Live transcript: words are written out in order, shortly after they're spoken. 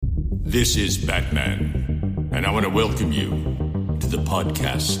This is Batman, and I want to welcome you to the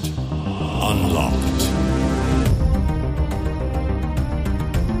podcast Unlocked.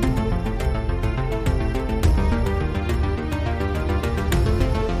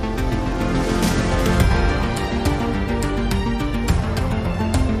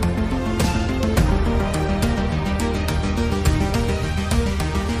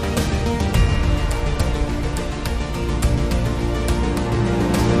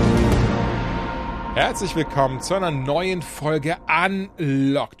 Herzlich willkommen zu einer neuen Folge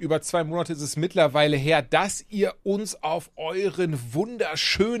Unlocked. Über 2 Monate ist es mittlerweile her, dass ihr uns auf euren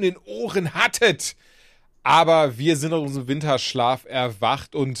wunderschönen Ohren hattet. Aber wir sind aus unserem Winterschlaf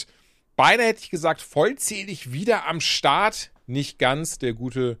erwacht und beinahe hätte ich gesagt, vollzählig wieder am Start. Nicht ganz, der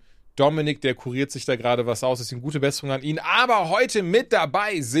gute Dominik, der kuriert sich da gerade was aus. Deswegen gute Besserung an ihn. Aber heute mit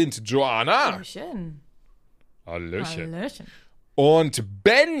dabei sind Joanna. Hallöchen. Hallöchen. Hallöchen. Und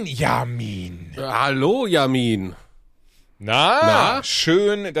Benjamin. Hallo, Jamin. Na,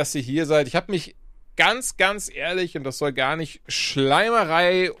 schön, dass ihr hier seid. Ich habe mich ganz ehrlich, und das soll gar nicht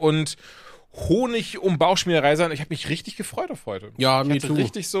Schleimerei und Honig um Bauchschmiererei sein, ich habe mich richtig gefreut auf heute. Ja, ich mir hatte too.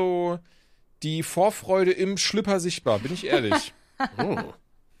 richtig so die Vorfreude im Schlüpper sichtbar, bin ich ehrlich. Ja,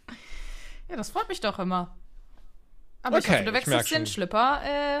 das freut mich doch immer. Aber Okay, ich hoffe, du ich merk wechselst den schon. Schlüpper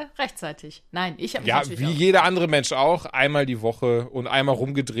rechtzeitig. Nein, ich habe mich Ja, natürlich wie auch. jeder andere Mensch auch, einmal die Woche und einmal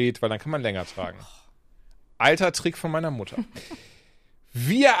rumgedreht, weil dann kann man länger tragen. Alter Trick von meiner Mutter.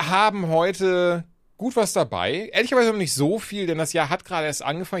 Wir haben heute gut was dabei. Ehrlicherweise noch nicht so viel, denn das Jahr hat gerade erst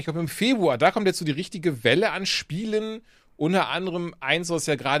angefangen. Ich glaube im Februar, da kommt jetzt so die richtige Welle an Spielen. Unter anderem eins, was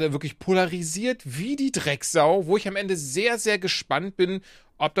ja gerade wirklich polarisiert wie die Drecksau, wo ich am Ende sehr gespannt bin,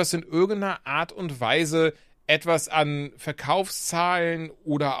 ob das in irgendeiner Art und Weise etwas an Verkaufszahlen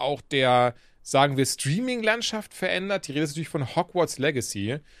oder auch der, sagen wir, Streaming-Landschaft verändert. Die Rede ist natürlich von Hogwarts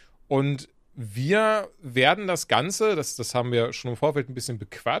Legacy. Und wir werden das Ganze, das haben wir schon im Vorfeld ein bisschen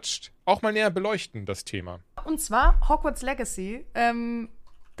bequatscht, auch mal näher beleuchten, das Thema. Und zwar Hogwarts Legacy.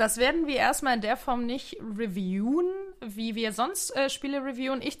 Das werden wir erstmal in der Form nicht reviewen, wie wir sonst Spiele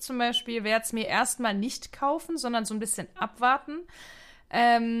reviewen. Ich zum Beispiel werde es mir erstmal nicht kaufen, sondern so ein bisschen abwarten.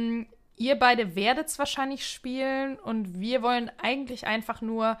 Ihr beide werdet es wahrscheinlich spielen und wir wollen eigentlich einfach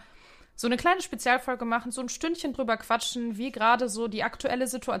nur so eine kleine Spezialfolge machen, so ein Stündchen drüber quatschen, wie gerade so die aktuelle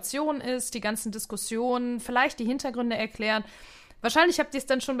Situation ist, die ganzen Diskussionen, vielleicht die Hintergründe erklären. Wahrscheinlich habt ihr es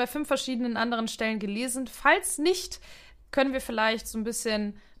dann schon bei 5 verschiedenen anderen Stellen gelesen. Falls nicht, können wir vielleicht so ein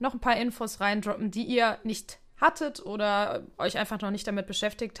bisschen noch ein paar Infos reindroppen, die ihr nicht hattet oder euch einfach noch nicht damit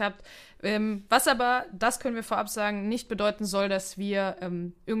beschäftigt habt. Was aber, das können wir vorab sagen, nicht bedeuten soll, dass wir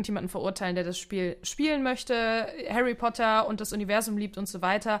irgendjemanden verurteilen, der das Spiel spielen möchte, Harry Potter und das Universum liebt und so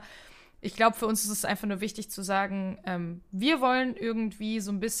weiter. Ich glaube, für uns ist es einfach nur wichtig zu sagen, wir wollen irgendwie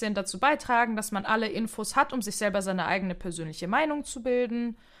so ein bisschen dazu beitragen, dass man alle Infos hat, um sich selber seine eigene persönliche Meinung zu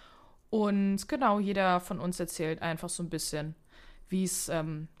bilden. Und genau, jeder von uns erzählt einfach so ein bisschen, wie es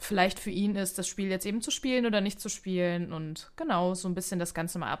vielleicht für ihn ist, das Spiel jetzt eben zu spielen oder nicht zu spielen und genau, so ein bisschen das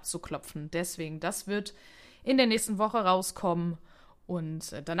Ganze mal abzuklopfen. Deswegen, das wird in der nächsten Woche rauskommen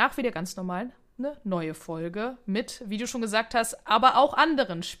und danach wieder ganz normal eine neue Folge mit, wie du schon gesagt hast, aber auch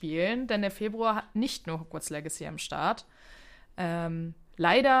anderen Spielen, denn der Februar hat nicht nur Hogwarts Legacy am Start.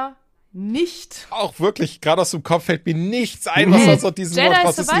 Leider nicht. Auch wirklich, gerade aus dem Kopf fällt mir nichts ein, was sonst noch diesen Jedi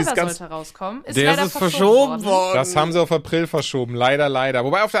was ist dieses Survivor ganz. sollte rauskommen. Ist Der leider ist verschoben worden. Das haben sie auf April verschoben, leider.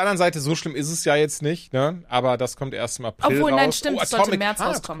 Wobei auf der anderen Seite, so schlimm ist es ja jetzt nicht, ne? Aber das kommt erst im April Obwohl, raus. nein, stimmt, es sollte im Atomic März Heart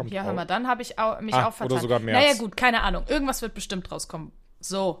rauskommen. kommt Ja, hör mal, raus. dann habe ich mich auch vertan. oder sogar März. Naja, gut, keine Ahnung. Irgendwas wird bestimmt rauskommen.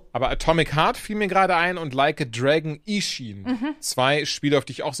 So. Aber Atomic Heart fiel mir gerade ein und Like a Dragon Ishin. 2 Spiele, auf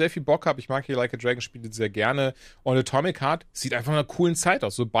die ich auch sehr viel Bock habe. Ich mag hier Like a Dragon Spiele sehr gerne. Und Atomic Heart sieht einfach nach einer coolen Zeit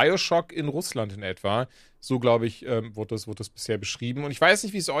aus. So Bioshock in Russland in etwa. So, glaube ich, wurde das bisher beschrieben. Und ich weiß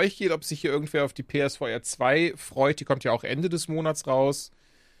nicht, wie es euch geht, ob sich hier irgendwer auf die PSVR 2 freut. Die kommt ja auch Ende des Monats raus.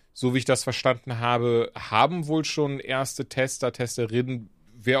 So wie ich das verstanden habe, haben wohl schon erste Tester, Testerinnen,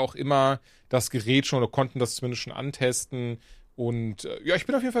 wer auch immer, das Gerät schon oder konnten das zumindest schon antesten. Und ja, ich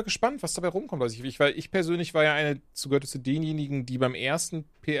bin auf jeden Fall gespannt, was dabei rumkommt. Also ich persönlich war ja gehörte zu denjenigen, die beim ersten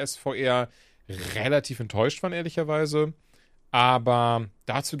PSVR relativ enttäuscht waren, ehrlicherweise. Aber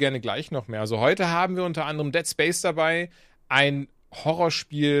dazu gerne gleich noch mehr. Also heute haben wir unter anderem Dead Space dabei, ein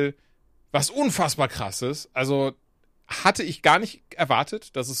Horrorspiel, was unfassbar krass ist. Also hatte ich gar nicht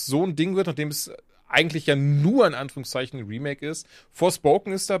erwartet, dass es so ein Ding wird, nachdem es eigentlich ja nur in Anführungszeichen ein Remake ist.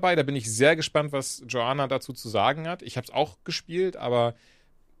 Forspoken ist dabei, da bin ich sehr gespannt, was Joanna dazu zu sagen hat. Ich habe es auch gespielt, aber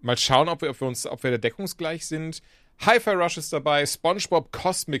mal schauen, ob wir da deckungsgleich sind. Hi-Fi Rush ist dabei, SpongeBob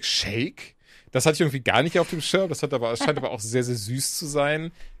Cosmic Shake. Das hatte ich irgendwie gar nicht auf dem Schirm. Das scheint aber auch sehr, sehr süß zu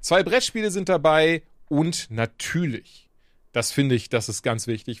sein. 2 Brettspiele sind dabei und natürlich, das finde ich, das ist ganz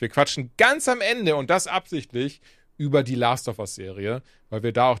wichtig, wir quatschen ganz am Ende und das absichtlich über die Last of Us-Serie, weil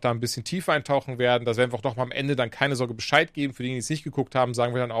wir da auch da ein bisschen tiefer eintauchen werden. Das werden wir auch noch mal am Ende dann keine Sorge Bescheid geben. Für diejenigen, die es nicht geguckt haben,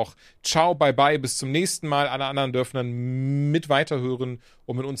 sagen wir dann auch ciao, bye bye, bis zum nächsten Mal. Alle anderen dürfen dann mit weiterhören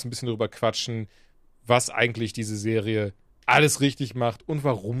und mit uns ein bisschen darüber quatschen, was eigentlich diese Serie alles richtig macht und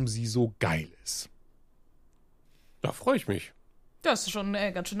warum sie so geil ist. Da freue ich mich. Das ist schon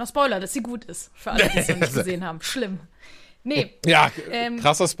ein ganz schöner Spoiler, dass sie gut ist. Für alle, die es noch nicht gesehen haben. Schlimm. Nee. Ja,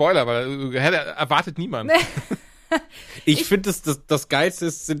 krasser Spoiler, weil erwartet niemand. Ich finde, das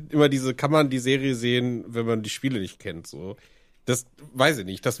Geilste sind immer kann man die Serie sehen, wenn man die Spiele nicht kennt, so. Das weiß ich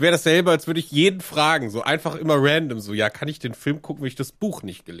nicht. Das wäre dasselbe, als würde ich jeden fragen, so einfach immer random, so, ja, kann ich den Film gucken, wenn ich das Buch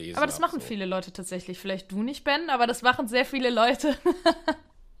nicht gelesen habe? Aber das machen viele Leute tatsächlich. Vielleicht du nicht, Ben, aber das machen sehr viele Leute.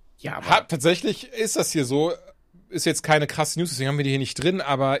 Ja, aber tatsächlich ist das hier so. Ist jetzt keine krasse News, deswegen haben wir die hier nicht drin,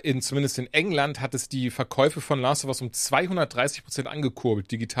 aber zumindest in England hat es die Verkäufe von Last of Us um 230% angekurbelt,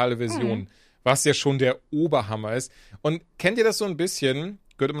 digitale Version. Was ja schon der Oberhammer ist. Und kennt ihr das so ein bisschen?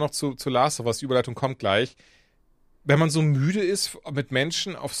 Gehört immer noch zu Last of Us, die Überleitung kommt gleich. Wenn man so müde ist, mit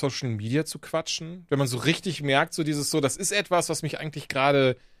Menschen auf Social Media zu quatschen, wenn man so richtig merkt, so das ist etwas, was mich eigentlich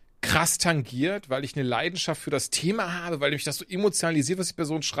gerade krass tangiert, weil ich eine Leidenschaft für das Thema habe, weil mich das so emotionalisiert, was die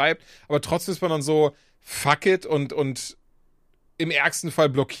Person schreibt, aber trotzdem ist man dann so fuck it und im ärgsten Fall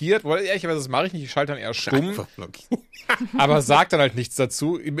blockiert. Ehrlicherweise, das mache ich nicht, ich schalte dann eher stumm. Aber sagt dann halt nichts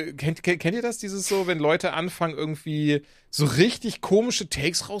dazu. Kennt ihr das, dieses so, wenn Leute anfangen, irgendwie so richtig komische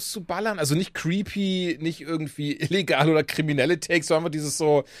Takes rauszuballern? Also nicht creepy, nicht irgendwie illegal oder kriminelle Takes, sondern einfach dieses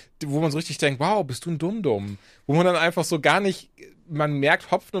so, wo man so richtig denkt, wow, bist du ein Dumm. Wo man dann einfach so gar nicht, man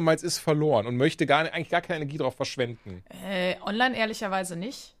merkt, Hopfen und Malz ist verloren und möchte eigentlich gar keine Energie drauf verschwenden. Online ehrlicherweise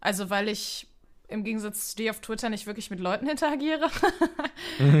nicht. Also weil ich im Gegensatz zu dir auf Twitter nicht wirklich mit Leuten interagiere.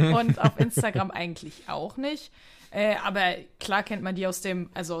 Und auf Instagram eigentlich auch nicht. Aber klar kennt man die aus dem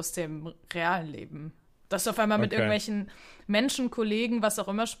realen Leben. Dass du auf einmal mit irgendwelchen Menschen, Kollegen, was auch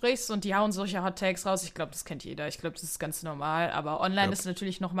immer sprichst und die hauen solche Hot Takes raus. Ich glaube, das kennt jeder. Ich glaube, das ist ganz normal. Aber online ist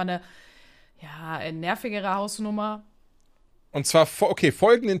natürlich noch mal eine nervigere Hausnummer. Und zwar,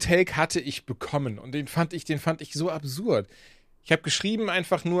 folgenden Take hatte ich bekommen. Und den fand ich so absurd. Ich habe geschrieben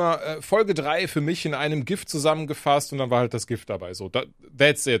einfach nur Folge 3 für mich in einem GIF zusammengefasst und dann war halt das GIF dabei. So,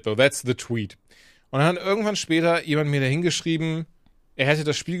 that's it, though, that's the tweet. Und dann hat irgendwann später jemand mir dahin geschrieben, er hätte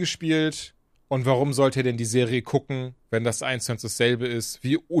das Spiel gespielt und warum sollte er denn die Serie gucken, wenn das 1:1 dasselbe ist,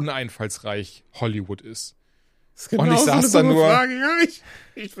 wie uneinfallsreich Hollywood ist. Das ist genau und ich saß dann nur. Frage. Ja,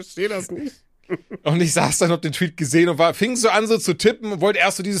 ich verstehe das nicht. Und ich saß dann, hab den Tweet gesehen und fing so an, so zu tippen und wollte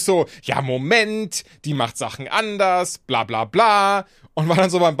erst so dieses so, ja, Moment, die macht Sachen anders, bla bla bla. Und war dann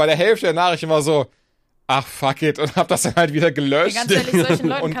so bei der Hälfte der Nachricht immer so, ach, fuck it. Und hab das dann halt wieder gelöscht. Ja, ganz ehrlich, solchen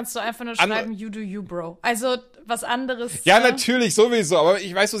Leuten kannst du einfach nur schreiben, you do you, bro. Also, was anderes. Ja, natürlich, sowieso. Aber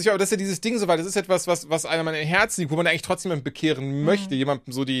ich weiß, aber das ist ja dieses Ding so, weil das ist etwas, was einem an den Herzen liegt, wo man eigentlich trotzdem jemanden bekehren möchte,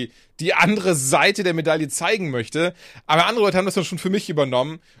 jemandem so die andere Seite der Medaille zeigen möchte. Aber andere Leute haben das dann schon für mich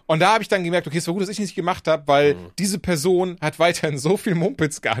übernommen. Und da habe ich dann gemerkt, okay, es war gut, dass ich nicht gemacht habe, weil diese Person hat weiterhin so viel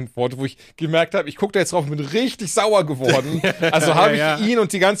Mumpitz geantwortet, wo ich gemerkt habe, ich gucke da jetzt drauf und bin richtig sauer geworden. Also habe ich ihn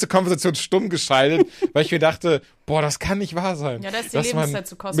und die ganze Konversation stumm geschaltet, weil ich mir dachte, boah, das kann nicht wahr sein. Ja, da ist die Lebenszeit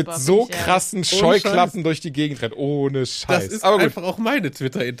zu kostbar. Mit so krassen Scheuklappen durch die Gegend rennt. Ohne Scheiß. Das ist einfach auch meine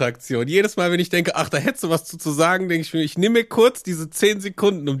Twitter-Interaktion. Jedes Mal, wenn ich denke, ach, da hättest du was zu sagen, denke ich mir, ich nehme mir kurz diese 10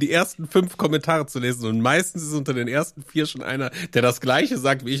 Sekunden, um die ersten 5 Kommentare zu lesen. Und meistens ist unter den ersten 4 schon einer, der das Gleiche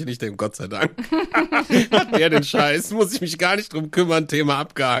sagt wie ich. Und ich denke, Gott sei Dank. Hat der den Scheiß? Muss ich mich gar nicht drum kümmern. Thema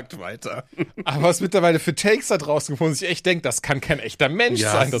abgehakt, weiter. Aber was mittlerweile für Takes da draußen gefunden, ich echt denke, das kann kein echter Mensch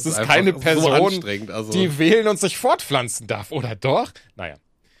sein. Das ist keine Person, so die wählen und sich fortpflanzen darf. Oder doch? Naja.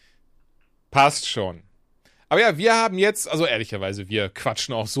 Passt schon. Aber ja, wir haben jetzt, also ehrlicherweise, wir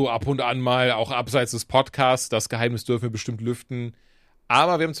quatschen auch so ab und an mal, auch abseits des Podcasts. Das Geheimnis dürfen wir bestimmt lüften.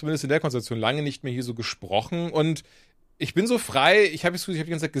 Aber wir haben zumindest in der Konstellation lange nicht mehr hier so gesprochen. Und ich bin so frei, ich habe die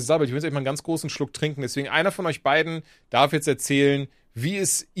ganze Zeit gesabbelt. Ich will jetzt echt mal einen ganz großen Schluck trinken. Deswegen einer von euch beiden darf jetzt erzählen, wie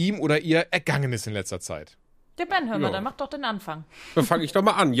es ihm oder ihr ergangen ist in letzter Zeit. Der Ben, hör mal, dann mach doch den Anfang. Dann fange ich doch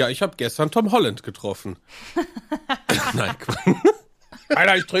mal an. Ja, ich habe gestern Tom Holland getroffen. Nein,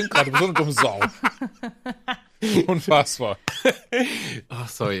 Alter, ich trinke gerade, du bist so eine dumme Sau. Unfassbar. Ach,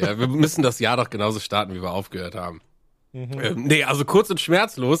 sorry, ja, wir müssen das Jahr doch genauso starten, wie wir aufgehört haben. Nee, also kurz und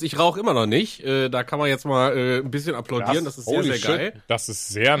schmerzlos. Ich rauche immer noch nicht. Da kann man jetzt mal ein bisschen applaudieren. Das ist sehr, sehr geil. Das ist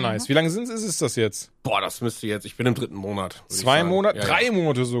sehr nice. Wie lange ist es das jetzt? Boah, das müsste jetzt. Ich bin im 3. Monat. 2 Monate? Ja, 3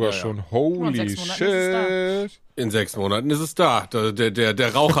 Monate sogar schon. Holy shit. In 6 Monaten ist es da.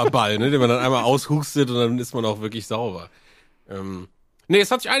 Der Raucherball, ne, den man dann einmal aushustet und dann ist man auch wirklich sauber. Nee,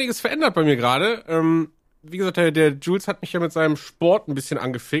 es hat sich einiges verändert bei mir gerade. Wie gesagt, der Jules hat mich ja mit seinem Sport ein bisschen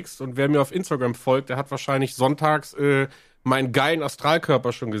angefixt und wer mir auf Instagram folgt, der hat wahrscheinlich sonntags meinen geilen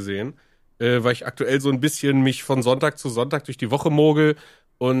Astralkörper schon gesehen, weil ich aktuell so ein bisschen mich von Sonntag zu Sonntag durch die Woche mogel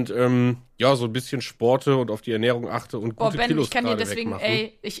und so ein bisschen sporte und auf die Ernährung achte und gute Ben, Kilos ich kann dir gerade deswegen, wegmachen.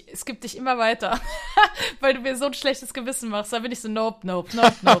 es gibt dich immer weiter, weil du mir so ein schlechtes Gewissen machst. Da bin ich so, nope.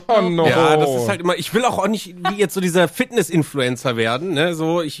 Oh no. Ja, das ist halt immer, ich will auch nicht wie jetzt so dieser Fitness-Influencer werden, ne,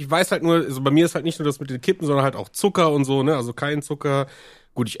 so, ich weiß halt nur, also bei mir ist halt nicht nur das mit den Kippen, sondern halt auch Zucker und so, ne, also kein Zucker.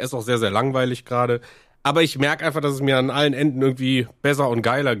 Gut, ich esse auch sehr, sehr langweilig gerade. Aber ich merke einfach, dass es mir an allen Enden irgendwie besser und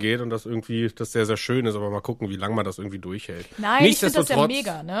geiler geht und dass irgendwie das sehr, sehr schön ist. Aber mal gucken, wie lange man das irgendwie durchhält. Nein, ich finde das ja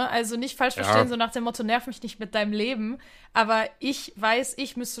mega, ne? Also nicht falsch verstehen, so nach dem Motto, nerv mich nicht mit deinem Leben. Aber ich weiß,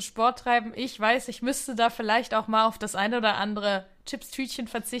 ich müsste Sport treiben. Ich weiß, ich müsste da vielleicht auch mal auf das eine oder andere Chips-Tütchen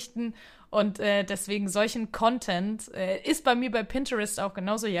verzichten. Und deswegen solchen Content ist bei mir bei Pinterest auch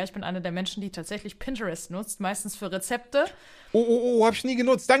genauso. Ja, ich bin eine der Menschen, die tatsächlich Pinterest nutzt, meistens für Rezepte. Oh, hab ich nie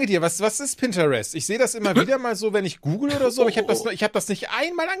genutzt. Danke dir. Was ist Pinterest? Ich sehe das immer wieder mal so, wenn ich google oder so, aber ich hab das nicht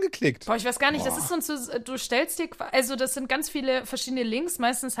einmal angeklickt. Boah, ich weiß gar nicht, das ist so, du stellst dir, also das sind ganz viele verschiedene Links,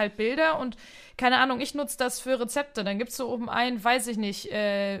 meistens halt Bilder und keine Ahnung, ich nutze das für Rezepte. Dann gibst du oben ein, weiß ich nicht,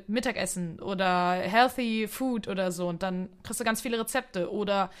 Mittagessen oder Healthy Food oder so und dann kriegst du ganz viele Rezepte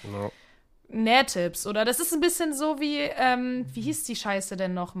oder Nähtipps oder das ist ein bisschen so wie hieß die Scheiße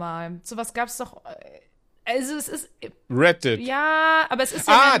denn nochmal? Sowas gab's doch, also es ist Reddit. Ja, aber es ist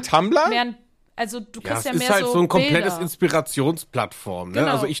ja Tumblr? Also du kriegst ja es mehr ist halt so ein komplettes Bilder. Inspirationsplattform. Ne?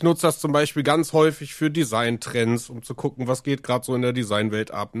 Genau. Also ich nutze das zum Beispiel ganz häufig für Designtrends, um zu gucken, was geht gerade so in der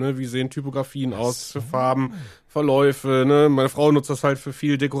Designwelt ab. Ne? Wie sehen Typografien aus, für Farben, Verläufe. Ne? Meine Frau nutzt das halt für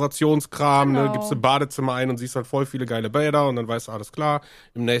viel Dekorationskram. Genau. Ne? Gibst im Badezimmer ein und siehst halt voll viele geile Bilder und dann weißt du, alles klar.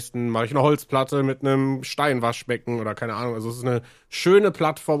 Im nächsten mache ich eine Holzplatte mit einem Steinwaschbecken oder keine Ahnung. Also es ist eine schöne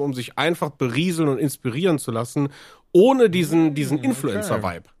Plattform, um sich einfach berieseln und inspirieren zu lassen, ohne diesen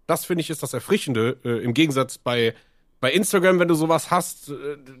Influencer-Vibe. Das, finde ich, ist das Erfrischende. Im Gegensatz bei Instagram, wenn du sowas hast,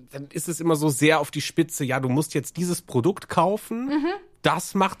 dann ist es immer so sehr auf die Spitze. Ja, du musst jetzt dieses Produkt kaufen.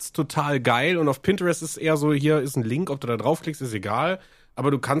 Das macht's total geil. Und auf Pinterest ist es eher so, hier ist ein Link, ob du da draufklickst, ist egal. Aber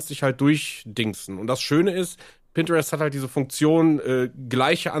du kannst dich halt durchdingsen. Und das Schöne ist, Pinterest hat halt diese Funktion,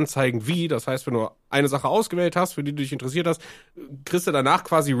 gleiche Anzeigen wie. Das heißt, wenn du eine Sache ausgewählt hast, für die du dich interessiert hast, kriegst du danach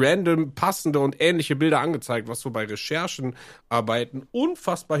quasi random passende und ähnliche Bilder angezeigt, was so bei Recherchenarbeiten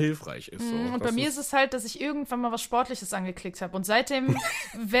unfassbar hilfreich ist. So. Und bei mir ist es halt, dass ich irgendwann mal was Sportliches angeklickt habe. Und seitdem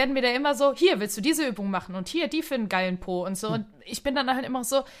werden mir da immer so, hier, willst du diese Übung machen? Und hier, die für einen geilen Po und so. Und ich bin dann halt immer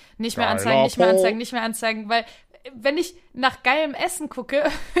so, nicht mehr anzeigen, weil wenn ich nach geilem Essen gucke,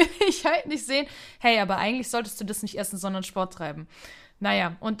 will ich halt nicht sehen, hey, aber eigentlich solltest du das nicht essen, sondern Sport treiben.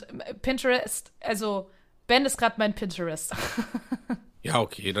 Naja, und Pinterest, also Ben ist gerade mein Pinterest. Ja,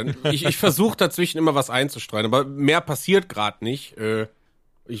 okay, dann ich versuche dazwischen immer was einzustreuen, aber mehr passiert gerade nicht.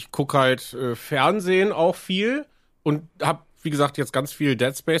 Ich gucke halt Fernsehen auch viel und habe, wie gesagt, jetzt ganz viel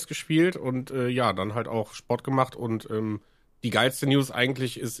Dead Space gespielt und dann halt auch Sport gemacht und die geilste News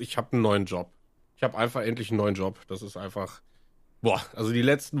eigentlich ist, ich habe einen neuen Job. Ich habe einfach endlich einen neuen Job. Das ist einfach, also die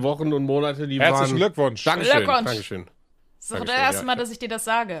letzten Wochen und Monate, die Herzlichen waren... Glückwunsch. Dankeschön. Das ist doch das erste Mal, dass ich dir das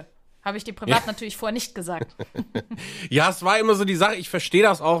sage. Habe ich dir privat natürlich vorher nicht gesagt. Ja, es war immer so die Sache, ich verstehe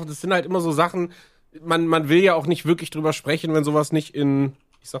das auch, das sind halt immer so Sachen, man will ja auch nicht wirklich drüber sprechen, wenn sowas nicht in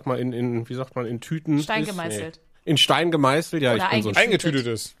Tüten Stein ist. gemeißelt. Nee. In Stein gemeißelt, ja. Oder ich bin so ein Eingetütet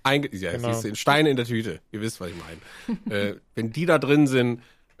ist. Genau. Siehst du, in Steine in der Tüte. Ihr wisst, was ich meine. Wenn die da drin sind,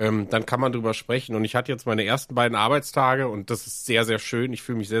 dann kann man drüber sprechen. Und ich hatte jetzt meine ersten beiden Arbeitstage und das ist sehr, sehr schön. Ich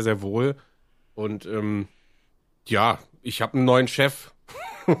fühle mich sehr, sehr wohl. Und ich habe einen neuen Chef.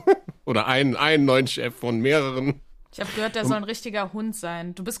 Oder einen neuen Chef von mehreren. Ich habe gehört, der soll ein richtiger Hund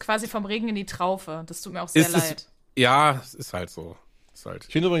sein. Du bist quasi vom Regen in die Traufe. Das tut mir auch sehr leid. Es ist halt so.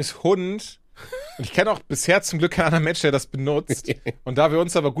 Ich finde übrigens Hund, und ich kenne auch bisher zum Glück keinen anderen Mensch, der das benutzt. Und da wir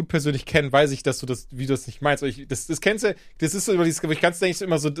uns aber gut persönlich kennen, weiß ich, wie du das nicht meinst. Das kennst du, das ist so immer dieses, wo ich ganz denke,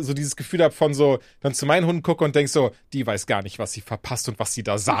 immer so dieses Gefühl habe von so, dann zu meinen Hunden gucke und denk so, die weiß gar nicht, was sie verpasst und was sie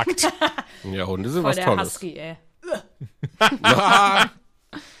da sagt. Ja, Hunde sind voll was der Tolles. Husky, ey.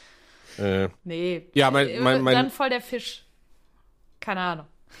 Nee. Ja, dann voll der Fisch. Keine Ahnung.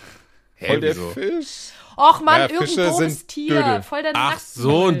 Voll der Fisch. Och Mann, Ja, irgendein Fische doofes sind Tier. Dödel. Voll der Ach,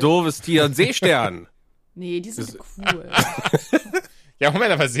 so ein doofes Tier. Ein Seestern. Nee, die sind cool. Ja,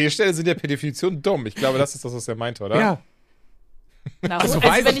 Moment, aber Sehstelle sind ja per Definition dumm. Ich glaube, das ist das, was er meinte, oder? Ja. Na, Also also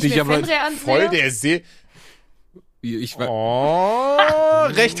weiß wenn ich ich nicht, mir aber Fenrir ansehe, Voll der See. Ich war, Oh,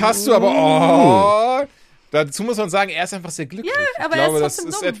 recht hast du, aber dazu muss man sagen, er ist einfach sehr glücklich. aber ich glaube, er das ist trotzdem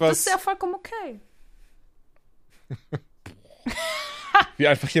ist dumm. etwas, Das ist ja vollkommen okay. wie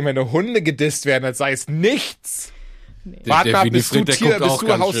einfach hier meine Hunde gedisst werden, als sei es nichts. Nee. Warte ab, bis du, Winifred, der guckt bis auch du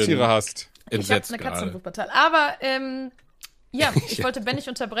ganz Haustiere schön hast. Ich habe entsetzt eine Katze im gerade. Wuppertal. Aber, ja, ich wollte Ben nicht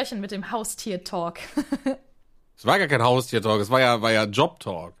unterbrechen mit dem Haustier-Talk. Es war gar kein Haustier-Talk, es war ja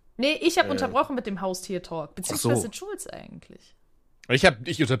Job-Talk. Nee, ich habe unterbrochen mit dem Haustier-Talk. Beziehungsweise Ach so. Jules eigentlich.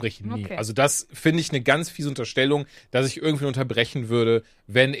 Ich unterbreche nie. Okay. Also das finde ich eine ganz fiese Unterstellung, dass ich irgendwie unterbrechen würde,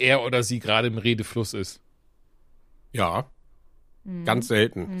 wenn er oder sie gerade im Redefluss ist. Ja. Ganz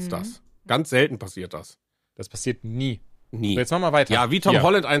selten ist das. Ganz selten passiert das. Das passiert nie. Nie. So, jetzt machen wir weiter. Ja, wie Tom Hier.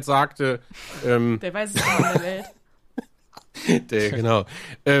 Holland eins sagte, Der weiß es immer in der Welt. genau.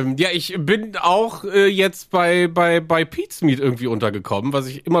 Ja, ich bin auch jetzt bei Pete's Meet irgendwie untergekommen, was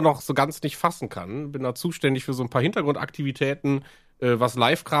ich immer noch so ganz nicht fassen kann. Bin da zuständig für so ein paar Hintergrundaktivitäten, was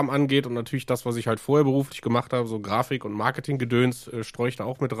Live-Kram angeht und natürlich das, was ich halt vorher beruflich gemacht habe, so Grafik- und Marketing-Gedöns, streue ich da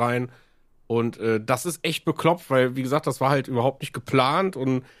auch mit rein. Und das ist echt bekloppt, weil, wie gesagt, das war halt überhaupt nicht geplant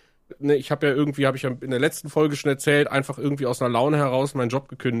und ne, ich habe ja in der letzten Folge schon erzählt, einfach irgendwie aus einer Laune heraus meinen Job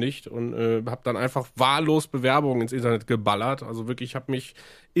gekündigt und habe dann einfach wahllos Bewerbungen ins Internet geballert. Also wirklich, ich habe mich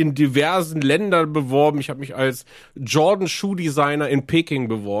in diversen Ländern beworben. Ich habe mich als Jordan-Schuhdesigner in Peking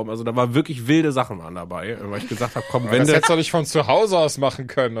beworben. Also da war wirklich wilde Sachen waren dabei, weil ich gesagt habe, komm, Aber wenn das du... hättest du doch nicht von zu Hause aus machen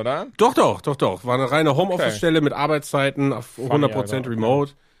können, oder? Doch. War eine reine Homeoffice-Stelle mit Arbeitszeiten auf 100% Alter, okay.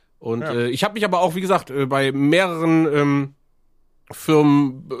 Remote. Und Ja. ich habe mich aber auch, wie gesagt, bei mehreren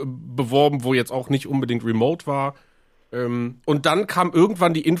Firmen beworben, wo jetzt auch nicht unbedingt remote war. Und dann kam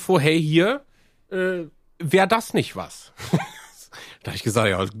irgendwann die Info, hey, hier, wäre das nicht was? Da habe ich gesagt,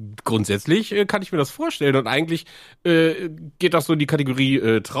 ja, grundsätzlich kann ich mir das vorstellen. Und eigentlich geht das so in die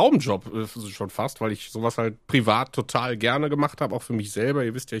Kategorie Traumjob schon fast, weil ich sowas halt privat total gerne gemacht habe, auch für mich selber.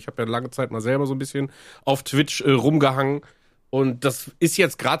 Ihr wisst ja, ich habe ja lange Zeit mal selber so ein bisschen auf Twitch rumgehangen. Und das ist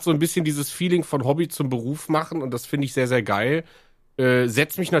jetzt gerade so ein bisschen dieses Feeling von Hobby zum Beruf machen. Und das finde ich sehr, sehr geil.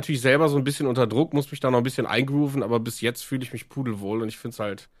 Setzt mich natürlich selber so ein bisschen unter Druck, muss mich da noch ein bisschen eingrooven, aber bis jetzt fühle ich mich pudelwohl und ich finde es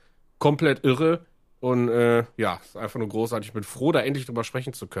halt komplett irre und ja, ist einfach nur großartig. Ich bin froh, da endlich drüber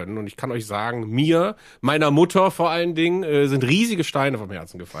sprechen zu können und ich kann euch sagen, mir, meiner Mutter vor allen Dingen, sind riesige Steine vom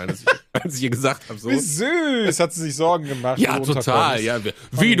Herzen gefallen, als ich ihr gesagt habe. So. Wie süß! Hat sie sich Sorgen gemacht. Ja, wo du total. unterkommst.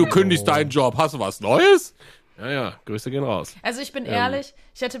 Ja, wie, du kündigst deinen Job, hast du was Neues? Ja, Grüße gehen raus. Also ich bin ehrlich,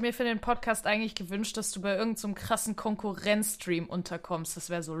 ich hätte mir für den Podcast eigentlich gewünscht, dass du bei irgendeinem so krassen Konkurrenzstream unterkommst. Das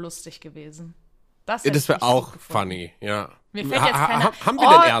wäre so lustig gewesen. Das wäre auch funny, ja. Mir fällt jetzt keiner... Haben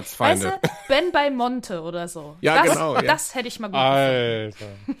wir denn Erzfeinde? Weißt du, Ben bei Monte oder so. Ja, das, genau, ja. Das hätte ich mal gut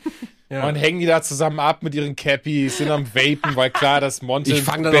gefunden. Alter. Ja. Und hängen die da zusammen ab mit ihren Cappies, sind am Vapen, weil klar, dass Monte Ich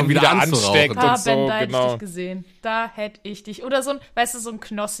fang dann Ben auch wieder an zu ansteckt rauchen. und so, Ben, da hätte ich genau. dich gesehen. Da hätte ich dich. Oder so ein, weißt du, so ein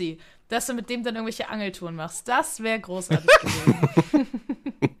Knossi, dass du mit dem dann irgendwelche Angeltouren machst. Das wäre großartig gewesen.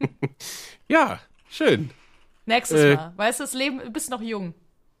 Ja, schön. Nächstes Mal. Weißt du, das Leben, du bist noch jung.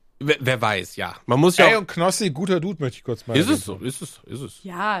 Wer weiß, ja. Man muss ja Ey, auch, und Knossi, guter Dude, möchte ich kurz mal ist es erwähnen. so, ist es.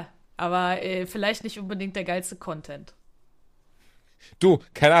 Ja, aber vielleicht nicht unbedingt der geilste Content. Du,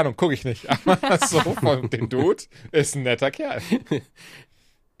 keine Ahnung, gucke ich nicht. Aber so von dem Dude ist ein netter Kerl.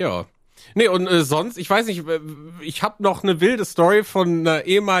 Ja. Nee, und sonst, ich weiß nicht, ich habe noch eine wilde Story von einer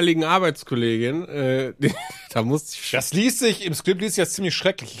ehemaligen Arbeitskollegin. Da musste ich... Das liest sich, im Skript liest sich das ziemlich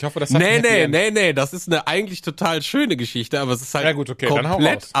schrecklich. Ich hoffe, das hat ein Happy End. Nee, das ist eine eigentlich total schöne Geschichte, aber es ist halt Ja gut, okay, dann hau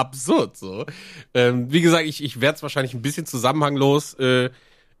komplett raus. absurd so. Wie gesagt, ich werde es wahrscheinlich ein bisschen zusammenhanglos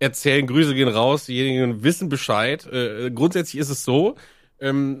erzählen. Grüße gehen raus, diejenigen wissen Bescheid. Grundsätzlich ist es so,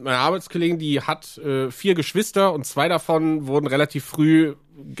 meine Arbeitskollegin, die hat 4 Geschwister und 2 davon wurden relativ früh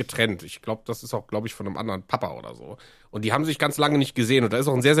getrennt. Ich glaube, das ist auch, von einem anderen Papa oder so. Und die haben sich ganz lange nicht gesehen. Und da ist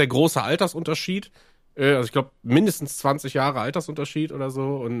auch ein sehr, sehr großer Altersunterschied. Also ich glaube, mindestens 20 Jahre Altersunterschied oder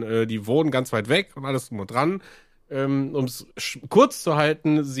so. Und die wohnen ganz weit weg und alles drum und dran. Um es kurz zu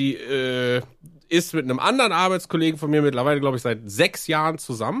halten, sie ist mit einem anderen Arbeitskollegen von mir mittlerweile, glaube ich, seit 6 Jahren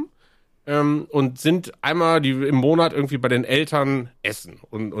zusammen. Und sind einmal im Monat irgendwie bei den Eltern essen.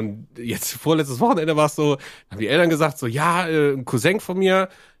 Und jetzt vorletztes Wochenende war es so, haben die Eltern gesagt so, ja, ein Cousin von mir,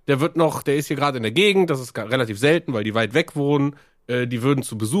 der ist hier gerade in der Gegend, das ist relativ selten, weil die weit weg wohnen, die würden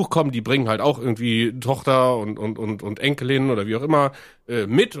zu Besuch kommen, die bringen halt auch irgendwie Tochter und Enkelin oder wie auch immer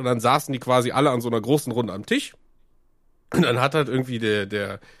mit und dann saßen die quasi alle an so einer großen Runde am Tisch. Und dann hat halt irgendwie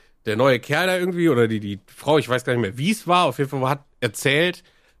der neue Kerl da irgendwie oder die Frau, ich weiß gar nicht mehr, wie es war, auf jeden Fall hat erzählt,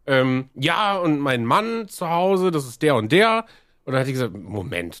 ja, und mein Mann zu Hause, das ist der und der. Und dann hat die gesagt,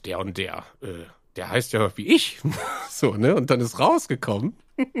 Moment, der und der heißt ja wie ich. So, ne? Und dann ist rausgekommen.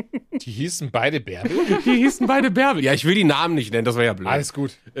 Die hießen beide Bärbel? Die hießen beide Bärbel. Ja, ich will die Namen nicht nennen, das war ja blöd. Alles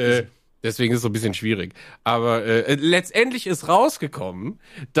gut. Deswegen ist es so ein bisschen schwierig. Aber letztendlich ist rausgekommen,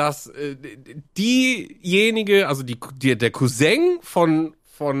 dass diejenige, also der Cousin von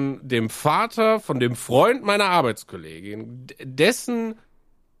dem Vater, von dem Freund meiner Arbeitskollegin, dessen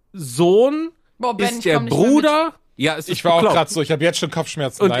Sohn Ben, ist der Bruder. Ja, es ist Ich war auch gerade so, ich habe jetzt schon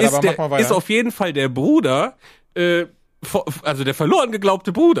Kopfschmerzen. und Leider, ist, aber mach mal weiter. ist auf jeden Fall der Bruder, also der verloren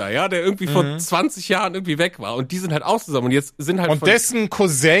geglaubte Bruder, ja, der irgendwie vor 20 Jahren irgendwie weg war. Und die sind halt auch zusammen. Und jetzt sind halt Und dessen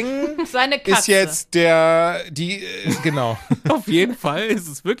Cousin Seine Katze. ist jetzt genau. auf jeden Fall ist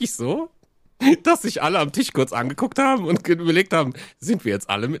es wirklich so, dass sich alle am Tisch kurz angeguckt haben und überlegt haben, sind wir jetzt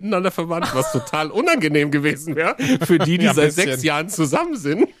alle miteinander verwandt, was total unangenehm gewesen wäre für die Ja, ein seit bisschen. 6 Jahren zusammen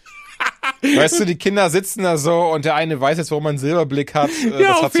sind. Weißt du, die Kinder sitzen da so und der eine weiß jetzt, warum man einen Silberblick hat.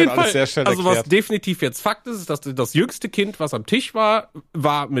 Das hat sich dann alles sehr schnell Also erklärt. was definitiv jetzt Fakt ist, dass das jüngste Kind, was am Tisch war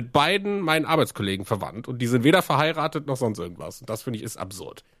mit beiden meinen Arbeitskollegen verwandt. Und die sind weder verheiratet noch sonst irgendwas. Und das finde ich ist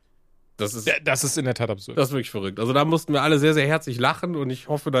absurd. Das ist in der Tat absurd. Das ist wirklich verrückt. Also da mussten wir alle sehr, sehr herzlich lachen und ich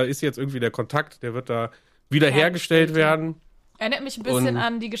hoffe, da ist jetzt irgendwie der Kontakt, der wird da wiederhergestellt werden. Erinnert mich ein bisschen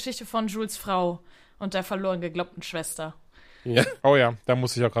an die Geschichte von Jules' Frau und der verloren geglaubten Schwester. Ja. Oh ja, da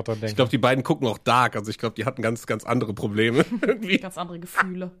muss ich auch gerade dran denken. Ich glaube, die beiden gucken auch Dark. Also ich glaube, die hatten ganz, ganz andere Probleme. Irgendwie. Ganz andere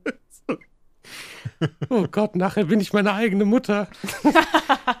Gefühle. Oh Gott, nachher bin ich meine eigene Mutter.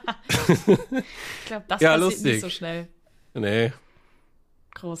 Ich glaube, das Ja, passiert lustig. nicht so schnell. Nee. Ja,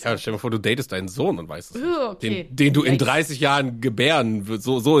 Großartig. stell dir mal vor, du datest deinen Sohn und weißt es nicht. Okay. Den du in Yikes. 30 Jahren gebären wirst.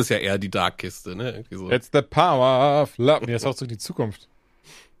 So ist ja eher die Dark-Kiste, ne? Irgendwie so. It's the power of love. Nee, das ist auch zurück in die Zukunft.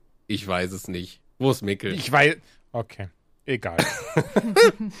 Ich weiß es nicht. Wo ist Mikkel? Ich weiß. Okay. Egal.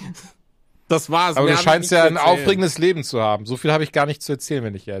 Das war's. Aber Mehr du hab ich scheinst nicht ja zu ein erzählen. aufregendes Leben zu haben. So viel habe ich gar nicht zu erzählen,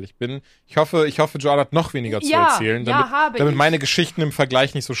 wenn ich ehrlich bin. Ich hoffe, Joanna hat noch weniger zu Ja, erzählen, ja, habe damit ich. meine Geschichten im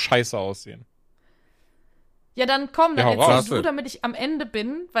Vergleich nicht so scheiße aussehen. Ja, dann komm, dann Ja, hau erzähl raus. du, damit ich am Ende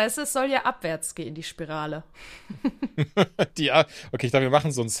bin. Weißt du, es soll ja abwärts gehen, die Spirale. Okay, ich dachte, wir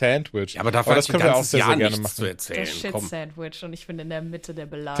machen so ein Sandwich. Ja, aber dafür das hat können wir auch ganzes sehr, Jahr sehr gerne nichts zu machen. erzählen. Der Komm. Shit-Sandwich und ich bin in der Mitte der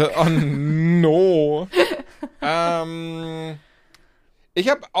Belag. Oh no. Ich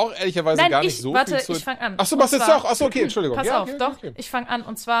habe auch ehrlicherweise gar nicht so warte, viel zu... ich fang an. Achso, Und machst du jetzt zwar- auch? Achso, okay, Entschuldigung. Pass Ja, auf, okay, doch, okay. ich fange an.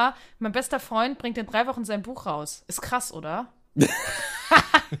 Und zwar, mein bester Freund bringt in 3 Wochen sein Buch raus. Ist krass, oder?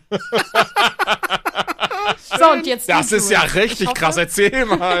 So, und jetzt Das du, ist ja Jules. richtig Ich hoffe- krass. Erzähl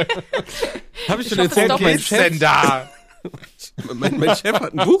mal. Habe ich schon hoffe, es erzählt, dauert mein Geht's denn Chef, da? mein Chef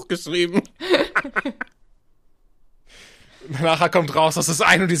hat ein Buch geschrieben. Nachher kommt raus, das ist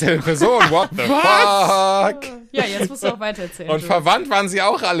ein und dieselbe Person. What the fuck? Ja, jetzt musst du auch weitererzählen. Und Jules. verwandt waren sie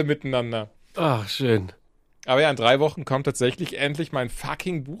auch alle miteinander. Ach, schön. Aber ja, in 3 Wochen kommt tatsächlich endlich mein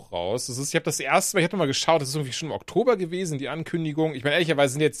fucking Buch raus. Ich habe das erste Mal, ich habe mal geschaut, das ist irgendwie schon im Oktober gewesen, die Ankündigung. Ich meine,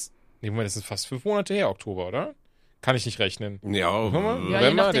 ehrlicherweise sind jetzt, Moment, das ist fast 5 Monate her, Oktober, oder? Kann ich nicht rechnen. Ja, Ja, je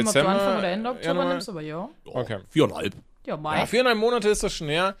November, nachdem, ob Dezember, du Anfang oder Ende Oktober Januar. nimmst, aber ja. Okay. 4,5. Ja, Mai. Ja, 4,5 Monate ist das schon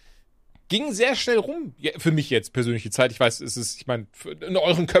her. Ging sehr schnell rum. Ja, für mich jetzt persönlich die Zeit. Ich weiß, ich meine, in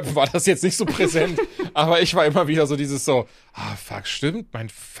euren Köpfen war das jetzt nicht so präsent. Aber ich war immer wieder so fuck, stimmt, mein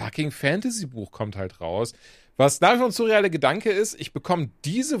fucking Fantasy-Buch kommt halt raus. Was nach wie vor ein surrealer Gedanke ist, ich bekomme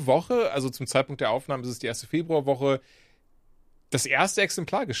diese Woche, also zum Zeitpunkt der Aufnahme ist es die 1. Februarwoche, das erste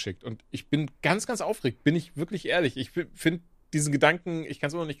Exemplar geschickt. Und ich bin ganz, ganz aufgeregt, bin ich wirklich ehrlich. Ich finde diesen Gedanken, ich kann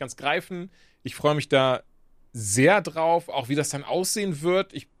es immer noch nicht ganz greifen. Ich freue mich da sehr drauf, auch wie das dann aussehen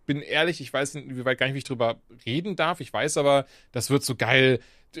wird. Ich bin ehrlich, ich weiß inwieweit gar nicht, wie ich drüber reden darf. Ich weiß aber, das wird so geil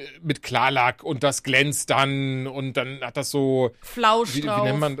mit Klarlack und das glänzt dann und dann hat das so, Flausch wie drauf.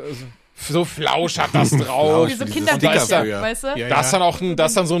 nennt man das? So Flausch hat das drauf. Wie so Dieses Kinderbücher, Sticker früher. weißt du? Ja, Da ist dann auch da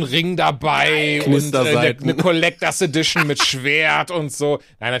ist dann so ein Ring dabei und Knisterseiten. eine Collectors Edition mit Schwert und so.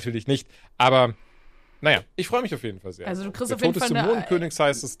 Nein, natürlich nicht. Aber naja, ich freue mich auf jeden Fall sehr. Also du kriegst Der auf jeden Tod des Fall eine Dämonenkönigs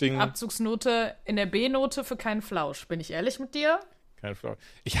heißt das Ding. Abzugsnote in der B-Note für keinen Flausch. Bin ich ehrlich mit dir? Kein Flausch.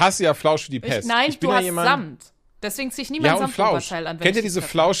 Ich hasse ja Flausch wie die Pest. Nein, ich bin du ja hast jemand, Samt. Deswegen zieh ich nie Ja, mein und Flausch. Samtoberteil an. wenn Kennt ihr ich diese das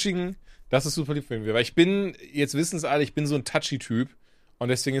treffe. flauschigen? Das ist super lieb von mir. Weil ich bin, jetzt wissen es alle, ich bin so ein Touchy-Typ. Und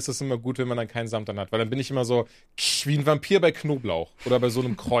deswegen ist das immer gut, wenn man dann keinen Samt dann hat. Weil dann bin ich immer so wie ein Vampir bei Knoblauch. Oder bei so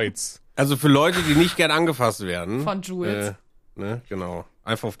einem Kreuz. Also für Leute, die nicht gern angefasst werden. Von Jules. Ne, genau.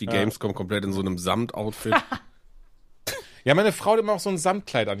 Einfach auf die Gamescom komplett in so einem Samt-Outfit. Ja, meine Frau hat immer auch so ein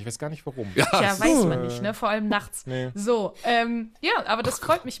Samtkleid an. Ich weiß gar nicht, warum. Ja, Tja, weiß man nicht, ne? Vor allem nachts. Nee. So, ja, aber das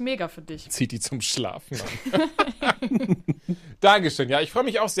freut mich mega für dich. Zieht die zum Schlafen an. Dankeschön. Ja, ich freue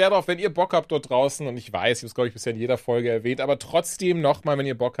mich auch sehr drauf, wenn ihr Bock habt dort draußen. Und ich weiß, ich habe es, glaube ich, bisher in jeder Folge erwähnt. Aber trotzdem nochmal, wenn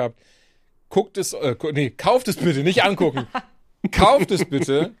ihr Bock habt, kauft es bitte, nicht angucken. Kauft es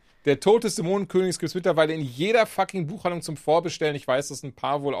bitte. Der Tod des Dämonenkönigs gibt es mittlerweile in jeder fucking Buchhandlung zum Vorbestellen. Ich weiß, dass ein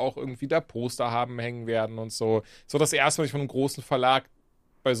paar wohl auch irgendwie da Poster haben hängen werden und so. So das erste Mal, ich von einem großen Verlag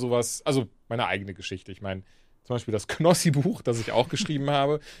bei sowas, also meine eigene Geschichte. Ich meine, zum Beispiel das Knossi-Buch, das ich auch geschrieben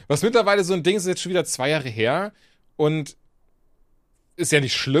habe. Was mittlerweile so ein Ding ist, jetzt schon wieder 2 Jahre her. Und ist ja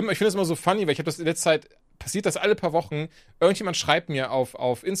nicht schlimm. Ich finde es immer so funny, weil ich habe das in der Zeit, passiert das alle paar Wochen. Irgendjemand schreibt mir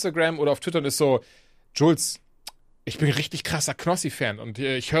auf Instagram oder auf Twitter und ist so, Jules, ich bin richtig krasser Knossi-Fan und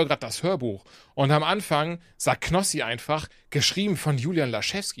ich höre gerade das Hörbuch. Und am Anfang sagt Knossi einfach, geschrieben von Julian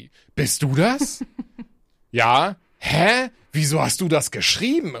Laschewski. Bist du das? Ja. Hä? Wieso hast du das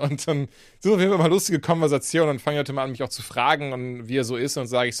geschrieben? Und dann sind auf jeden Fall mal lustige Konversationen und fangen Leute mal an, mich auch zu fragen und wie er so ist. Und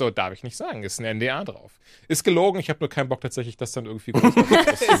sage ich so, darf ich nicht sagen, ist ein NDA drauf. Ist gelogen, ich habe nur keinen Bock tatsächlich, das dann irgendwie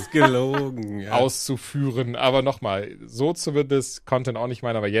ist gelogen, ja. auszuführen. Aber nochmal, so zumindest Content auch nicht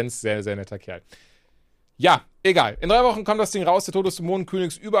meiner, aber Jens, sehr, sehr netter Kerl. Ja, egal. In 3 Wochen kommt das Ding raus, der Tod des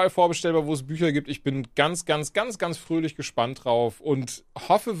Dämonenkönigs, überall vorbestellbar, wo es Bücher gibt. Ich bin ganz, ganz, ganz, ganz fröhlich gespannt drauf und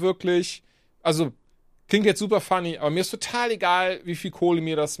hoffe wirklich, also klingt jetzt super funny, aber mir ist total egal, wie viel Kohle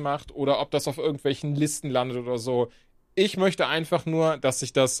mir das macht oder ob das auf irgendwelchen Listen landet oder so. Ich möchte einfach nur, dass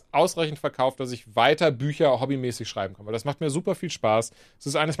sich das ausreichend verkauft, dass ich weiter Bücher hobbymäßig schreiben kann, weil das macht mir super viel Spaß. Es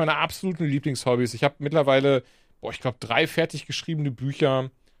ist eines meiner absoluten Lieblingshobbys. Ich habe mittlerweile, ich glaube, 3 fertig geschriebene Bücher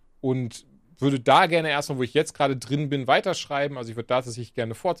und würde da gerne erstmal, wo ich jetzt gerade drin bin, weiterschreiben. Also ich würde da tatsächlich gerne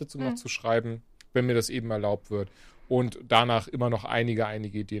eine Fortsetzung noch zu schreiben, wenn mir das eben erlaubt wird. Und danach immer noch einige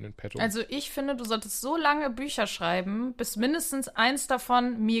Ideen in petto. Also ich finde, du solltest so lange Bücher schreiben, bis mindestens eins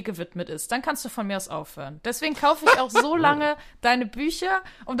davon mir gewidmet ist. Dann kannst du von mir aus aufhören. Deswegen kaufe ich auch so lange deine Bücher,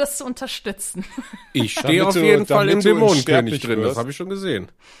 um das zu unterstützen. Ich stehe auf jeden Fall im Dämonenkönig drin, das habe ich schon gesehen.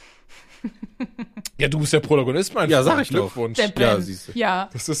 Ja, du bist der Protagonist, mein Freund. Ja, sag ich doch. Glückwunsch. Der Ben. Ja, siehst du. Ja.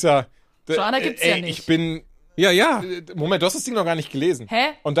 Das ist ja... Joanna gibt's ja nicht. Ich bin... Ja. Moment, du hast das Ding noch gar nicht gelesen. Hä?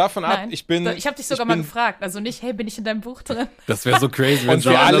 Und davon ab, Nein. ich habe dich sogar mal gefragt. Also nicht, hey, bin ich in deinem Buch drin? Das wäre so crazy, wenn Und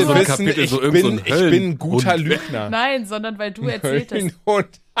wir Joanna alle so ein wissen, Kapitel so ich bin ein guter Lügner. Nein, sondern weil du erzählt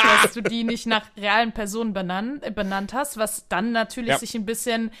hast, dass du die nicht nach realen Personen benannt hast, was dann natürlich sich ein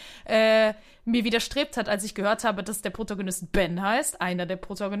bisschen mir widerstrebt hat, als ich gehört habe, dass der Protagonist Ben heißt, einer der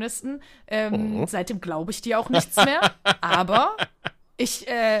Protagonisten. Seitdem glaube ich dir auch nichts mehr, aber ich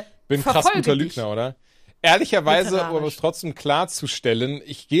bin krass guter dich. Lügner, oder? Ehrlicherweise, Literarisch. um es trotzdem klarzustellen,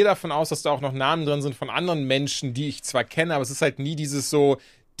 ich gehe davon aus, dass da auch noch Namen drin sind von anderen Menschen, die ich zwar kenne, aber es ist halt nie dieses so,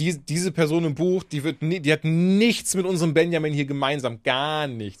 diese Person im Buch, die hat nichts mit unserem Benjamin hier gemeinsam, gar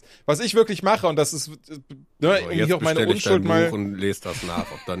nichts. Was ich wirklich mache, und das ist Jetzt auch meine bestelle ich Unschuld dein mal, Buch und lese das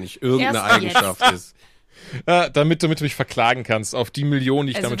nach, ob da nicht irgendeine Erst Eigenschaft ist. damit du mich verklagen kannst, auf die Millionen,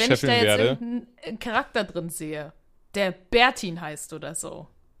 die ich damit scheffeln wenn ich da werde. jetzt einen Charakter drin sehe, der Bertin heißt oder so,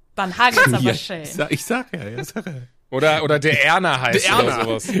 dann hagelt's aber schön. Ich sag ja. Oder der Erna heißt oder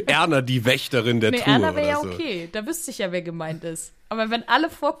sowas. Erna, die Wächterin der Truhe Erna wäre ja oder so. okay. Da wüsste ich ja, wer gemeint ist. Aber wenn alle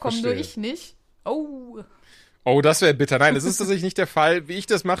vorkommen, Verstehe. nur ich nicht. Oh, das wäre bitter. Nein, das ist tatsächlich nicht der Fall. Wie ich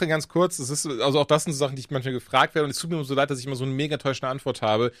das mache, ganz kurz, das ist, also auch das sind so Sachen, die ich manchmal gefragt werde und es tut mir so leid, dass ich immer so eine mega täuschende Antwort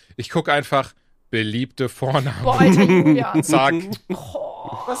habe. Ich gucke einfach beliebte Vornamen. Boah, Alter, Julia. Zack.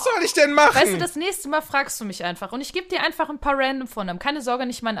 Was soll ich denn machen? Weißt du, das nächste Mal fragst du mich einfach. Und ich gebe dir einfach ein paar random Vornamen. Keine Sorge,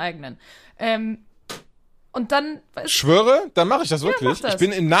 nicht meinen eigenen. Und dann... Schwöre, dann mache ich das wirklich. mach das. Ich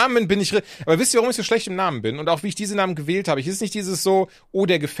bin im Namen, aber wisst ihr, warum ich so schlecht im Namen bin? Und auch wie ich diese Namen gewählt habe. Ich ist nicht dieses so, oh,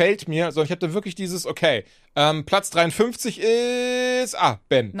 der gefällt mir, sondern ich hatte wirklich dieses, okay, Platz 53 ist,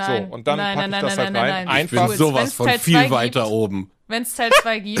 Ben. Nein. So, und dann Nein, packe ich nein, das nein, halt nein, rein. nein. Ich bin Einfach. sowas Wenn's von Teil viel 2 weiter gibt. oben. Wenn es Teil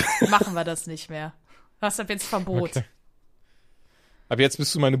 2 gibt, machen wir das nicht mehr. Was ab jetzt Verbot. Okay. Aber jetzt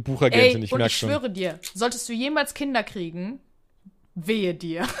bist du meine Buchagentin, ich und merke ich schon. schwöre dir, solltest du jemals Kinder kriegen, wehe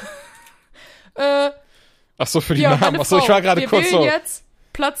dir. Ach so, für die Ja, Namen. meine Ach so, ich war gerade Wir kurz wählen so. jetzt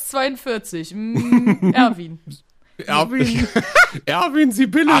Platz 42. Erwin. Erwin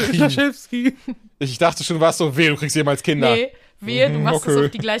Sibylle Achim. Laschewski. Ich dachte schon, du warst so, du kriegst jemals Kinder. Nee, wehe, du machst das okay.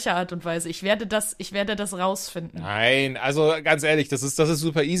 auf die gleiche Art und Weise. Ich werde das rausfinden. Nein, also ganz ehrlich, das ist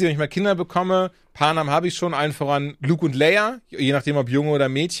super easy, wenn ich mal Kinder bekomme. Ein paar Namen habe ich schon, allen voran Luke und Leia, je nachdem ob Junge oder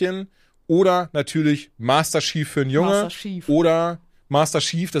Mädchen. Oder natürlich Master Chief für einen Junge. Master Chief. Oder Master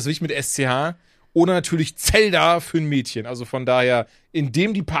Chief, das will ich mit SCH. Oder natürlich Zelda für ein Mädchen. Also von daher, in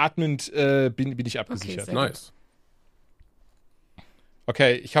dem Department bin ich abgesichert. sehr Nice.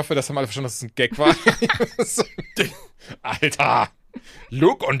 Okay, ich hoffe, das haben alle verstanden, dass es ein Gag war. Alter,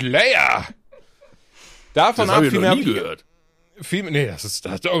 Luke und Leia. Davon Das ab, habe ich viel noch mehr. nie gehört. Nee,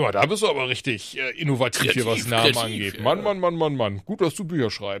 da bist du aber richtig innovativ hier, was Namen angeht. Ja. Mann. Gut, dass du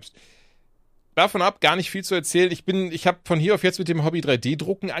Bücher schreibst. Davon ab, gar nicht viel zu erzählen. Ich habe von hier auf jetzt mit dem Hobby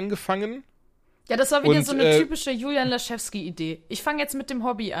 3D-Drucken angefangen. Ja, das war wieder Und, so eine typische Julian Laschewski-Idee. Ich fange jetzt mit dem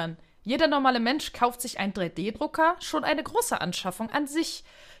Hobby an. Jeder normale Mensch kauft sich einen 3D-Drucker, schon eine große Anschaffung an sich.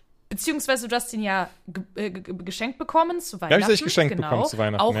 Beziehungsweise du hast ihn ja geschenkt bekommen zu Weihnachten. Ja, hab ich geschenkt bekommen zu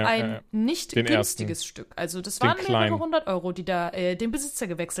Weihnachten. Auch ja, ein nicht Den günstiges ersten. Stück. Also das Den waren mehrere kleinen. 100 Euro, die da den Besitzer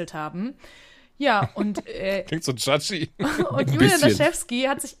gewechselt haben. Ja, und Klingt so judgy. und Julian Laschewski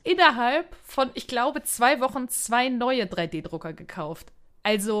hat sich innerhalb von, ich glaube, 2 Wochen 2 neue 3D-Drucker gekauft.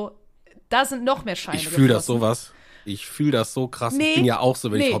 Also, da sind noch mehr Scheine Ich fühle das geflossen. sowas. Ich fühle das so krass. Nee, Ich bin ja auch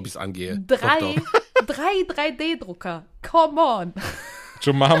so, wenn nee. ich Hobbys angehe. Drei Doch, doch. 3D-Drucker. Come on.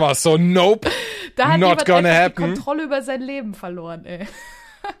 Jomama, so nope. Da hat Not jemand gonna einfach happen. die Kontrolle über sein Leben verloren, ey.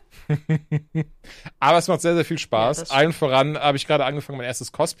 Aber es macht sehr, sehr viel Ja, Spaß. das stimmt. Allen voran habe ich gerade angefangen, mein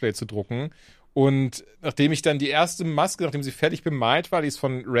erstes Cosplay zu drucken. Und nachdem ich dann die erste Maske, nachdem sie fertig bemalt war, die ist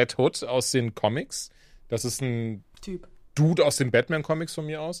von Red Hood aus den Comics. Das ist ein Typ. Dude aus den Batman-Comics von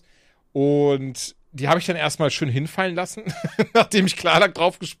mir aus. Und die habe ich dann erstmal schön hinfallen lassen, nachdem ich Klarlack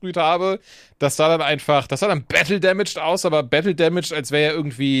draufgesprüht habe. Das sah dann Battle-Damaged aus, aber Battle-Damaged, als wäre er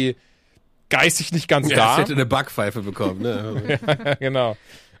irgendwie geistig nicht ganz Ja, da. das hätte eine Backpfeife bekommen, ne? Ja, genau.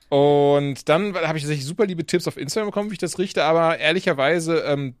 Und dann habe ich tatsächlich super liebe Tipps auf Instagram bekommen, wie ich das richte, aber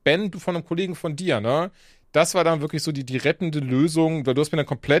ehrlicherweise, Ben, du von einem Kollegen von dir, ne? Das war dann wirklich so die rettende Lösung, weil du hast mir dann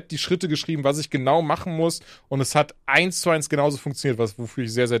komplett die Schritte geschrieben, was ich genau machen muss, und es hat 1:1 genauso funktioniert, wofür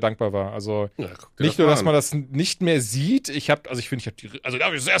ich sehr, sehr dankbar war. Also Ja, guck dir nicht nur, mal dass an. man das nicht mehr sieht, da habe ich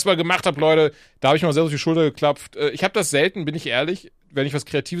das erstmal gemacht habe, Leute, da habe ich mal sehr auf die Schulter geklappt. Ich habe das selten, bin ich ehrlich, wenn ich was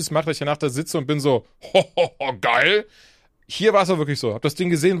Kreatives mache, dass ich danach da sitze und bin so, geil. Hier war es auch wirklich so. Hab das Ding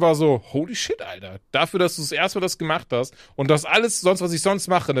gesehen, war so, holy shit, Alter. Dafür, dass du das erste Mal das gemacht hast und das alles sonst, was ich sonst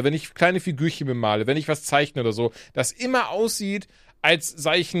mache, ne, wenn ich kleine Figürchen bemale, wenn ich was zeichne oder so, das immer aussieht, als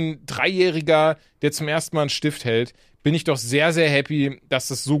sei ich ein Dreijähriger, der zum ersten Mal einen Stift hält, bin ich doch sehr, sehr happy, dass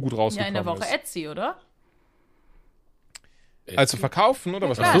das so gut Ja, rausgekommen in der Woche ist. Etsy, oder? Also verkaufen, oder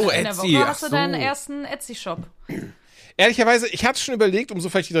was? Klar, so, in der Etsy, Woche ach hast du so. deinen ersten Etsy-Shop. Ehrlicherweise, ich hatte schon überlegt, um so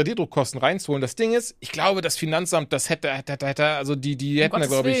vielleicht die 3D-Druckkosten reinzuholen. Das Ding ist, ich glaube, das Finanzamt, das hätte, also die hätten da,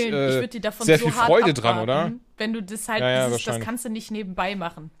 glaube ich, würd dir davon sehr so viel hart Freude dran, abraten, oder? Wenn du das halt, Ja, das wahrscheinlich. kannst du nicht nebenbei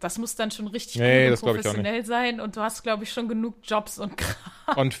machen. Das muss dann schon richtig Nee, gut das und glaub ich auch professionell sein, und du hast, glaube ich, schon genug Jobs und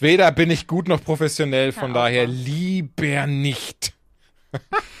Kram. Und weder bin ich gut noch professionell, von Ja, daher auch wahr. lieber nicht.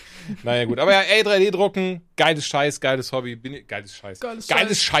 Naja, gut. Aber ja, 3D-Drucken, geiles Scheiß, geiles Hobby. Geiles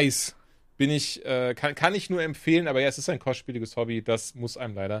Scheiß. Kann ich nur empfehlen, aber ja, es ist ein kostspieliges Hobby, das muss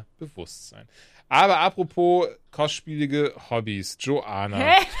einem leider bewusst sein. Aber apropos kostspielige Hobbys, Joanna,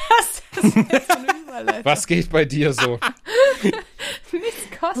 Hä? Das ist jetzt so eine Überleitung. was geht bei dir so?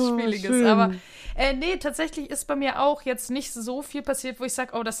 Nichts Kostspieliges, aber nee, tatsächlich ist bei mir auch jetzt nicht so viel passiert, wo ich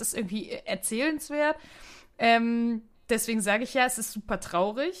sage, oh, das ist irgendwie erzählenswert. Deswegen sage ich ja, es ist super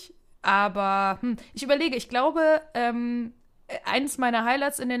traurig, aber ich überlege, ich glaube, eines meiner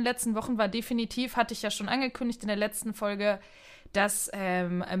Highlights in den letzten Wochen war definitiv, hatte ich ja schon angekündigt in der letzten Folge, dass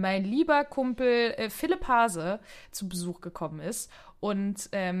mein lieber Kumpel Philipp Hase zu Besuch gekommen ist. Und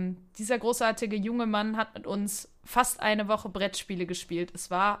dieser großartige junge Mann hat mit uns fast eine Woche Brettspiele gespielt.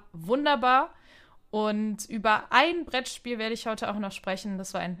 Es war wunderbar. Und über ein Brettspiel werde ich heute auch noch sprechen.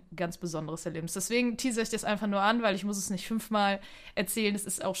 Das war ein ganz besonderes Erlebnis. Deswegen teasere ich das einfach nur an, weil ich muss es nicht 5-mal erzählen. Es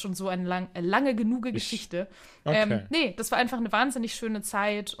ist auch schon so eine lange genug Geschichte. Okay. Nee, das war einfach eine wahnsinnig schöne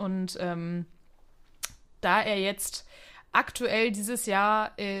Zeit. Und da er jetzt aktuell dieses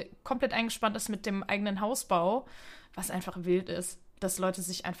Jahr komplett eingespannt ist mit dem eigenen Hausbau, was einfach wild ist, dass Leute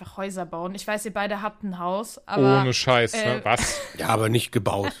sich einfach Häuser bauen. Ich weiß, ihr beide habt ein Haus, aber Ohne Scheiß, ne? Was? Ja, aber nicht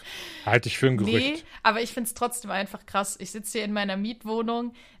gebaut. Halte ich für ein Gerücht. nee, aber ich finde es trotzdem einfach krass. Ich sitze hier in meiner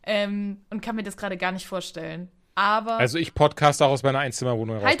Mietwohnung und kann mir das gerade gar nicht vorstellen. Aber Also ich podcast auch aus meiner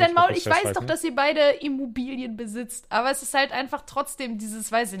Einzimmerwohnung heraus. halt dein muss man Maul, kurz ich weiß doch, festhalten. dass ihr beide Immobilien besitzt, aber es ist halt einfach trotzdem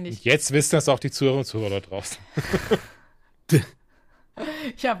dieses, weiß ich nicht. Jetzt wissen das auch die Zuhörerinnen und Zuhörer da draußen.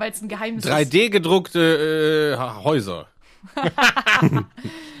 Ja, weil es ein Geheimnis ist. 3D-gedruckte Häuser.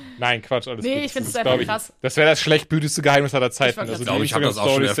 Nein, Quatsch, alles Nee, gut. ich find's Das ist, einfach glaub krass. Das wäre das schlechtblütigste Geheimnis aller Zeiten. wollte Also gerade die Ich glaube, ich habe das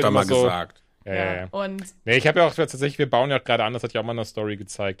auch schon Instagram-Stories öfter sind mal immer so- gesagt. Ja. Und Nee, ich habe ja auch tatsächlich, wir bauen ja gerade an, das hat ja auch mal eine Story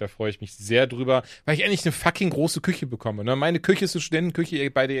gezeigt, da freue ich mich sehr drüber, weil ich endlich eine fucking große Küche bekomme. Ne? Meine Küche ist eine Studentenküche,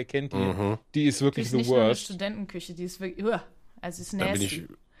 ihr beide ihr kennt die. Die ist die wirklich ist the nicht nur eine worst. Studentenküche, die ist wirklich, also ist Da bin nasty. ich. Also nicht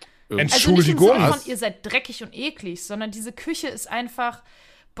im Entschuldigung. Sinne von, ihr seid dreckig und eklig, sondern diese Küche ist einfach,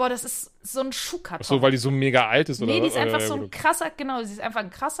 boah, das ist so ein Schuhkarton. Ach so, weil die so mega alt ist, oder? Nee, die ist einfach so oder? ein krasser, genau, sie ist einfach ein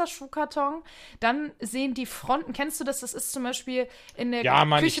krasser Schuhkarton. Dann sehen die Fronten, kennst du das? Das ist zum Beispiel in der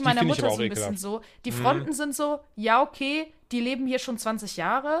Küche meiner Mutter so ein bisschen so. Die Fronten sind so, ja, okay, die leben hier schon 20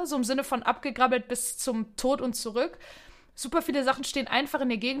 Jahre, so im Sinne von abgegrabbelt bis zum Tod und zurück. Super viele Sachen stehen einfach in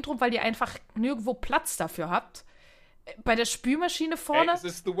der Gegend rum, weil ihr einfach nirgendwo Platz dafür habt. Bei der Spülmaschine vorne es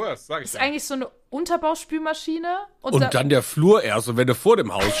ist the worst, sag ich ist dir. eigentlich so eine Unterbauspülmaschine. Und dann der Flur erst, und wenn du vor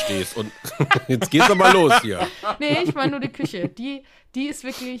dem Haus stehst. Und jetzt geht's aber los hier. Nee, ich meine nur die Küche. Die ist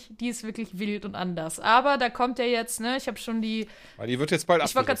wirklich wild und anders. Aber da kommt ja jetzt, ne, ich habe schon Weil die wird jetzt bald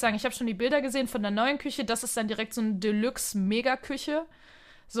ich wollte gerade sagen, ich habe schon die Bilder gesehen von der neuen Küche. Das ist dann direkt so eine Deluxe-Mega-Küche.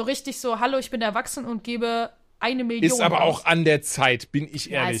 So richtig so, hallo, ich bin erwachsen und gebe 1 Million. Ist aber aus. auch an der Zeit, bin ich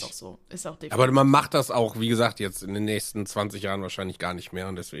Ja, ehrlich. ist auch so. Ist auch definitiv. Aber man macht das auch, wie gesagt, jetzt in den nächsten 20 Jahren wahrscheinlich gar nicht mehr.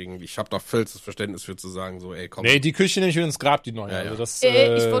 Und deswegen, ich habe da vollstes Verständnis für zu sagen, so, ey, komm. Nee, die Küche nehme ich mir ins Grab, die neue. Ja, ja. Also das, Ich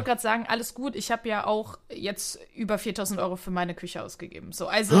wollte gerade sagen, alles gut. Ich habe ja auch jetzt über 4.000 € für meine Küche ausgegeben. So,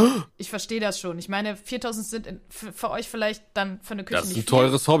 also, ich verstehe das schon. Ich meine, 4.000 sind für euch vielleicht dann für eine Küche Das ist nicht ein viel.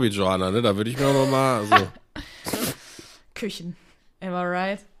 teures Hobby, Johanna, ne? Da würde ich mir aber mal, also. Küchen. Am I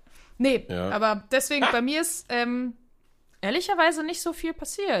right? Nee, Ja. aber deswegen, bei mir ist ehrlicherweise nicht so viel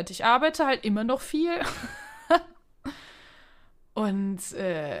passiert. Ich arbeite halt immer noch viel. Und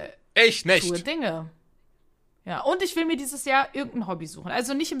echt tue nicht. Dinge. Ja, und ich will mir dieses Jahr irgendein Hobby suchen.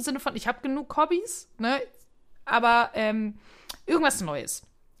 Also nicht im Sinne von, ich habe genug Hobbys, ne? Aber irgendwas Neues.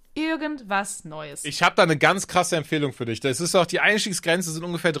 Irgendwas Neues. Ich habe da eine ganz krasse Empfehlung für dich. Das ist auch die Einstiegsgrenze, sind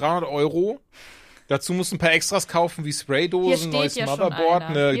ungefähr 300 €. Dazu musst du ein paar Extras kaufen, wie Hier Spraydosen, steht neues ja Motherboard, schon einer.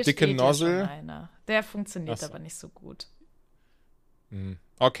 eine Hier dicke steht Nozzle. Ja schon einer. Der funktioniert Ach so. aber nicht so gut.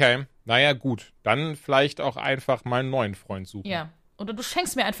 Okay, naja, gut. Dann vielleicht auch einfach mal einen neuen Freund suchen. Ja. Oder du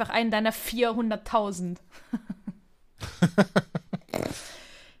schenkst mir einfach einen deiner 400.000.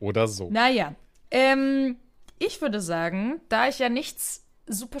 Oder so. Naja, ich würde sagen, da ich ja nichts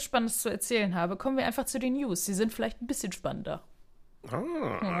super Spannendes zu erzählen habe, kommen wir einfach zu den News. Sie sind vielleicht ein bisschen spannender.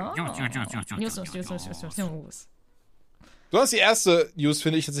 News. Du hast die erste News,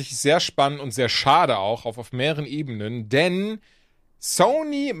 finde ich tatsächlich sehr spannend und sehr schade auch, auf mehreren Ebenen, denn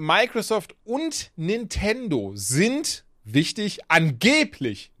Sony, Microsoft und Nintendo sind, wichtig,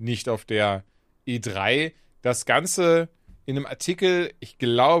 angeblich nicht auf der E3. Das Ganze in einem Artikel, ich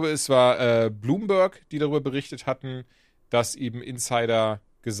glaube, es war Bloomberg, die darüber berichtet hatten, dass eben Insider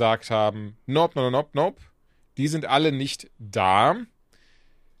gesagt haben, nope, die sind alle nicht da.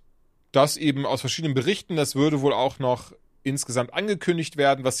 Das eben aus verschiedenen Berichten, das würde wohl auch noch insgesamt angekündigt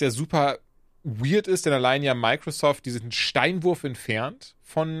werden, was ja super weird ist, denn allein ja Microsoft, die sind einen Steinwurf entfernt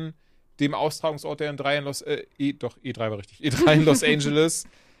von dem Austragungsort der E3 in E3 war richtig, E3 in Los Angeles.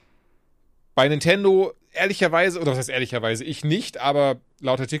 Bei Nintendo ehrlicherweise, oder was heißt ehrlicherweise, ich nicht, aber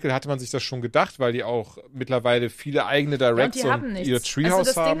laut Artikel hatte man sich das schon gedacht, weil die auch mittlerweile viele eigene Directs und ihr Treehouse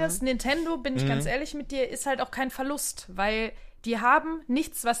also das haben. Ding ist, Nintendo, bin ich ganz ehrlich mit dir, ist halt auch kein Verlust, weil die haben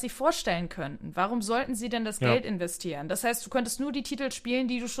nichts, was sie vorstellen könnten. Warum sollten sie denn das Geld investieren? Das heißt, du könntest nur die Titel spielen,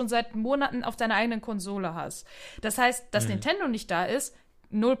 die du schon seit Monaten auf deiner eigenen Konsole hast. Das heißt, dass Nintendo nicht da ist,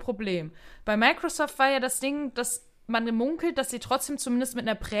 null Problem. Bei Microsoft war ja das Ding, dass man munkelt, dass sie trotzdem zumindest mit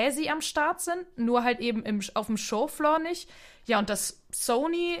einer Präsi am Start sind, nur halt eben auf dem Showfloor nicht. Ja, und das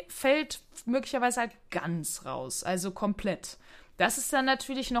Sony fällt möglicherweise halt ganz raus, also komplett. Das ist dann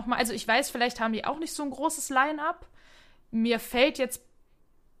natürlich nochmal, also ich weiß, vielleicht haben die auch nicht so ein großes Line-Up. Mir fällt jetzt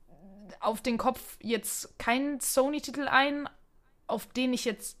auf den Kopf jetzt kein Sony-Titel ein, auf den ich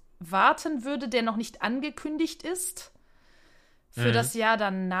jetzt warten würde, der noch nicht angekündigt ist. Für das Jahr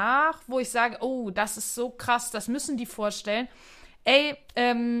danach, wo ich sage, oh, das ist so krass, das müssen die vorstellen. Ey,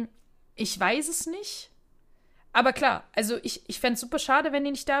 ich weiß es nicht. Aber klar, also ich fände es super schade, wenn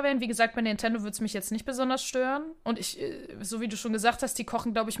die nicht da wären. Wie gesagt, bei Nintendo würde es mich jetzt nicht besonders stören. Und so wie du schon gesagt hast, die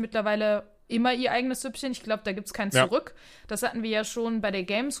kochen, glaube ich, mittlerweile immer ihr eigenes Süppchen. Ich glaube, da gibt es kein Zurück. Das hatten wir ja schon bei der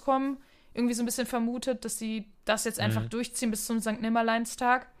Gamescom irgendwie so ein bisschen vermutet, dass sie das jetzt einfach durchziehen bis zum St.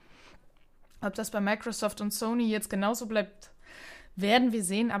 Nimmerleinstag. Ob das bei Microsoft und Sony jetzt genauso bleibt, werden wir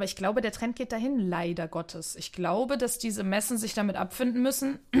sehen, aber ich glaube, der Trend geht dahin, leider Gottes. Ich glaube, dass diese Messen sich damit abfinden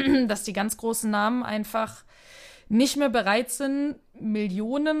müssen, dass die ganz großen Namen einfach nicht mehr bereit sind,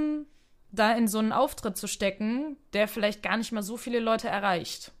 Millionen da in so einen Auftritt zu stecken, der vielleicht gar nicht mal so viele Leute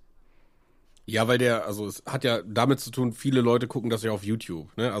erreicht. Ja, weil es hat ja damit zu tun, viele Leute gucken das ja auf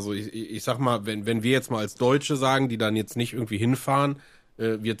YouTube, ne? Also ich sag mal, wenn wir jetzt mal als Deutsche sagen, die dann jetzt nicht irgendwie hinfahren,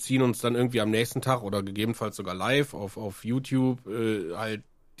 wir ziehen uns dann irgendwie am nächsten Tag oder gegebenenfalls sogar live auf YouTube halt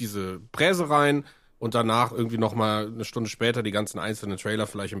diese Präse rein und danach irgendwie nochmal eine Stunde später die ganzen einzelnen Trailer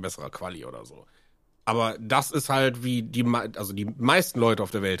vielleicht in besserer Quali oder so. Aber das ist halt wie die meisten Leute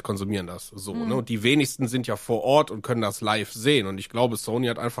auf der Welt konsumieren das so, ne? Und die wenigsten sind ja vor Ort und können das live sehen. Und ich glaube, Sony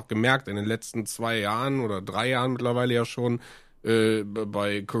hat einfach gemerkt, in den letzten 2 Jahren oder 3 Jahren mittlerweile ja schon,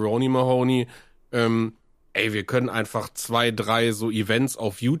 bei Coroni Mahoney, wir können einfach 2, 3 so Events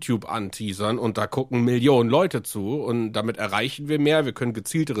auf YouTube anteasern und da gucken Millionen Leute zu und damit erreichen wir mehr, wir können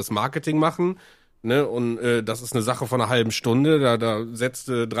gezielteres Marketing machen. Ne, und das ist eine Sache von einer halben Stunde. Da setzt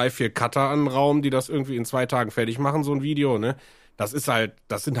 3, 4 Cutter an den Raum, die das irgendwie in 2 Tagen fertig machen, so ein Video, ne? Das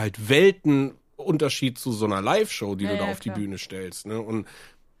sind halt Weltenunterschied zu so einer Live-Show, die du da auf die Bühne stellst, ne? Und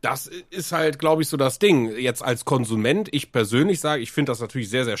das ist halt, glaube ich, so das Ding. Jetzt als Konsument, ich persönlich sage, ich finde das natürlich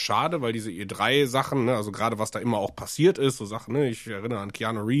sehr, sehr schade, weil diese E3-Sachen, ne, also gerade was da immer auch passiert ist, so Sachen, ne, ich erinnere an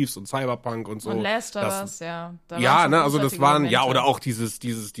Keanu Reeves und Cyberpunk und so. Und Last of Us, ja. Ja, ne, also das waren, ja, oder auch dieses,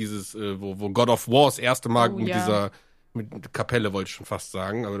 wo God of War das erste Mal mit Kapelle wollte ich schon fast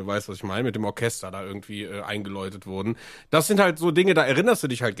sagen, aber du weißt, was ich meine, mit dem Orchester da irgendwie eingeläutet wurden. Das sind halt so Dinge, da erinnerst du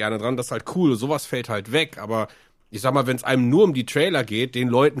dich halt gerne dran, das ist halt cool, sowas fällt halt weg, aber ich sag mal, wenn es einem nur um die Trailer geht, den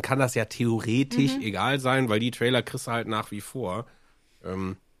Leuten kann das ja theoretisch egal sein, weil die Trailer kriegst du halt nach wie vor.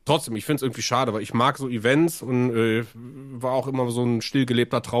 Trotzdem, ich find's irgendwie schade, weil ich mag so Events und war auch immer so ein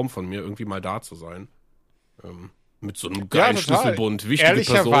stillgelebter Traum von mir, irgendwie mal da zu sein. Mit so einem geilen Schlüsselbund, wichtige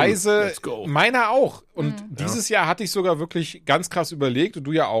Ehrlicherweise, Personen. Let's go. meiner auch. Und dieses Jahr hatte ich sogar wirklich ganz krass überlegt, und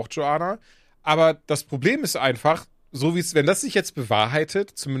du ja auch, Joanna. Aber das Problem ist einfach, so wie es, wenn das sich jetzt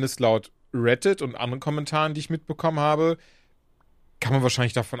bewahrheitet, zumindest laut Reddit und anderen Kommentaren, die ich mitbekommen habe, kann man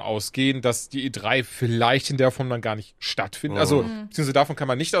wahrscheinlich davon ausgehen, dass die E3 vielleicht in der Form dann gar nicht stattfindet. Also, beziehungsweise davon kann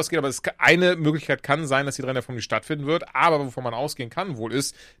man nicht ausgehen, aber eine Möglichkeit kann sein, dass die E3 in der Form nicht stattfinden wird. Aber wovon man ausgehen kann wohl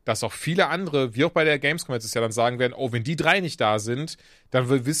ist, dass auch viele andere, wie auch bei der Gamescom jetzt ja dann sagen werden, oh, wenn die 3 nicht da sind, dann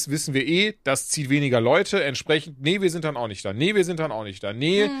wissen wir das zieht weniger Leute. Entsprechend, nee, wir sind dann auch nicht da. Nee, wir sind dann auch nicht da.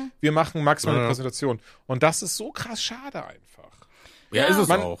 Nee, wir machen maximal eine Präsentation. Und das ist so krass schade einfach. Ja, ist es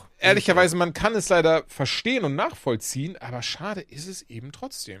auch. Ehrlicherweise, man kann es leider verstehen und nachvollziehen, aber schade ist es eben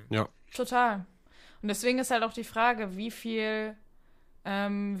trotzdem. Ja. Total. Und deswegen ist halt auch die Frage, wie viel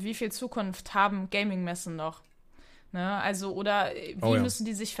Zukunft haben Gaming-Messen noch? Ne? Also, oder wie müssen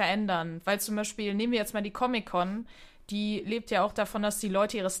die sich verändern? Weil zum Beispiel, nehmen wir jetzt mal die Comic-Con, die lebt ja auch davon, dass die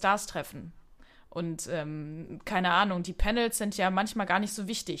Leute ihre Stars treffen. Und keine Ahnung, die Panels sind ja manchmal gar nicht so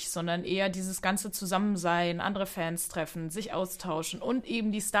wichtig, sondern eher dieses ganze Zusammensein, andere Fans treffen, sich austauschen und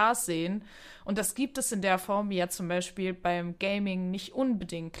eben die Stars sehen. Und das gibt es in der Form wie ja zum Beispiel beim Gaming nicht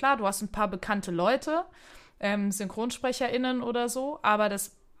unbedingt. Klar, du hast ein paar bekannte Leute, SynchronsprecherInnen oder so, aber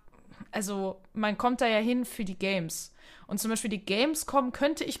man kommt da ja hin für die Games. Und zum Beispiel die Gamescom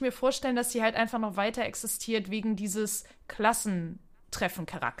könnte ich mir vorstellen, dass die halt einfach noch weiter existiert wegen dieses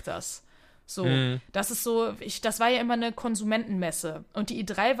Klassentreffen-Charakters. So, das ist so, das war ja immer eine Konsumentenmesse. Und die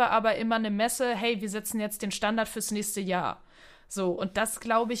E3 war aber immer eine Messe, hey, wir setzen jetzt den Standard fürs nächste Jahr. So, und das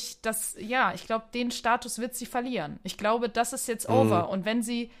glaube ich, ich glaube, den Status wird sie verlieren. Ich glaube, das ist jetzt over. Und wenn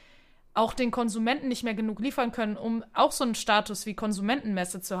sie auch den Konsumenten nicht mehr genug liefern können, um auch so einen Status wie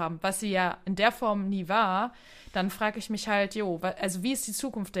Konsumentenmesse zu haben, was sie ja in der Form nie war, dann frage ich mich halt, wie ist die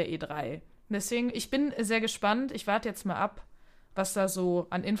Zukunft der E3? Deswegen, ich bin sehr gespannt. Ich warte jetzt mal ab, was da so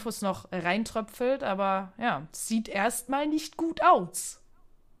an Infos noch reintröpfelt, aber ja, sieht erstmal nicht gut aus.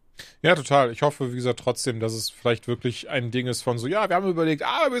 Ja, total. Ich hoffe, wie gesagt, trotzdem, dass es vielleicht wirklich ein Ding ist von so, ja, wir haben überlegt,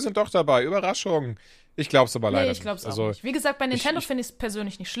 aber wir sind doch dabei, Überraschung. Ich glaube es aber leider nicht. Nee, ich glaube es auch nicht. Wie gesagt, bei Nintendo finde ich es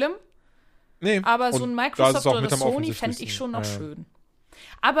persönlich nicht schlimm, nee, aber so ein Microsoft oder Sony fände ich schon noch schön.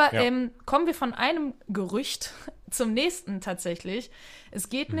 Aber kommen wir von einem Gerücht zum nächsten tatsächlich. Es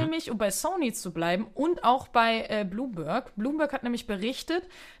geht nämlich, um bei Sony zu bleiben und auch bei Bloomberg. Bloomberg hat nämlich berichtet,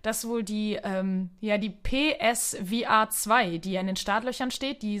 dass wohl die PSVR 2, die ja in den Startlöchern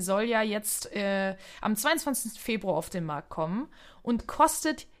steht, die soll ja jetzt am 22. Februar auf den Markt kommen und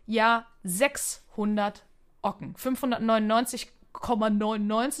kostet ja 600 Ocken.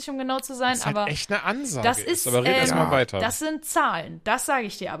 599,99 um genau zu sein. Das ist halt aber echt eine Ansage. Das ist, aber red erst mal weiter. Das sind Zahlen, das sage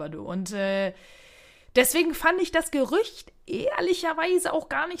ich dir aber, du. Und deswegen fand ich das Gerücht ehrlicherweise auch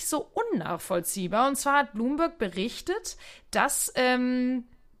gar nicht so unnachvollziehbar. Und zwar hat Bloomberg berichtet, dass ihnen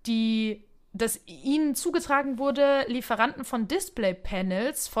zugetragen wurde, Lieferanten von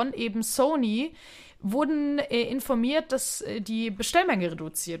Display-Panels von eben Sony wurden informiert, dass die Bestellmenge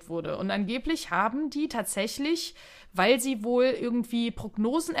reduziert wurde. Und angeblich haben die tatsächlich, weil sie wohl irgendwie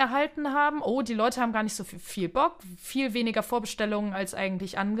Prognosen erhalten haben, die Leute haben gar nicht so viel Bock, viel weniger Vorbestellungen als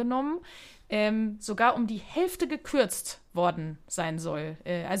eigentlich angenommen, sogar um die Hälfte gekürzt worden sein soll.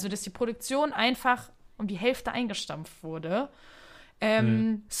 Also, dass die Produktion einfach um die Hälfte eingestampft wurde.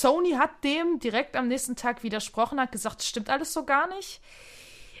 Sony hat dem direkt am nächsten Tag widersprochen, hat gesagt, das stimmt alles so gar nicht.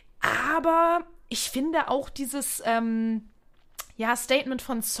 Aber ich finde auch dieses Statement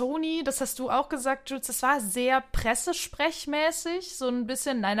von Sony, das hast du auch gesagt, Jules, das war sehr pressesprechmäßig, so ein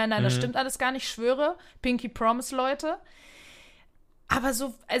bisschen, nein, das stimmt alles gar nicht, schwöre, Pinky Promise, Leute. Aber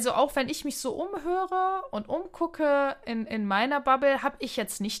so, also auch wenn ich mich so umhöre und umgucke in meiner Bubble, habe ich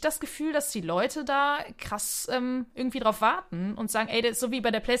jetzt nicht das Gefühl, dass die Leute da krass irgendwie drauf warten und sagen, ey, das ist so wie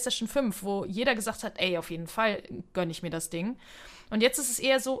bei der PlayStation 5, wo jeder gesagt hat, ey, auf jeden Fall gönne ich mir das Ding. Und jetzt ist es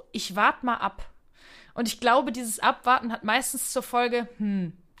eher so, ich warte mal ab. Und ich glaube, dieses Abwarten hat meistens zur Folge,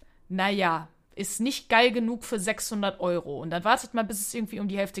 naja, ist nicht geil genug für 600 Euro. Und dann wartet man, bis es irgendwie um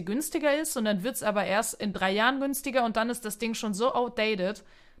die Hälfte günstiger ist. Und dann wird es aber erst in 3 Jahren günstiger. Und dann ist das Ding schon so outdated,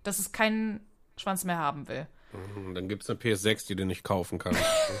 dass es keinen Schwanz mehr haben will. Dann gibt es eine PS6, die du nicht kaufen kannst.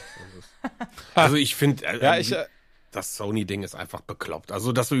 Also ich finde, das Sony-Ding ist einfach bekloppt.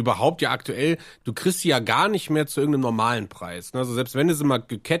 Also, dass du überhaupt aktuell, du kriegst sie ja gar nicht mehr zu irgendeinem normalen Preis. Also selbst wenn du sie mal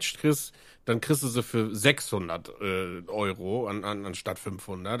gecatcht kriegst, dann kriegst du sie für 600 Euro anstatt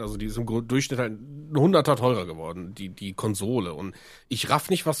 500. Also die ist im Durchschnitt halt 100er teurer geworden, die Konsole. Und ich raff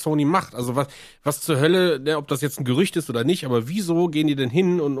nicht, was Sony macht. Also was zur Hölle, ne, ob das jetzt ein Gerücht ist oder nicht, aber wieso gehen die denn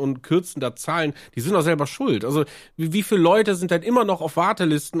hin und kürzen da Zahlen? Die sind doch selber schuld. Also wie viele Leute sind halt immer noch auf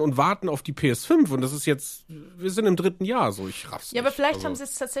Wartelisten und warten auf die PS5? Und das ist jetzt, wir sind im 3. Jahr, so ich raff's nicht. Ja, aber vielleicht haben sie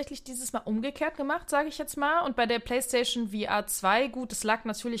es tatsächlich dieses Mal umgekehrt gemacht, sage ich jetzt mal. Und bei der PlayStation VR 2, gut, es lag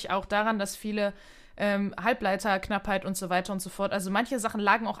natürlich auch daran, dass viele Halbleiterknappheit und so weiter und so fort. Also manche Sachen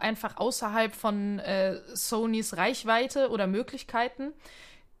lagen auch einfach außerhalb von Sonys Reichweite oder Möglichkeiten.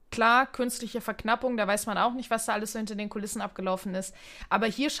 Klar, künstliche Verknappung, da weiß man auch nicht, was da alles so hinter den Kulissen abgelaufen ist. Aber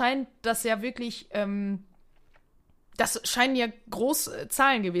hier scheint das ja wirklich, das scheinen ja große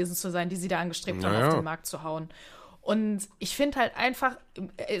Zahlen gewesen zu sein, die sie da angestrebt haben, auf den Markt zu hauen. Und ich finde halt einfach,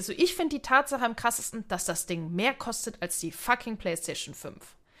 also ich finde die Tatsache am krassesten, dass das Ding mehr kostet als die fucking PlayStation 5.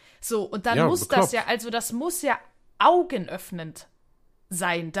 So, und dann muss bekloppt. Das muss ja augenöffnend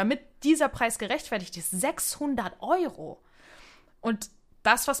sein, damit dieser Preis gerechtfertigt ist. 600 Euro. Und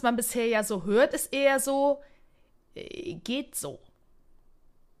das, was man bisher ja so hört, ist eher so, geht so.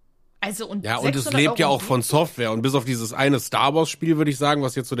 Also, und ja, und es lebt ja auch von Software. Und bis auf dieses eine Star Wars-Spiel, würde ich sagen,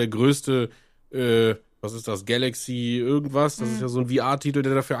 was jetzt so der größte, was ist das, Galaxy irgendwas, das ist ja so ein VR-Titel,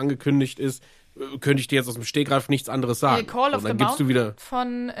 der dafür angekündigt ist, könnte ich dir jetzt aus dem Stegreif nichts anderes sagen. Call of the Mountain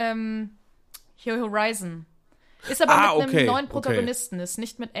von Horizon. Ist aber mit einem neuen Protagonisten, ist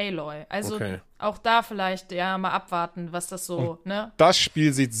nicht mit Aloy. Also auch da vielleicht, mal abwarten, was das so, ne? Das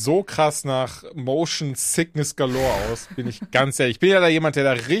Spiel sieht so krass nach Motion Sickness Galore aus, bin ich ganz ehrlich. Ich bin ja da jemand, der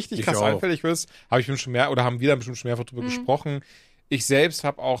da richtig krass anfällig ist. Haben wir bestimmt schon mehrfach drüber gesprochen. Ich selbst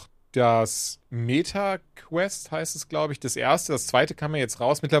habe auch das Meta-Quest, heißt es, glaube ich, das erste. Das zweite kam ja jetzt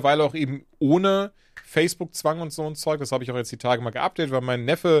raus. Mittlerweile auch eben ohne Facebook-Zwang und so ein Zeug. Das habe ich auch jetzt die Tage mal geupdatet, weil mein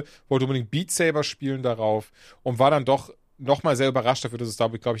Neffe wollte unbedingt Beat Saber spielen darauf und war dann doch nochmal sehr überrascht dafür, dass es da,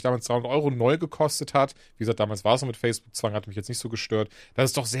 glaube ich, damals 300 Euro neu gekostet hat. Wie gesagt, damals war es noch mit Facebook-Zwang, hat mich jetzt nicht so gestört.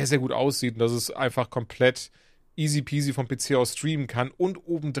 Dass es doch sehr, sehr gut aussieht und dass es einfach komplett easy peasy vom PC aus streamen kann und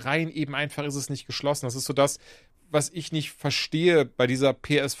obendrein eben einfach ist es nicht geschlossen. Das ist so das, was ich nicht verstehe bei dieser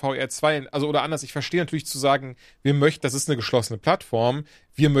PSVR 2, also oder anders, ich verstehe natürlich zu sagen, das ist eine geschlossene Plattform,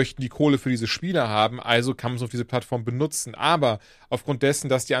 wir möchten die Kohle für diese Spiele haben, also kann man es auf diese Plattform benutzen. Aber aufgrund dessen,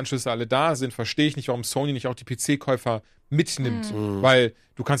 dass die Anschlüsse alle da sind, verstehe ich nicht, warum Sony nicht auch die PC-Käufer mitnimmt. Weil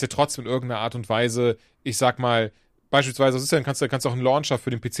du kannst ja trotzdem in irgendeiner Art und Weise, ich sag mal, beispielsweise, kannst du auch einen Launcher für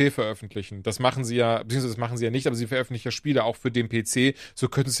den PC veröffentlichen. Das machen sie ja, beziehungsweise das machen sie ja nicht, aber sie veröffentlichen ja Spiele auch für den PC. So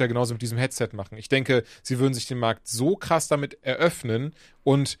könnten sie es ja genauso mit diesem Headset machen. Ich denke, sie würden sich den Markt so krass damit eröffnen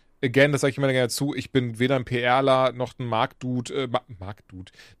und again, das sage ich immer gerne dazu, ich bin weder ein PRler noch ein Marktdude,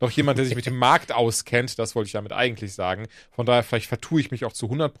 noch jemand, der sich mit dem Markt auskennt, das wollte ich damit eigentlich sagen. Von daher, vielleicht vertue ich mich auch zu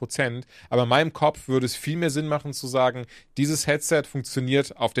 100%, aber in meinem Kopf würde es viel mehr Sinn machen zu sagen, dieses Headset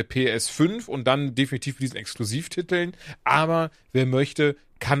funktioniert auf der PS5 und dann definitiv mit diesen Exklusivtiteln, aber wer möchte,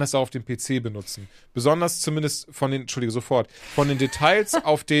 kann das auch auf dem PC benutzen. Besonders zumindest von den Details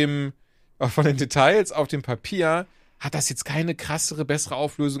auf dem Papier hat das jetzt keine krassere, bessere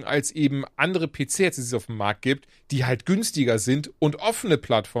Auflösung als eben andere PC-Headsets, die es auf dem Markt gibt, die halt günstiger sind und offene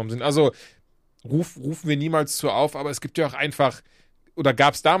Plattformen sind. Also rufen wir niemals zu auf, aber es gibt ja auch einfach, oder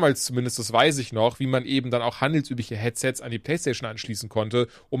gab es damals zumindest, das weiß ich noch, wie man eben dann auch handelsübliche Headsets an die PlayStation anschließen konnte,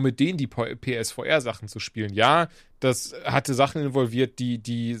 um mit denen die PSVR-Sachen zu spielen. Ja, das hatte Sachen involviert,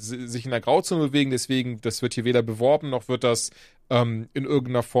 die sich in der Grauzone bewegen, deswegen, das wird hier weder beworben, noch wird das in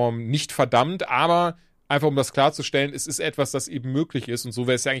irgendeiner Form nicht verdammt, aber einfach um das klarzustellen, es ist etwas, das eben möglich ist. Und so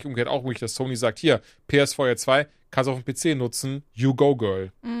wäre es ja eigentlich umgekehrt auch möglich, dass Sony sagt, hier, PSVR 2, kannst du auf dem PC nutzen, you go,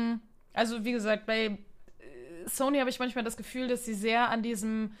 girl. Also wie gesagt, bei Sony habe ich manchmal das Gefühl, dass sie sehr an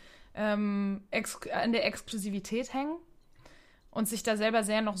diesem an der Exklusivität hängen und sich da selber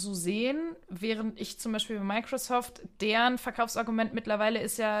sehr noch so sehen, während ich zum Beispiel bei Microsoft, deren Verkaufsargument mittlerweile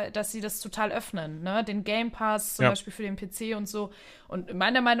ist ja, dass sie das total öffnen, ne? Den Game Pass zum Beispiel für den PC und so. Und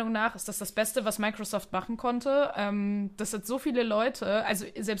meiner Meinung nach ist das Beste, was Microsoft machen konnte. Das hat so viele Leute, also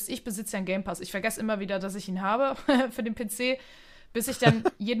selbst ich besitze ja einen Game Pass. Ich vergesse immer wieder, dass ich ihn habe für den PC, bis ich dann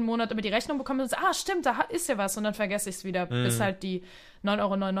jeden Monat immer die Rechnung bekomme und so, stimmt, da ist ja was. Und dann vergesse ich es wieder, bis halt die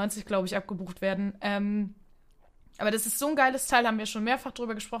 9,99 €, glaube ich, abgebucht werden. Aber das ist so ein geiles Teil, haben wir schon mehrfach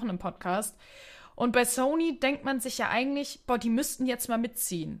drüber gesprochen im Podcast. Und bei Sony denkt man sich ja eigentlich, die müssten jetzt mal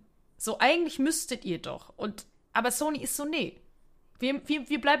mitziehen. So, eigentlich müsstet ihr doch. Aber Sony ist so, nee.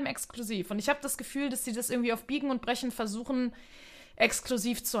 Wir bleiben exklusiv. Und ich habe das Gefühl, dass sie das irgendwie auf Biegen und Brechen versuchen,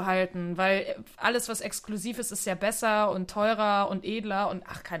 exklusiv zu halten. Weil alles, was exklusiv ist, ist ja besser und teurer und edler und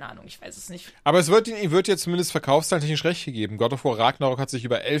keine Ahnung, ich weiß es nicht. Aber es wird jetzt zumindest verkaufszahntechnisch recht gegeben. God of War Ragnarok hat sich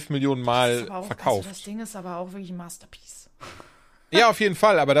über 11 Millionen Mal verkauft. Also das Ding ist aber auch wirklich ein Masterpiece. Ja, auf jeden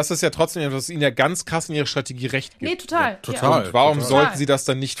Fall. Aber das ist ja trotzdem etwas, was ihnen ja ganz krass in ihrer Strategie recht gibt. Nee, total. Ja, total. Und warum total. sollten sie das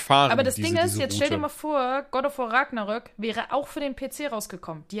dann nicht fahren? Aber das Ding ist, diese jetzt stell dir Route? mal vor, God of War Ragnarok wäre auch für den PC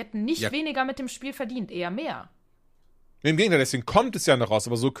rausgekommen. Die hätten nicht weniger mit dem Spiel verdient, eher mehr. Im Gegenteil, deswegen kommt es ja noch raus,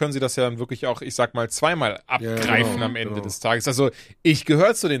 aber so können sie das ja dann wirklich auch, ich sag mal, zweimal abgreifen am Ende des Tages. Also ich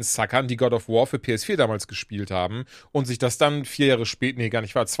gehöre zu den Suckern, die God of War für PS4 damals gespielt haben und sich das dann 2 Jahre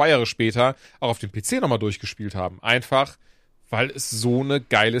später auch auf dem PC nochmal durchgespielt haben. Einfach, weil es so eine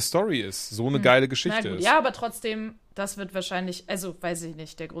geile Story ist, so eine geile Geschichte ist. Ja, aber trotzdem, das wird wahrscheinlich, also weiß ich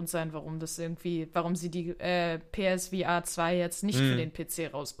nicht, der Grund sein, warum sie die PSVR 2 jetzt nicht für den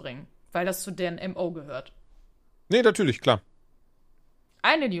PC rausbringen. Weil das zu deren MO gehört. Nee, natürlich, klar.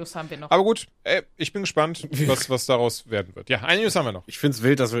 Eine News haben wir noch. Aber gut, ich bin gespannt, was daraus werden wird. Ja, eine News haben wir noch. Ich find's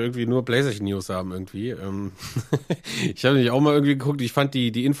wild, dass wir irgendwie nur PlayStation-News haben irgendwie. Ich habe nämlich auch mal irgendwie geguckt, ich fand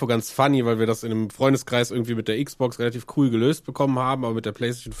die Info ganz funny, weil wir das in einem Freundeskreis irgendwie mit der Xbox relativ cool gelöst bekommen haben, aber mit der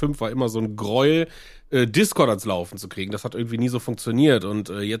PlayStation 5 war immer so ein Gräuel, Discord ans Laufen zu kriegen. Das hat irgendwie nie so funktioniert und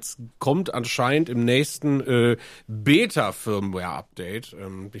jetzt kommt anscheinend im nächsten Beta-Firmware-Update,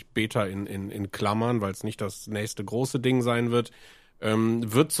 Beta in Klammern, weil es nicht das nächste große Ding sein wird,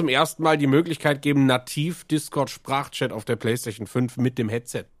 wird zum ersten Mal die Möglichkeit geben, nativ Discord-Sprachchat auf der PlayStation 5 mit dem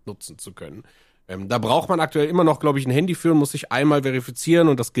Headset nutzen zu können. Da braucht man aktuell immer noch, glaube ich, ein Handy für und muss sich einmal verifizieren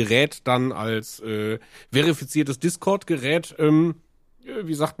und das Gerät dann als verifiziertes Discord-Gerät,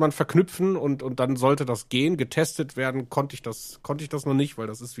 verknüpfen und dann sollte das gehen. Getestet werden konnte ich das noch nicht, weil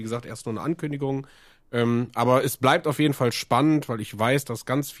das ist, wie gesagt, erst nur eine Ankündigung. Aber es bleibt auf jeden Fall spannend, weil ich weiß, dass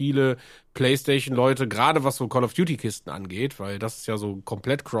ganz viele PlayStation-Leute, gerade was so Call of Duty-Kisten angeht, weil das ist ja so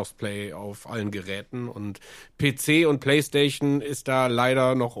komplett Crossplay auf allen Geräten und PC und PlayStation ist da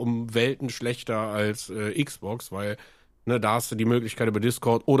leider noch um Welten schlechter als Xbox, weil da hast du die Möglichkeit über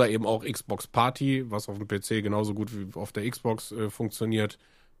Discord oder eben auch Xbox Party, was auf dem PC genauso gut wie auf der Xbox funktioniert.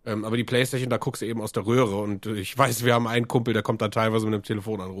 Aber die PlayStation, da guckst du eben aus der Röhre und ich weiß, wir haben einen Kumpel, der kommt da teilweise mit einem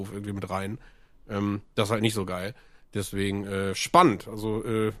Telefonanruf irgendwie mit rein. Das ist halt nicht so geil. Deswegen spannend. Also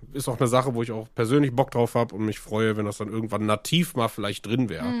ist auch eine Sache, wo ich auch persönlich Bock drauf habe und mich freue, wenn das dann irgendwann nativ mal vielleicht drin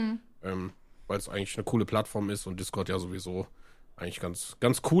wäre. Weil es eigentlich eine coole Plattform ist und Discord ja sowieso eigentlich ganz,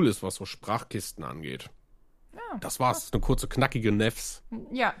 ganz cool ist, was so Sprachkisten angeht. Ja, das war's. Eine kurze, knackige Nefs.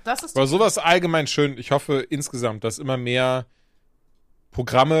 Ja, das ist... Aber sowas allgemein schön. Ich hoffe insgesamt, dass immer mehr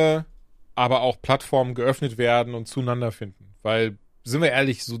Programme, aber auch Plattformen geöffnet werden und zueinander finden. Weil sind wir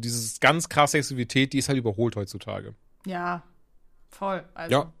ehrlich, so dieses ganz krasse Exklusivität, die ist halt überholt heutzutage. Ja, voll.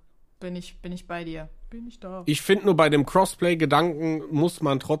 Also bin ich bei dir. Bin ich da. Ich finde nur bei dem Crossplay-Gedanken muss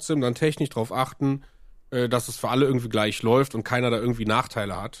man trotzdem dann technisch drauf achten, dass es für alle irgendwie gleich läuft und keiner da irgendwie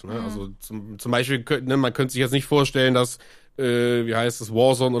Nachteile hat. Ne? Also zum Beispiel, man könnte sich jetzt nicht vorstellen, dass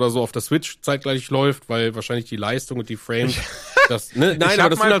Warzone oder so auf der Switch zeitgleich läuft, weil wahrscheinlich die Leistung und die Frames nein, aber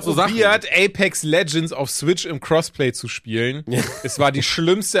das sind halt so Sachen. Ich habe probiert, Apex Legends auf Switch im Crossplay zu spielen. Ja. Es war die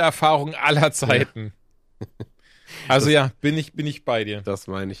schlimmste Erfahrung aller Zeiten. Ja. Also bin ich bei dir. Das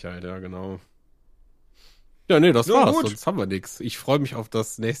meine ich halt, ja, genau. Ja, nee, das war's, sonst haben wir nix. Ich freue mich auf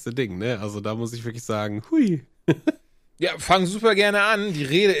das nächste Ding, ne? Also da muss ich wirklich sagen, hui. Ja, fang super gerne an. Die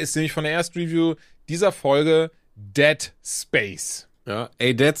Rede ist nämlich von der Erstreview dieser Folge Dead Space. Ja,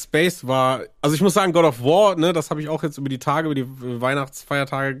 Dead Space war, also ich muss sagen, God of War, ne, das habe ich auch jetzt über die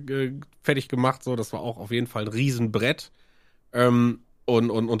Weihnachtsfeiertage fertig gemacht, so, das war auch auf jeden Fall ein Riesenbrett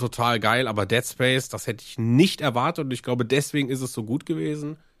und total geil, aber Dead Space, das hätte ich nicht erwartet und ich glaube, deswegen ist es so gut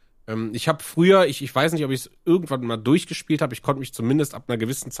gewesen. Ich habe früher, ich weiß nicht, ob ich es irgendwann mal durchgespielt habe, ich konnte mich zumindest ab einer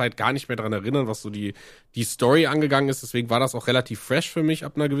gewissen Zeit gar nicht mehr daran erinnern, was so die Story angegangen ist, deswegen war das auch relativ fresh für mich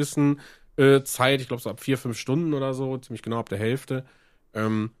ab einer gewissen Zeit, ich glaube so ab 4-5 Stunden oder so, ziemlich genau ab der Hälfte.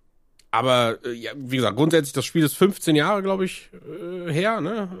 Aber ja, wie gesagt, grundsätzlich, das Spiel ist 15 Jahre, glaube ich, her,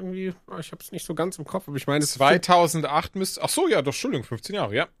 ne? Irgendwie, ich habe es nicht so ganz im Kopf, aber ich meine, es 2008 müsste, ach so, ja, doch, Entschuldigung, 15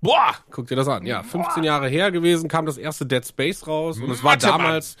 Jahre, ja. Boah, guck dir das an. Ja, 15 Jahre her gewesen, kam das erste Dead Space raus und es war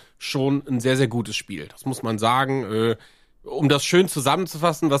damals schon ein sehr, sehr gutes Spiel. Das muss man sagen. Um das schön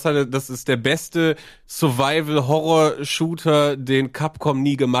zusammenzufassen, das ist der beste Survival-Horror-Shooter, den Capcom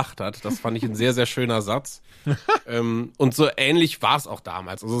nie gemacht hat. Das fand ich ein sehr, sehr schöner Satz. Und so ähnlich war es auch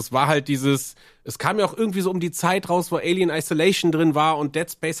damals. Also es war halt es kam ja auch irgendwie so um die Zeit raus, wo Alien Isolation drin war und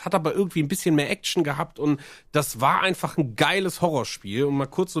Dead Space hat aber irgendwie ein bisschen mehr Action gehabt und das war einfach ein geiles Horrorspiel. Um mal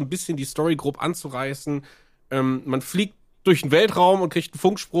kurz so ein bisschen die Story grob anzureißen. Man fliegt durch den Weltraum und kriegt einen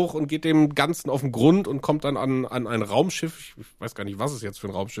Funkspruch und geht dem Ganzen auf den Grund und kommt dann an ein Raumschiff. Ich weiß gar nicht, was es jetzt für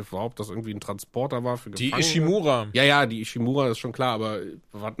ein Raumschiff war, ob das irgendwie ein Transporter war für Gefangene. Die Ishimura. Ja, die Ishimura ist schon klar, aber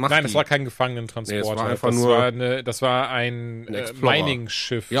was macht Nein, die? das war kein Gefangenentransporter. Nee, das war einfach das war ein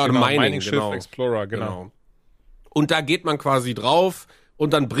Mining-Schiff. Ja, genau, ein Mining-Schiff, genau. Explorer, genau. Und da geht man quasi drauf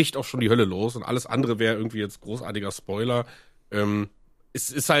und dann bricht auch schon die Hölle los und alles andere wäre irgendwie jetzt großartiger Spoiler.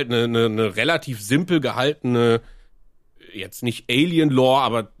 Es ist halt eine relativ simpel gehaltene, jetzt nicht Alien-Lore,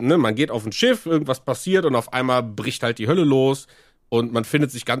 aber ne, man geht auf ein Schiff, irgendwas passiert und auf einmal bricht halt die Hölle los und man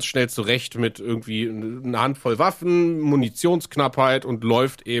findet sich ganz schnell zurecht mit irgendwie einer Handvoll Waffen, Munitionsknappheit und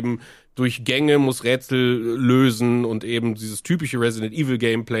läuft eben durch Gänge, muss Rätsel lösen und eben dieses typische Resident Evil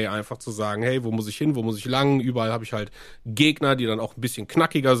Gameplay einfach zu sagen, hey, wo muss ich hin, wo muss ich lang? Überall habe ich halt Gegner, die dann auch ein bisschen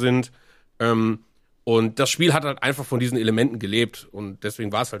knackiger sind. Und das Spiel hat halt einfach von diesen Elementen gelebt und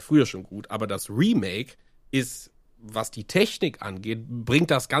deswegen war es halt früher schon gut. Aber das Remake ist, was die Technik angeht,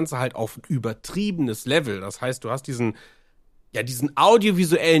 bringt das Ganze halt auf ein übertriebenes Level. Das heißt, du hast diesen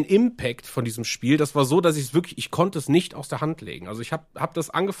audiovisuellen Impact von diesem Spiel. Das war so, dass ich konnte es nicht aus der Hand legen. Also ich hab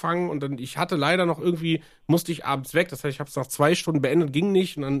das angefangen und dann, ich hatte leider noch irgendwie, musste ich abends weg. Das heißt, ich habe es nach 2 Stunden beendet, ging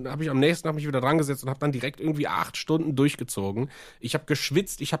nicht. Und dann habe ich am nächsten Tag mich wieder dran gesetzt und habe dann direkt irgendwie 8 Stunden durchgezogen. Ich habe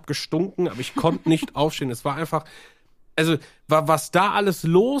geschwitzt, ich habe gestunken, aber ich konnte nicht aufstehen. Es war einfach, also was da alles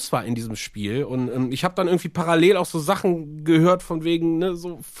los war in diesem Spiel und ich habe dann irgendwie parallel auch so Sachen gehört von wegen, ne,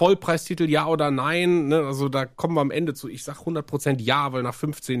 so Vollpreistitel ja oder nein, ne, also da kommen wir am Ende zu, ich sag 100% ja, weil nach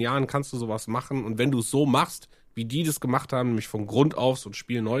 15 Jahren kannst du sowas machen und wenn du es so machst, wie die das gemacht haben, nämlich von Grund auf so ein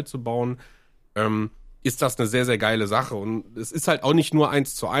Spiel neu zu bauen, ist das eine sehr, sehr geile Sache. Und es ist halt auch nicht nur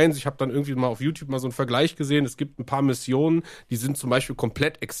 1:1. Ich habe dann irgendwie mal auf YouTube mal so einen Vergleich gesehen. Es gibt ein paar Missionen, die sind zum Beispiel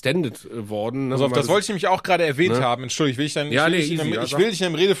komplett extended worden. Ne? Also das wollte ich nämlich auch gerade erwähnt haben. Entschuldigung, ich will dich in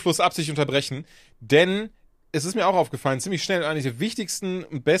einem Redefluss absichtlich unterbrechen. Denn es ist mir auch aufgefallen, ziemlich schnell, eine der wichtigsten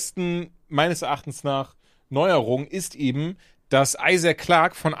und besten, meines Erachtens nach, Neuerungen ist eben, dass Isaac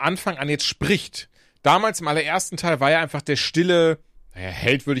Clarke von Anfang an jetzt spricht. Damals im allerersten Teil war er einfach der stille,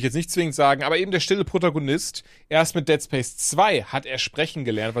 Held würde ich jetzt nicht zwingend sagen, aber eben der stille Protagonist. Erst mit Dead Space 2 hat er sprechen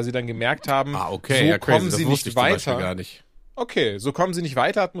gelernt, weil sie dann gemerkt haben, so kommen sie nicht weiter. Gar nicht. Okay, so kommen sie nicht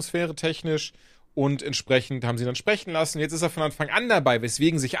weiter atmosphäre technisch und entsprechend haben sie dann sprechen lassen. Jetzt ist er von Anfang an dabei,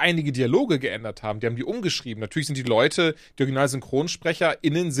 weswegen sich einige Dialoge geändert haben. Die haben die umgeschrieben. Natürlich sind die Leute, die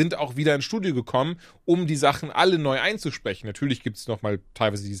OriginalsynchronsprecherInnen sind auch wieder ins Studio gekommen, um die Sachen alle neu einzusprechen. Natürlich gibt es nochmal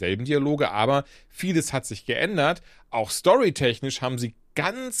teilweise dieselben Dialoge, aber vieles hat sich geändert. Auch storytechnisch haben sie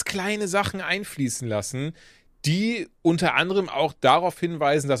ganz kleine Sachen einfließen lassen, die unter anderem auch darauf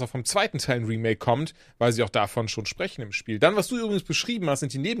hinweisen, dass auch vom zweiten Teil ein Remake kommt, weil sie auch davon schon sprechen im Spiel. Dann, was du übrigens beschrieben hast,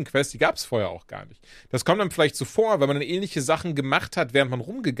 sind die Nebenquests, die gab es vorher auch gar nicht. Das kommt dann vielleicht so vor, weil man dann ähnliche Sachen gemacht hat, während man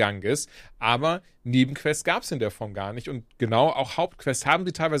rumgegangen ist, aber Nebenquests gab es in der Form gar nicht und genau, auch Hauptquests haben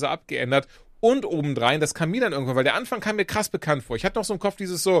sie teilweise abgeändert. Und obendrein, das kam mir dann irgendwann, weil der Anfang kam mir krass bekannt vor. Ich hatte noch so im Kopf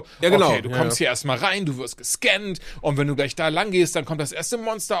dieses so, ja, genau. Okay, du kommst hier erstmal rein, du wirst gescannt und wenn du gleich da lang gehst, dann kommt das erste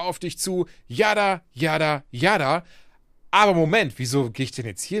Monster auf dich zu. Yada, yada, yada. Aber Moment, wieso gehe ich denn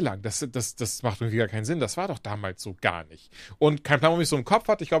jetzt hier lang? Das macht irgendwie gar keinen Sinn. Das war doch damals so gar nicht. Und kein Plan, warum ich so im Kopf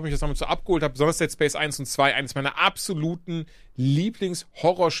hatte. Ich glaube, ich das damals so abgeholt habe. Besonders Dead Space 1 und 2, eines meiner absoluten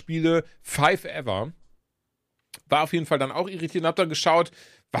Lieblings-Horrorspiele 5 ever. War auf jeden Fall dann auch irritierend. Hab dann geschaut,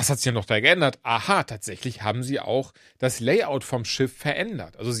 was hat sich denn noch da geändert? Aha, tatsächlich haben sie auch das Layout vom Schiff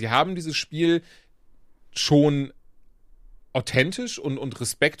verändert. Also sie haben dieses Spiel schon authentisch und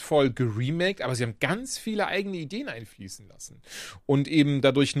respektvoll geremaked, aber sie haben ganz viele eigene Ideen einfließen lassen und eben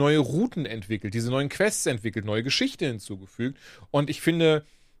dadurch neue Routen entwickelt, diese neuen Quests entwickelt, neue Geschichten hinzugefügt und ich finde,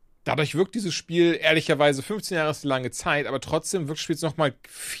 dadurch wirkt dieses Spiel, ehrlicherweise 15 Jahre ist eine lange Zeit, aber trotzdem wirkt das Spiel jetzt nochmal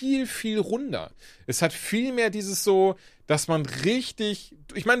viel, viel runder. Es hat viel mehr dieses so, dass man richtig,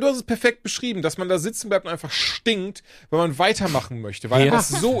 ich meine, du hast es perfekt beschrieben, dass man da sitzen bleibt und einfach stinkt, weil man weitermachen möchte, weil das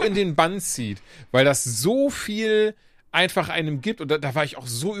so in den Bann zieht, weil das so viel einfach einem gibt und da war ich auch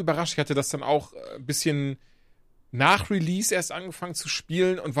so überrascht, ich hatte das dann auch ein bisschen nach Release erst angefangen zu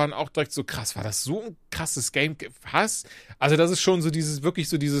spielen und waren auch direkt so krass, war das so ein krasses Game? Was? Also das ist schon so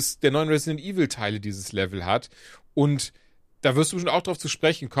der neuen Resident Evil Teile dieses Level hat und da wirst du schon auch drauf zu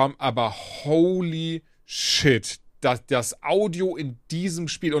sprechen kommen, aber holy shit, das Audio in diesem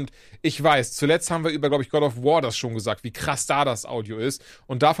Spiel und ich weiß, zuletzt haben wir über, glaube ich, God of War das schon gesagt, wie krass da das Audio ist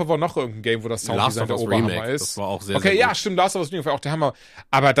und davor war noch irgendein Game, wo das Sounddesign der Oberhammer ist. Das war auch sehr, okay, sehr ja, gut. stimmt, Last of Us Remake war auch der Hammer,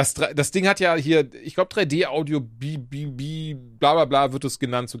 aber das Ding hat ja hier, ich glaube 3D-Audio, bla bla bla wird es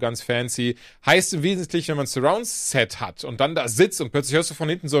genannt, so ganz fancy, heißt im Wesentlichen, wenn man ein Surround-Set hat und dann da sitzt und plötzlich hörst du von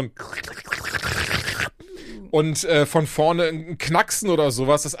hinten so ein und von vorne ein Knacksen oder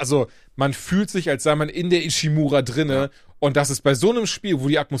sowas. Also man fühlt sich, als sei man in der Ishimura drinne. Und das ist bei so einem Spiel, wo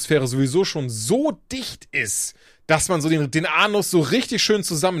die Atmosphäre sowieso schon so dicht ist, dass man so den Anus so richtig schön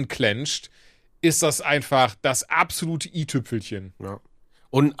zusammenklenscht, ist das einfach das absolute i-Tüpfelchen. Ja.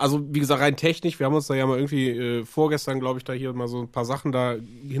 Und also, wie gesagt, rein technisch, wir haben uns da ja mal irgendwie vorgestern, glaube ich, da hier mal so ein paar Sachen da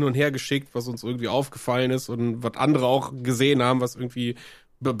hin und her geschickt, was uns irgendwie aufgefallen ist und was andere auch gesehen haben, was irgendwie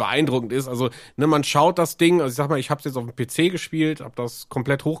beeindruckend ist. Also, ne, man schaut das Ding, also ich sag mal, ich habe es jetzt auf dem PC gespielt, habe das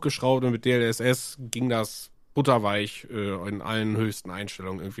komplett hochgeschraubt und mit DLSS ging das butterweich in allen höchsten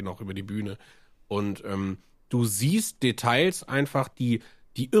Einstellungen irgendwie noch über die Bühne. Und du siehst Details einfach, die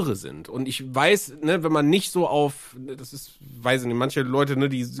irre sind. Und ich weiß, ne, wenn man nicht so auf, das ist, weiß ich nicht, manche Leute, ne,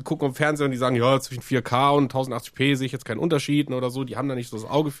 die gucken im Fernsehen und die sagen, ja, zwischen 4K und 1080p sehe ich jetzt keinen Unterschied oder so, die haben da nicht so das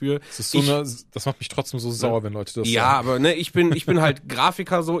Auge für. Das ist das macht mich trotzdem so sauer, wenn Leute das sagen. Ja, aber ne, ich bin halt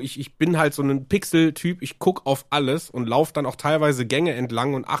Grafiker so, ich bin halt so ein Pixel-Typ, ich guck auf alles und laufe dann auch teilweise Gänge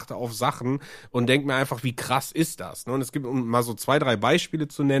entlang und achte auf Sachen und denk mir einfach, wie krass ist das? Ne? Und es gibt, um mal so 2, 3 Beispiele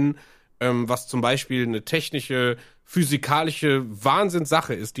zu nennen, was zum Beispiel eine technische, physikalische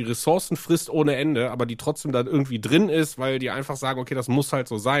Wahnsinnssache ist, die Ressourcen frisst ohne Ende, aber die trotzdem dann irgendwie drin ist, weil die einfach sagen, okay, das muss halt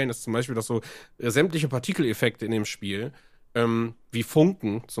so sein. Das ist zum Beispiel, dass so sämtliche Partikeleffekte in dem Spiel, wie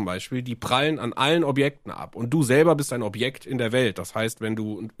Funken zum Beispiel, die prallen an allen Objekten ab. Und du selber bist ein Objekt in der Welt. Das heißt, wenn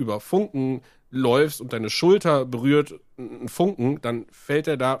du über Funken läufst und deine Schulter berührt ein Funken, dann fällt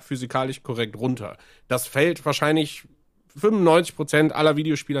er da physikalisch korrekt runter. Das fällt wahrscheinlich 95% aller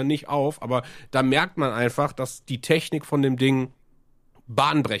Videospieler nicht auf, aber da merkt man einfach, dass die Technik von dem Ding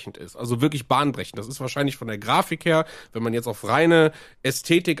bahnbrechend ist. Also wirklich bahnbrechend. Das ist wahrscheinlich von der Grafik her, wenn man jetzt auf reine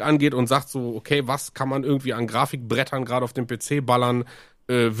Ästhetik angeht und sagt so, okay, was kann man irgendwie an Grafikbrettern gerade auf dem PC ballern,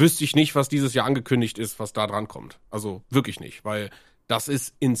 wüsste ich nicht, was dieses Jahr angekündigt ist, was da dran kommt. Also wirklich nicht, weil das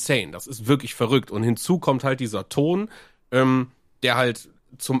ist insane. Das ist wirklich verrückt. Und hinzu kommt halt dieser Ton, der halt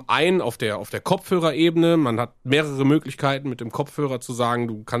zum einen auf der Kopfhörerebene, man hat mehrere Möglichkeiten mit dem Kopfhörer zu sagen,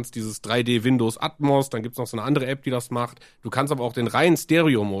 du kannst dieses 3D Windows Atmos, dann gibt's noch so eine andere App, die das macht. Du kannst aber auch den reinen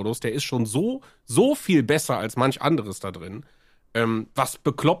Stereo-Modus, der ist schon so viel besser als manch anderes da drin, was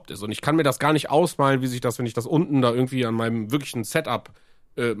bekloppt ist. Und ich kann mir das gar nicht ausmalen, wie sich das, wenn ich das unten da irgendwie an meinem wirklichen Setup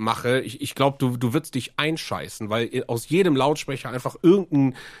mache. Ich glaube, du würdest dich einscheißen, weil aus jedem Lautsprecher einfach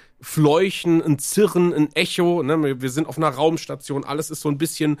irgendein Fleuchen, ein Zirren, ein Echo, ne? Wir sind auf einer Raumstation, alles ist so ein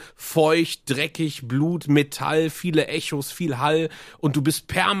bisschen feucht, dreckig, Blut, Metall, viele Echos, viel Hall und du bist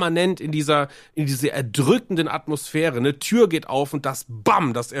permanent in dieser erdrückenden Atmosphäre, ne? Tür geht auf und das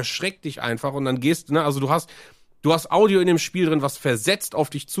BAM, das erschreckt dich einfach und dann gehst, ne? Also du hast Audio in dem Spiel drin, was versetzt auf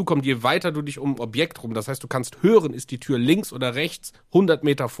dich zukommt, je weiter du dich um ein Objekt rum. Das heißt, du kannst hören, ist die Tür links oder rechts 100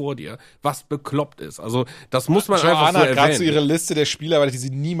 Meter vor dir, was bekloppt ist. Also das muss man einfach so erwähnen. Gerade so ihre Liste der Spieler, die sie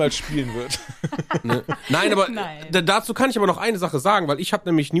niemals spielen wird. Ne? Nein, aber dazu kann ich aber noch eine Sache sagen, weil ich habe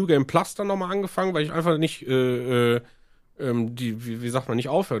nämlich New Game Plus dann nochmal angefangen, weil ich einfach nicht wie sagt man, nicht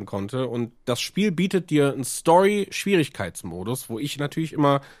aufhören konnte. Und das Spiel bietet dir einen Story-Schwierigkeitsmodus, wo ich natürlich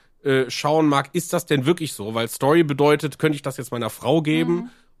immer schauen mag, ist das denn wirklich so? Weil Story bedeutet, könnte ich das jetzt meiner Frau geben?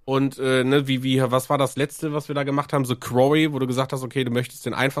 Und ne, was war das letzte, was wir da gemacht haben? So Quarry, wo du gesagt hast, okay, du möchtest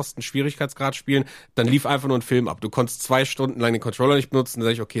den einfachsten Schwierigkeitsgrad spielen, dann lief einfach nur ein Film ab. Du konntest 2 Stunden lang den Controller nicht benutzen, dann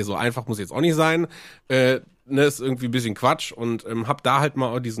sag ich, okay, so einfach muss jetzt auch nicht sein. Ne, ist irgendwie ein bisschen Quatsch und hab da halt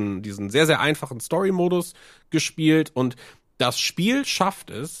mal diesen sehr, sehr einfachen Story-Modus gespielt und das Spiel schafft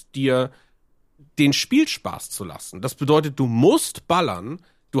es, dir den Spielspaß zu lassen. Das bedeutet, du musst ballern.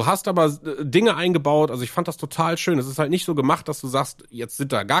 Du hast aber Dinge eingebaut, also ich fand das total schön. Es ist halt nicht so gemacht, dass du sagst, jetzt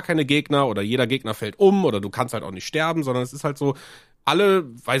sind da gar keine Gegner oder jeder Gegner fällt um oder du kannst halt auch nicht sterben, sondern es ist halt so, alle,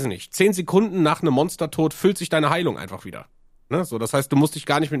 weiß ich nicht, 10 Sekunden nach einem Monstertod füllt sich deine Heilung einfach wieder. Ne? So, das heißt, du musst dich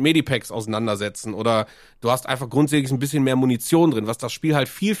gar nicht mit Medipacks auseinandersetzen oder du hast einfach grundsätzlich ein bisschen mehr Munition drin, was das Spiel halt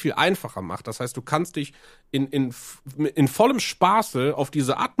viel, viel einfacher macht. Das heißt, du kannst dich in vollem Spaße auf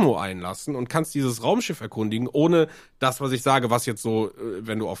diese Atmo einlassen und kannst dieses Raumschiff erkundigen, ohne das, was ich sage, was jetzt so,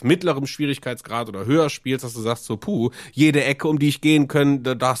 wenn du auf mittlerem Schwierigkeitsgrad oder höher spielst, dass du sagst so, jede Ecke, um die ich gehen kann,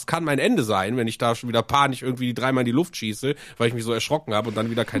 das kann mein Ende sein, wenn ich da schon wieder panisch irgendwie dreimal in die Luft schieße, weil ich mich so erschrocken habe und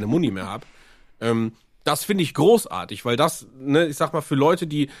dann wieder keine Muni mehr habe. Das finde ich großartig, weil das, ne, ich sag mal, für Leute,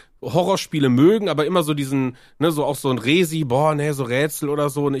 die Horrorspiele mögen, aber immer so diesen, ne, so auch so ein Resi, so Rätsel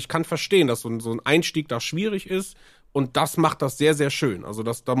oder so, und ich kann verstehen, dass so ein Einstieg da schwierig ist, und das macht das sehr, sehr schön. Also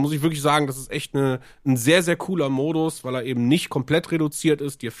da muss ich wirklich sagen, das ist echt ein sehr, sehr cooler Modus, weil er eben nicht komplett reduziert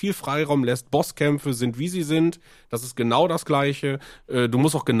ist, dir viel Freiraum lässt, Bosskämpfe sind, wie sie sind, das ist genau das Gleiche, du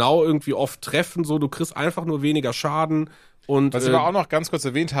musst auch genau irgendwie oft treffen, so, du kriegst einfach nur weniger Schaden. Und, was ich aber auch noch ganz kurz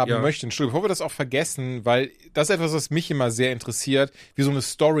erwähnt haben möchte, Entschuldigung, bevor wir das auch vergessen, weil das ist etwas, was mich immer sehr interessiert, wie so eine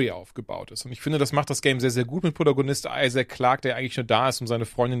Story aufgebaut ist. Und ich finde, das macht das Game sehr, sehr gut mit Protagonist Isaac Clarke, der eigentlich nur da ist, um seine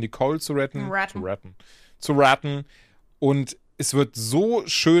Freundin Nicole zu retten. Und es wird so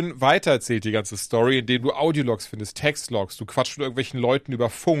schön weitererzählt, die ganze Story, indem du Audiologs findest, Textlogs, du quatschst mit irgendwelchen Leuten über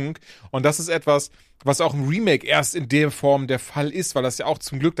Funk. Und das ist etwas, was auch im Remake erst in der Form der Fall ist, weil das ja auch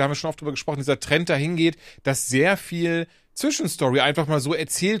zum Glück, da haben wir schon oft drüber gesprochen, dieser Trend dahin geht, dass sehr viel Zwischenstory einfach mal so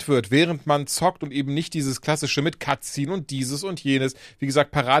erzählt wird, während man zockt und eben nicht dieses klassische mit Cutscene und dieses und jenes. Wie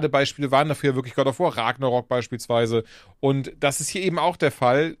gesagt, Paradebeispiele waren dafür wirklich God of War, Ragnarok beispielsweise. Und das ist hier eben auch der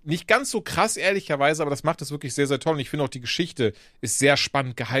Fall. Nicht ganz so krass, ehrlicherweise, aber das macht es wirklich sehr, sehr toll. Und ich finde auch, die Geschichte ist sehr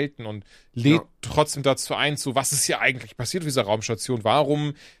spannend gehalten und lädt trotzdem dazu ein, so was ist hier eigentlich passiert auf dieser Raumstation?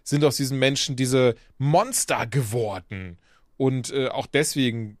 Warum sind aus diesen Menschen diese Monster geworden? Und auch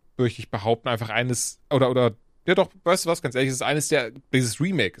deswegen möchte ich behaupten, einfach ja doch, weißt du was, ganz ehrlich, dieses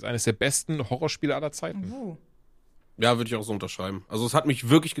Remake ist eines der besten Horrorspiele aller Zeiten. Ja, würde ich auch so unterschreiben. Also es hat mich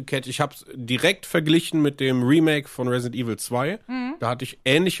wirklich gecatcht. Ich habe es direkt verglichen mit dem Remake von Resident Evil 2. Da hatte ich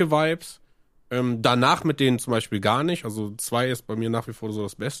ähnliche Vibes. Danach mit denen zum Beispiel gar nicht. Also 2 ist bei mir nach wie vor so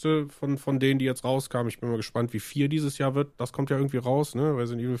das Beste von denen, die jetzt rauskamen. Ich bin mal gespannt, wie 4 dieses Jahr wird. Das kommt ja irgendwie raus, ne?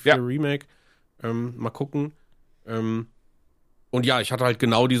 Resident Evil 4 Remake. Mal gucken. Und ja, ich hatte halt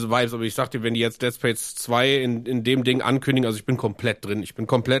genau diese Vibes, aber ich sag dir, wenn die jetzt Dead Space 2 in dem Ding ankündigen, also ich bin komplett drin, ich bin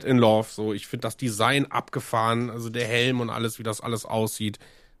komplett in love, so, ich finde das Design abgefahren, also der Helm und alles, wie das alles aussieht,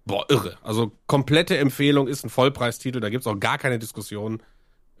 boah, irre. Also komplette Empfehlung, ist ein Vollpreistitel, da gibt's auch gar keine Diskussion.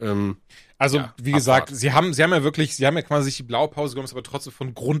 Wie gesagt, sie haben ja quasi sich die Blaupause genommen, es aber trotzdem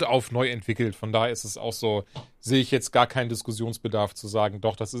von Grund auf neu entwickelt. Von daher ist es auch so, sehe ich jetzt gar keinen Diskussionsbedarf zu sagen,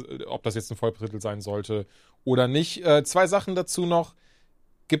 doch, ob das jetzt ein Vollpreistitel sein sollte oder nicht. 2 Sachen dazu noch.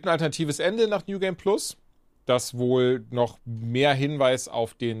 Gibt ein alternatives Ende nach New Game Plus, das wohl noch mehr Hinweis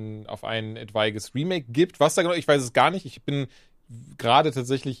auf ein etwaiges Remake gibt. Was da genau, ich weiß es gar nicht. Ich bin gerade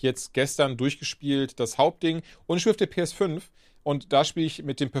tatsächlich jetzt gestern durchgespielt, das Hauptding, und ich spiele auf der PS5. Und da spiele ich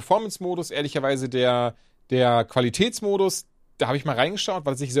mit dem Performance-Modus, ehrlicherweise der Qualitätsmodus, da habe ich mal reingeschaut,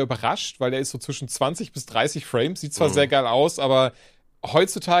 war sich sehr überrascht, weil der ist so zwischen 20 bis 30 Frames, sieht zwar sehr geil aus, aber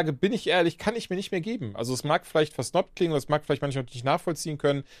heutzutage, bin ich ehrlich, kann ich mir nicht mehr geben. Also es mag vielleicht versnobbt klingen, oder es mag vielleicht manche nicht nachvollziehen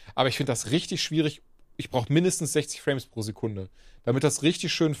können, aber ich finde das richtig schwierig. Ich brauche mindestens 60 Frames pro Sekunde, damit das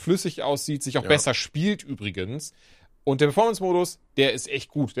richtig schön flüssig aussieht, sich auch besser spielt übrigens. Und der Performance-Modus, der ist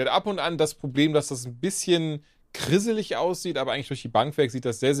echt gut. Der hat ab und an das Problem, dass das ein bisschen krisselig aussieht, aber eigentlich durch die Bank weg sieht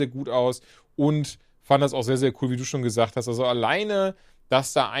das sehr, sehr gut aus, und fand das auch sehr, sehr cool, wie du schon gesagt hast. Also alleine,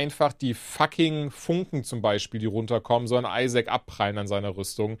 dass da einfach die fucking Funken zum Beispiel, die runterkommen, so ein Isaac abprallen an seiner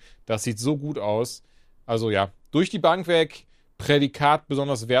Rüstung, das sieht so gut aus. Also ja, durch die Bank weg, Prädikat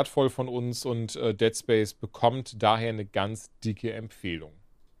besonders wertvoll von uns, und Dead Space bekommt daher eine ganz dicke Empfehlung.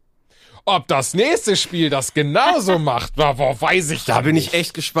 Ob das nächste Spiel das genauso macht, weiß ich da bin nicht. ich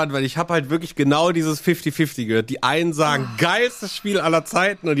echt gespannt, weil ich habe halt wirklich genau dieses 50-50 gehört. Die einen sagen, geilstes Spiel aller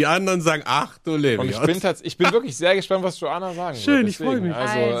Zeiten, und die anderen sagen, ach du Leben. Und ich bin wirklich sehr gespannt, was Joanna sagen wird. Schön, ich freue mich.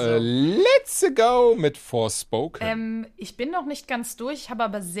 Also, let's go mit Forspoken. Ich bin noch nicht ganz durch, ich habe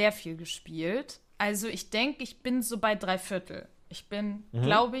aber sehr viel gespielt. Also ich denke, ich bin so bei 3/4. Ich bin,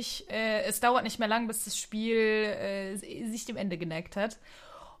 glaube ich, es dauert nicht mehr lang, bis das Spiel sich dem Ende geneigt hat.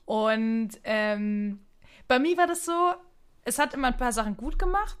 Und bei mir war das so, es hat immer ein paar Sachen gut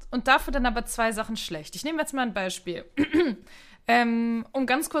gemacht und dafür dann aber 2 Sachen schlecht. Ich nehme jetzt mal ein Beispiel. Um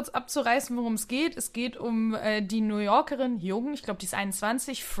ganz kurz abzureißen, worum es geht. Es geht um die New Yorkerin, jung, ich glaube, die ist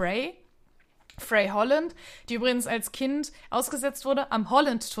 21, Frey Holland, die übrigens als Kind ausgesetzt wurde am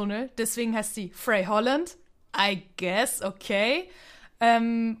Holland-Tunnel. Deswegen heißt sie Frey Holland. I guess, okay.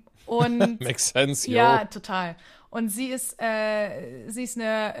 Und Makes sense, yo. Ja, total. Und sie ist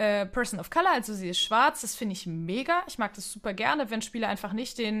eine Person of Color, also sie ist schwarz. Das finde ich mega. Ich mag das super gerne, wenn Spiele einfach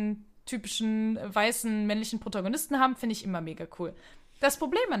nicht den typischen weißen männlichen Protagonisten haben, finde ich immer mega cool. Das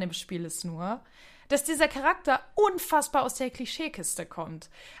Problem an dem Spiel ist nur, dass dieser Charakter unfassbar aus der Klischeekiste kommt.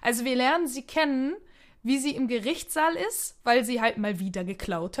 Also wir lernen sie kennen, wie sie im Gerichtssaal ist, weil sie halt mal wieder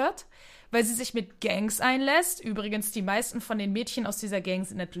geklaut hat, weil sie sich mit Gangs einlässt. Übrigens, die meisten von den Mädchen aus dieser Gang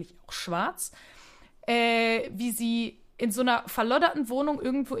sind natürlich auch schwarz. Wie sie in so einer verlodderten Wohnung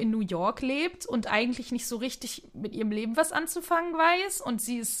irgendwo in New York lebt und eigentlich nicht so richtig mit ihrem Leben was anzufangen weiß. Und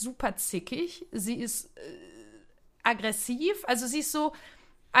sie ist super zickig. Sie ist aggressiv. Also sie ist so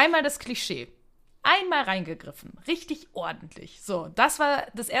einmal das Klischee. Einmal reingegriffen. Richtig ordentlich. So, das war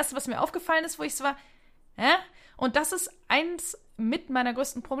das Erste, was mir aufgefallen ist, wo ich so war, hä? Und das ist eins mit meiner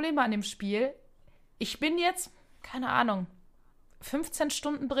größten Probleme an dem Spiel. Ich bin jetzt, keine Ahnung, 15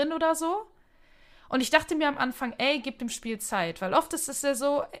 Stunden drin oder so. Und ich dachte mir am Anfang, ey, gib dem Spiel Zeit. Weil oft ist es ja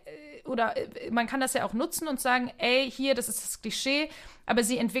so, oder man kann das ja auch nutzen und sagen, ey, hier, das ist das Klischee, aber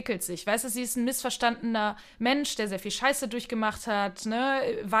sie entwickelt sich. Weißt du, sie ist ein missverstandener Mensch, der sehr viel Scheiße durchgemacht hat, ne,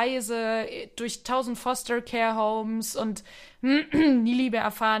 Waise, durch 1000 Foster-Care-Homes und nie Liebe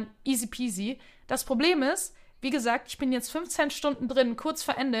erfahren, easy peasy. Das Problem ist, wie gesagt, ich bin jetzt 15 Stunden drin, kurz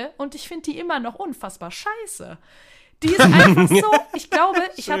vor Ende, und ich finde die immer noch unfassbar scheiße. Die ist einfach so, ich glaube,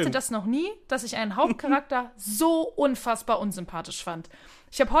 ich hatte das noch nie, dass ich einen Hauptcharakter so unfassbar unsympathisch fand.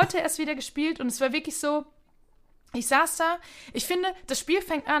 Ich habe heute erst wieder gespielt und es war wirklich so, ich saß da, ich finde, das Spiel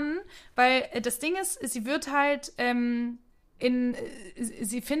fängt an, weil das Ding ist, sie wird halt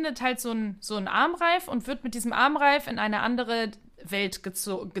sie findet halt so einen Armreif und wird mit diesem Armreif in eine andere Welt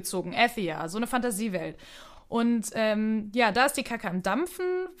gezogen, Athia, so eine Fantasiewelt. Und da ist die Kacke am Dampfen,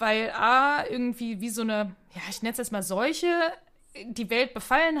 weil irgendwie wie so eine, ja, ich nenne es jetzt mal Seuche, die Welt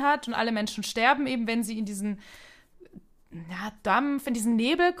befallen hat und alle Menschen sterben eben, wenn sie in diesen Dampf, in diesen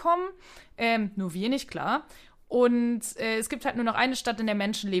Nebel kommen. Nur wir nicht, klar. Und es gibt halt nur noch eine Stadt, in der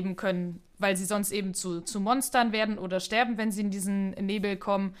Menschen leben können, weil sie sonst eben zu Monstern werden oder sterben, wenn sie in diesen Nebel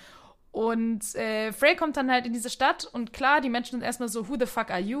kommen. Und Frey kommt dann halt in diese Stadt und klar, die Menschen sind erstmal so, who the fuck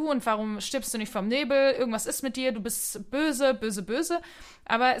are you und warum stirbst du nicht vom Nebel? Irgendwas ist mit dir, du bist böse, böse, böse.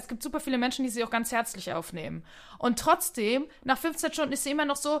 Aber es gibt super viele Menschen, die sie auch ganz herzlich aufnehmen. Und trotzdem, nach 15 Stunden ist sie immer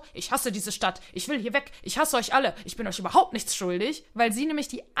noch so, ich hasse diese Stadt, ich will hier weg, ich hasse euch alle, ich bin euch überhaupt nichts schuldig, weil sie nämlich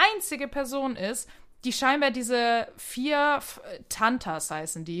die einzige Person ist, die scheinbar diese 4 Tantas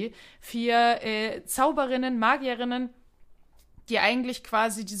heißen die, 4 Zauberinnen, Magierinnen, die eigentlich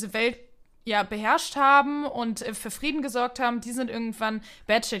quasi diese Welt ja beherrscht haben und für Frieden gesorgt haben, die sind irgendwann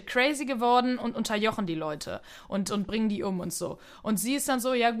batshit crazy geworden und unterjochen die Leute und bringen die um und so. Und sie ist dann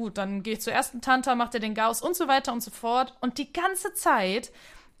so, ja gut, dann gehe ich zur ersten Tante, macht er den Chaos und so weiter und so fort. Und die ganze Zeit,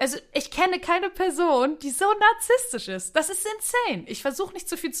 also ich kenne keine Person, die so narzisstisch ist. Das ist insane. Ich versuche nicht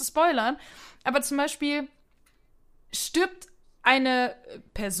zu viel zu spoilern, aber zum Beispiel stirbt eine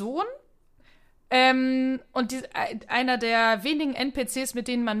Person, und einer der wenigen NPCs, mit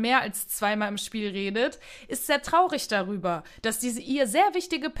denen man mehr als 2-mal im Spiel redet, ist sehr traurig darüber, dass diese ihr sehr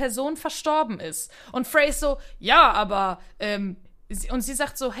wichtige Person verstorben ist. Und Frey ist so, ja, aber und sie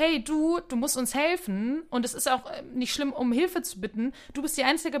sagt so, hey, du musst uns helfen und es ist auch nicht schlimm, um Hilfe zu bitten. Du bist die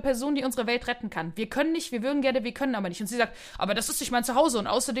einzige Person, die unsere Welt retten kann. Wir können nicht, wir würden gerne, wir können aber nicht. Und sie sagt, aber das ist nicht mein Zuhause und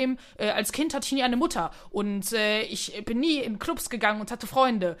außerdem, als Kind hatte ich nie eine Mutter und ich bin nie in Clubs gegangen und hatte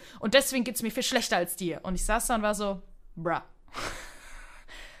Freunde und deswegen geht's mir viel schlechter als dir. Und ich saß da und war so, bruh.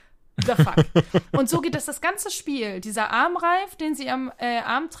 The fuck. Und so geht das ganze Spiel. Dieser Armreif, den sie am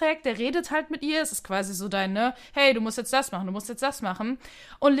Arm trägt, der redet halt mit ihr. Es ist quasi so hey, du musst jetzt das machen, du musst jetzt das machen.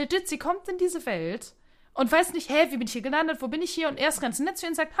 Und legit, sie kommt in diese Welt und weiß nicht, wie bin ich hier gelandet, wo bin ich hier? Und er ist ganz nett zu ihr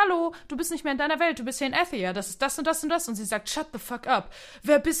und sagt, hallo, du bist nicht mehr in deiner Welt, du bist hier in Athia, das ist das und das und das. Und sie sagt, shut the fuck up.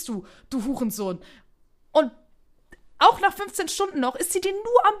 Wer bist du, du Hurensohn? Und auch nach 15 Stunden noch ist sie den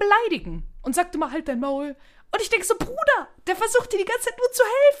nur am Beleidigen und sagt immer, halt dein Maul. Und ich denke so, Bruder, der versucht dir die ganze Zeit nur zu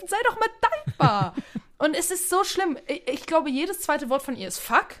helfen. Sei doch mal dankbar. Und es ist so schlimm. Ich glaube, jedes zweite Wort von ihr ist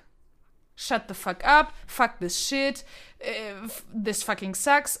fuck. Shut the fuck up. Fuck this shit. This fucking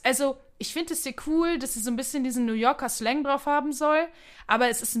sucks. Also, ich finde es sehr cool, dass sie so ein bisschen diesen New Yorker Slang drauf haben soll. Aber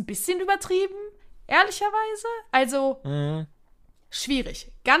es ist ein bisschen übertrieben, ehrlicherweise. Also,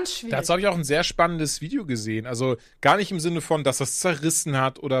 schwierig. Ganz schwierig. Dazu habe ich auch ein sehr spannendes Video gesehen. Also gar nicht im Sinne von, dass das zerrissen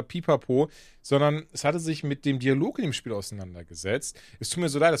hat oder pipapo, sondern es hatte sich mit dem Dialog in dem Spiel auseinandergesetzt. Es tut mir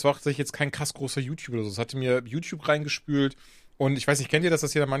so leid, das war auch tatsächlich jetzt kein krass großer YouTuber oder so. Es hatte mir YouTube reingespült und ich weiß nicht, kennt ihr das,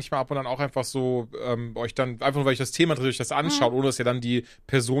 dass ihr dann manchmal ab und an auch einfach so euch dann, einfach nur weil euch das Thema interessiert, euch das anschaut, ohne dass ihr dann die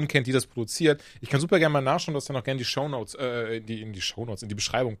Person kennt, die das produziert. Ich kann super gerne mal nachschauen, dass dann auch gerne die Shownotes, in die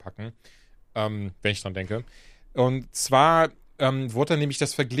Beschreibung packen, wenn ich dran denke. Und zwar wurde dann nämlich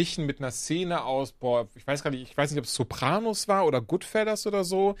das verglichen mit einer Szene aus, ich weiß nicht, ob es Sopranos war oder Goodfellas oder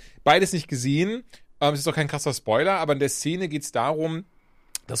so. Beides nicht gesehen. Es ist auch kein krasser Spoiler, aber in der Szene geht es darum,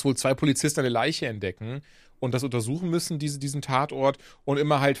 dass wohl 2 Polizisten eine Leiche entdecken und das untersuchen müssen, diesen Tatort, und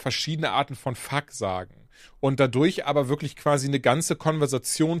immer halt verschiedene Arten von Fuck sagen. Und dadurch aber wirklich quasi eine ganze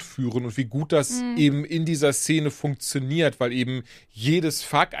Konversation führen und wie gut das eben in dieser Szene funktioniert, weil eben jedes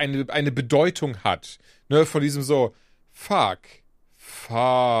Fuck eine Bedeutung hat. Ne, von diesem so, Fuck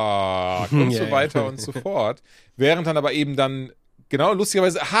und so weiter und so fort. Während dann aber eben dann, genau,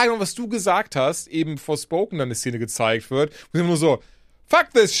 lustigerweise, was du gesagt hast, eben Forspoken dann eine Szene gezeigt wird, wo immer nur so,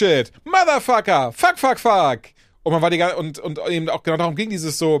 fuck this shit, motherfucker, fuck. Und man war und eben auch genau darum ging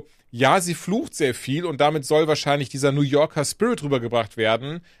dieses so, ja, sie flucht sehr viel und damit soll wahrscheinlich dieser New Yorker Spirit rübergebracht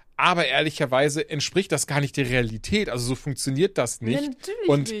werden, aber ehrlicherweise entspricht das gar nicht der Realität, also so funktioniert das nicht. Natürlich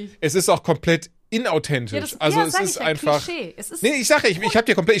und nicht. Es ist auch komplett inauthentisch. Es ist einfach. Klischee. Es ist ich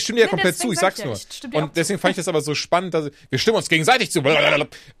stimme dir komplett zu, ich sag's nur. Und deswegen fand ich das aber so spannend, dass wir stimmen uns gegenseitig zu.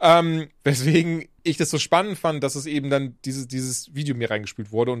 Weswegen ich das so spannend fand, dass es eben dann dieses Video mir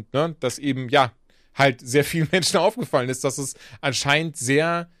reingespielt wurde und ne, dass eben, ja, halt sehr vielen Menschen aufgefallen ist, dass es anscheinend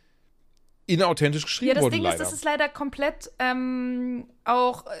sehr inauthentisch geschrieben wurde. Ja, das Ding ist, das ist leider komplett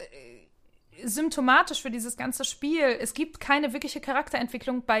auch symptomatisch für dieses ganze Spiel. Es gibt keine wirkliche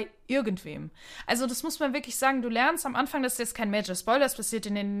Charakterentwicklung bei irgendwem. Also das muss man wirklich sagen, du lernst am Anfang, das ist jetzt kein Major Spoiler, das passiert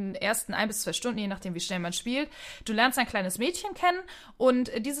in den ersten 1 bis 2 Stunden, je nachdem, wie schnell man spielt. Du lernst ein kleines Mädchen kennen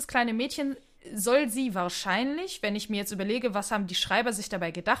und dieses kleine Mädchen soll sie wahrscheinlich, wenn ich mir jetzt überlege, was haben die Schreiber sich dabei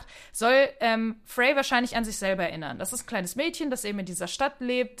gedacht, soll Frey wahrscheinlich an sich selber erinnern. Das ist ein kleines Mädchen, das eben in dieser Stadt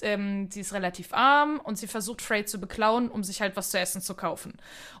lebt. Sie ist relativ arm und sie versucht, Frey zu beklauen, um sich halt was zu essen zu kaufen.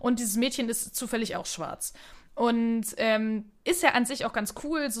 Und dieses Mädchen ist zufällig auch schwarz. Und ist ja an sich auch ganz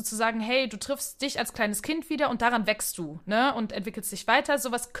cool, sozusagen, hey, du triffst dich als kleines Kind wieder und daran wächst du, ne, und entwickelst dich weiter.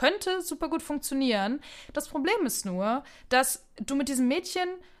 Sowas könnte super gut funktionieren. Das Problem ist nur, dass du mit diesem Mädchen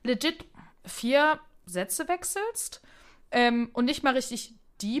legit 4 Sätze wechselst und nicht mal richtig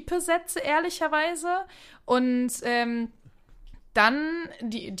diepe Sätze, ehrlicherweise. Und dann,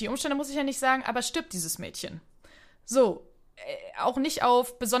 die Umstände muss ich ja nicht sagen, aber stirbt dieses Mädchen. So, auch nicht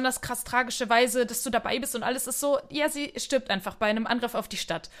auf besonders krass tragische Weise, dass du dabei bist und alles ist so, ja, sie stirbt einfach bei einem Angriff auf die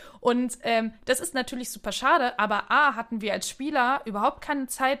Stadt. Und das ist natürlich super schade, aber hatten wir als Spieler überhaupt keine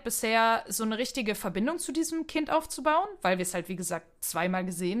Zeit bisher, so eine richtige Verbindung zu diesem Kind aufzubauen, weil wir es halt, wie gesagt, 2-mal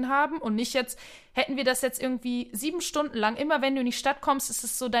gesehen haben und nicht jetzt, hätten wir das jetzt irgendwie 7 Stunden lang, immer wenn du in die Stadt kommst, ist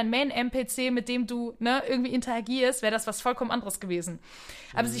es so dein Main-NPC, mit dem du, ne, irgendwie interagierst, wäre das was vollkommen anderes gewesen.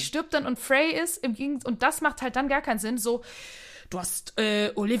 Aber sie stirbt dann und Frey ist und das macht halt dann gar keinen Sinn, so, du hast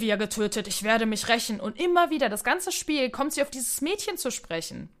Olivia getötet, ich werde mich rächen. Und immer wieder, das ganze Spiel, kommt sie auf dieses Mädchen zu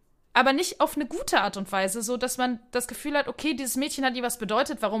sprechen. Aber nicht auf eine gute Art und Weise, so dass man das Gefühl hat, okay, dieses Mädchen hat ihr was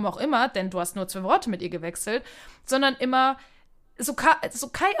bedeutet, warum auch immer, denn du hast nur 2 Worte mit ihr gewechselt, sondern immer so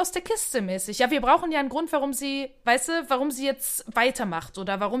Kai aus der Kiste mäßig. Ja, wir brauchen ja einen Grund, warum sie jetzt weitermacht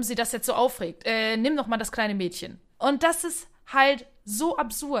oder warum sie das jetzt so aufregt. Nimm doch mal das kleine Mädchen. Und das ist halt so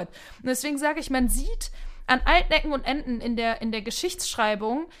absurd. Und deswegen sage ich, man sieht an allen Ecken und Enden in der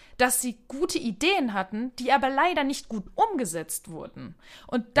Geschichtsschreibung, dass sie gute Ideen hatten, die aber leider nicht gut umgesetzt wurden.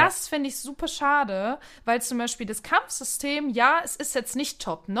 Und das finde ich super schade, weil zum Beispiel das Kampfsystem, ja, es ist jetzt nicht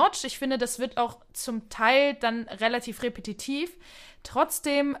top-notch. Ich finde, das wird auch zum Teil dann relativ repetitiv.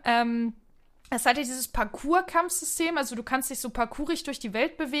 Trotzdem, es hat ja dieses Parcours-Kampfsystem, also du kannst dich so parkourig durch die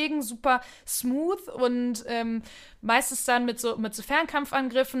Welt bewegen, super smooth und meistens dann mit so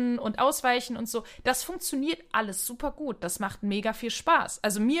Fernkampfangriffen und Ausweichen und so. Das funktioniert alles super gut. Das macht mega viel Spaß.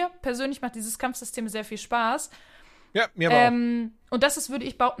 Also mir persönlich macht dieses Kampfsystem sehr viel Spaß. Ja, mir aber auch. Und das ist, würde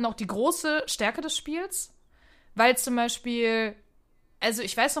ich behaupten, auch die große Stärke des Spiels. Weil zum Beispiel, also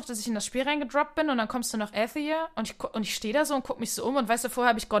ich weiß noch, dass ich in das Spiel reingedroppt bin und dann kommst du nach Athia und ich stehe da so und gucke mich so um und weißt du, vorher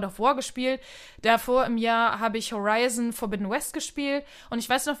habe ich God of War gespielt, davor im Jahr habe ich Horizon Forbidden West gespielt und ich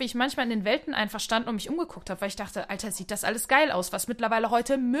weiß noch, wie ich manchmal in den Welten einfach stand und mich umgeguckt habe, weil ich dachte, Alter, sieht das alles geil aus, was mittlerweile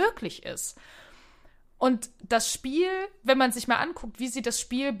heute möglich ist. Und das Spiel, wenn man sich mal anguckt, wie sie das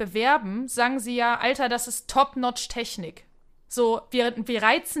Spiel bewerben, sagen sie ja, Alter, das ist Top-Notch-Technik. So, wir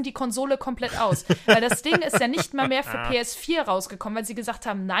reizen die Konsole komplett aus. Weil das Ding ist ja nicht mal mehr für PS4 rausgekommen, weil sie gesagt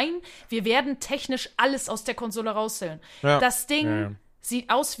haben, nein, wir werden technisch alles aus der Konsole rausholen. Ja. Das Ding sieht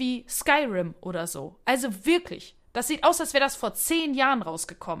aus wie Skyrim oder so. Also wirklich, das sieht aus, als wäre das vor 10 Jahren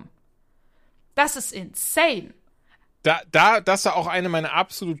rausgekommen. Das ist insane. Das war auch eine meiner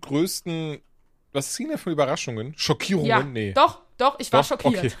absolut größten, was sind denn für Überraschungen? Schockierungen? Ja, Nee. Doch, ich war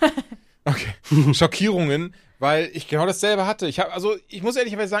schockiert. Okay. Schockierungen, weil ich genau dasselbe hatte. Ich muss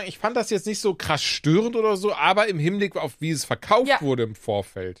ehrlicherweise sagen, ich fand das jetzt nicht so krass störend oder so, aber im Hinblick auf wie es verkauft wurde im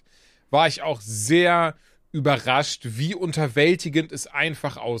Vorfeld, war ich auch sehr überrascht, wie unterwältigend es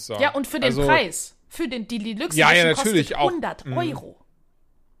einfach aussah. Ja, und für den Preis. Für die Deluxe natürlich kostet auch 100 Euro.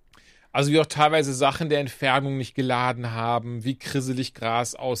 Also wie auch teilweise Sachen der Entfernung nicht geladen haben, wie krisselig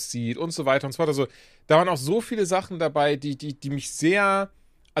Gras aussieht und so weiter und so fort. Also da waren auch so viele Sachen dabei, die mich sehr,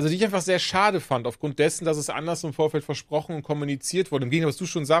 also die ich einfach sehr schade fand, aufgrund dessen, dass es anders im Vorfeld versprochen und kommuniziert wurde. Im Gegenteil, was du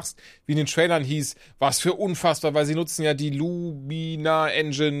schon sagst, wie in den Trailern hieß, was für unfassbar, weil sie nutzen ja die Lumina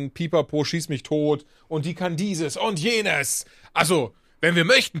Engine, Pipapo, schieß mich tot und die kann dieses und jenes. Also wenn wir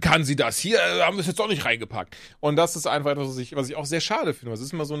möchten, kann sie das. Hier haben wir es jetzt auch nicht reingepackt. Und das ist einfach etwas, was ich auch sehr schade finde. Es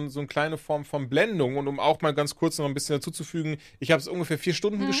ist immer so eine kleine Form von Blendung. Und um auch mal ganz kurz noch ein bisschen dazu zu fügen, ich habe es ungefähr 4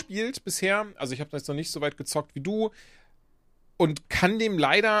 Stunden gespielt bisher. Also ich habe jetzt noch nicht so weit gezockt wie du. Und kann dem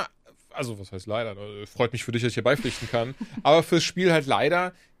leider, also was heißt leider, freut mich für dich, dass ich hier beipflichten kann, aber fürs Spiel halt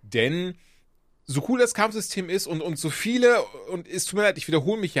leider, denn so cool das Kampfsystem ist und so viele, und es tut mir leid, ich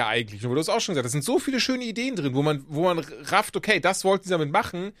wiederhole mich ja eigentlich, nur du hast auch schon gesagt, es sind so viele schöne Ideen drin, wo man rafft, okay, das wollten sie damit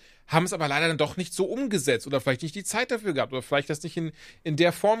machen, haben es aber leider dann doch nicht so umgesetzt oder vielleicht nicht die Zeit dafür gehabt oder vielleicht das nicht in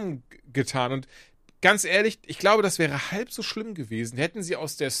der Form getan. Und ganz ehrlich, ich glaube, das wäre halb so schlimm gewesen, hätten sie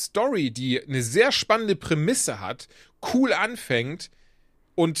aus der Story, die eine sehr spannende Prämisse hat, cool anfängt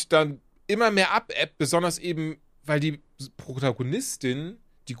und dann immer mehr abebbt, besonders eben, weil die Protagonistin,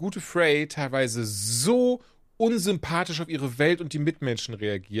 die gute Frey, teilweise so unsympathisch auf ihre Welt und die Mitmenschen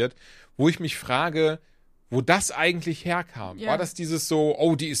reagiert, wo ich mich frage, wo das eigentlich herkam. Ja. War das dieses so,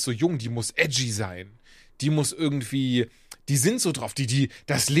 oh, die ist so jung, die muss edgy sein. Die muss irgendwie, die sind so drauf,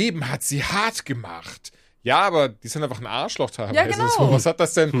 das Leben hat sie hart gemacht. Ja, aber die sind einfach ein Arschloch teilweise. Ja, genau. So, was hat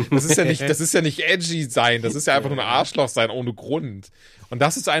das denn? Das ist ja nicht edgy sein, das ist ja einfach nur ein Arschloch sein ohne Grund. Und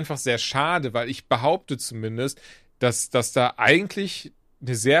das ist einfach sehr schade, weil ich behaupte zumindest, dass da eigentlich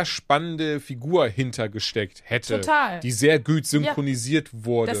eine sehr spannende Figur hintergesteckt hätte. Total. Die sehr gut synchronisiert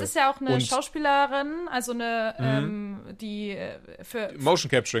wurde. Das ist ja auch eine Schauspielerin, also eine, die für Motion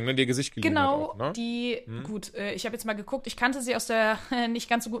Capturing, ne, die ihr Gesicht geliehen hat auch, ne? Die, gut, ich habe jetzt mal geguckt, ich kannte sie aus der nicht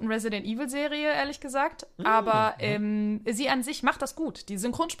ganz so guten Resident Evil Serie, ehrlich gesagt, aber sie an sich macht das gut. Die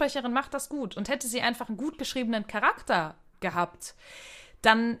Synchronsprecherin macht das gut und hätte sie einfach einen gut geschriebenen Charakter gehabt,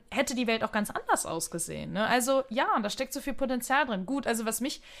 dann hätte die Welt auch ganz anders ausgesehen. Ne? Also ja, da steckt so viel Potenzial drin. Gut, also was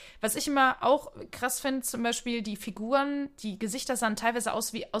ich immer auch krass finde, zum Beispiel die Figuren, die Gesichter sahen teilweise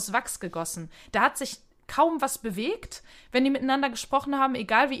aus wie aus Wachs gegossen. Da hat sich kaum was bewegt, wenn die miteinander gesprochen haben,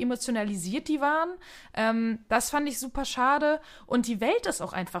 egal wie emotionalisiert die waren. Das fand ich super schade. Und die Welt ist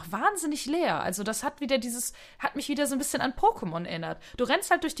auch einfach wahnsinnig leer. Also das hat mich wieder so ein bisschen an Pokémon erinnert. Du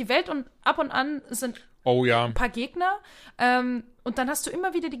rennst halt durch die Welt und ab und an sind ein paar Gegner. Und dann hast du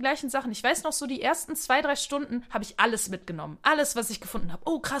immer wieder die gleichen Sachen. Ich weiß noch, so die ersten 2-3 Stunden habe ich alles mitgenommen. Alles, was ich gefunden habe.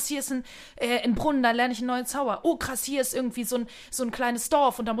 Oh, krass, hier ist ein Brunnen, da lerne ich einen neuen Zauber. Oh, krass, hier ist irgendwie so ein kleines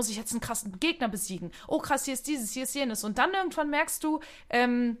Dorf und da muss ich jetzt einen krassen Gegner besiegen. Oh, krass, hier ist dieses, hier ist jenes. Und dann irgendwann merkst du,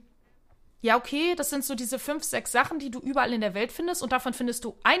 ja, okay, das sind so diese 5, 6 Sachen, die du überall in der Welt findest und davon findest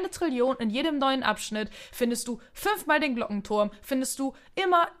du 1 Trillion in jedem neuen Abschnitt, findest du 5-mal den Glockenturm, findest du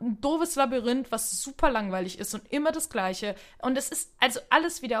immer ein doofes Labyrinth, was super langweilig ist und immer das Gleiche. Und es ist, also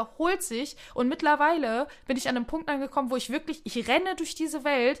alles wiederholt sich und mittlerweile bin ich an einem Punkt angekommen, wo ich renne durch diese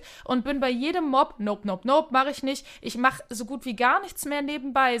Welt und bin bei jedem Mob, nope, mache ich nicht. Ich mache so gut wie gar nichts mehr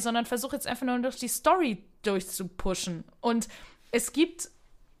nebenbei, sondern versuche jetzt einfach nur durch die Story durchzupushen. Und es gibt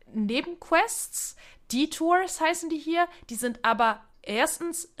Nebenquests, Detours heißen die hier, die sind aber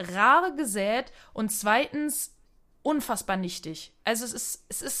erstens rar gesät und zweitens unfassbar nichtig. Also es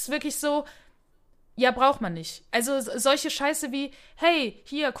ist wirklich so, ja, braucht man nicht. Also solche Scheiße wie, hey,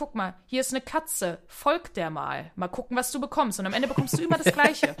 hier, guck mal, hier ist eine Katze, folg der mal gucken, was du bekommst. Und am Ende bekommst du immer das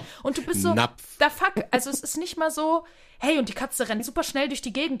Gleiche. Und du bist so, da fuck, also es ist nicht mal so, hey, und die Katze rennt super schnell durch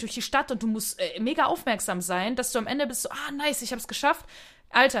die Gegend, durch die Stadt und du musst mega aufmerksam sein, dass du am Ende bist so, nice, ich hab's geschafft.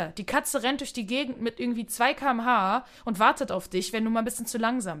 Alter, die Katze rennt durch die Gegend mit irgendwie 2 km/h und wartet auf dich, wenn du mal ein bisschen zu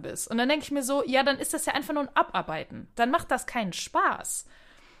langsam bist. Und dann denke ich mir so, ja, dann ist das ja einfach nur ein Abarbeiten. Dann macht das keinen Spaß.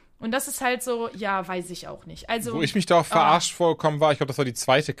 Und das ist halt so, ja, weiß ich auch nicht. Also, wo ich mich da auch verarscht vorgekommen war, ich glaube, das war die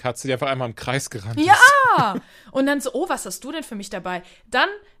zweite Katze, die einfach einmal im Kreis gerannt ist. Ja! Und dann so, oh, was hast du denn für mich dabei? Dann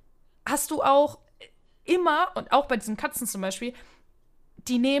hast du auch immer, und auch bei diesen Katzen zum Beispiel,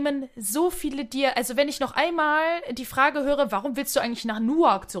 die nehmen so viele also wenn ich noch einmal die Frage höre, warum willst du eigentlich nach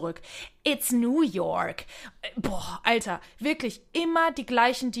Newark zurück? It's New York. Boah, Alter, wirklich immer die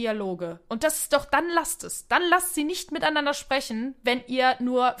gleichen Dialoge. Und das ist doch, dann lasst es. Dann lasst sie nicht miteinander sprechen, wenn ihr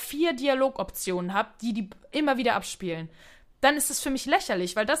nur 4 Dialogoptionen habt, die immer wieder abspielen. dann ist es für mich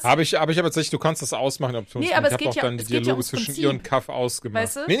lächerlich, weil das... Habe ich aber tatsächlich, du kannst das ausmachen. Nee, aber ich habe auch dann die Dialoge zwischen ihr und Kaff ausgemacht.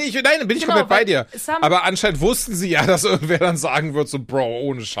 Weißt du? Nein, bin ich komplett bei dir. Aber anscheinend wussten sie ja, dass irgendwer dann sagen wird, so, Bro,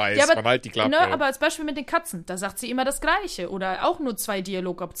 ohne Scheiß, ja, aber, halt die Klappe. Ne, aber als Beispiel mit den Katzen, da sagt sie immer das Gleiche oder auch nur 2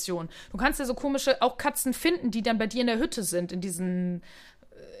 Dialogoptionen. Du kannst ja so komische auch Katzen finden, die dann bei dir in der Hütte sind, in diesen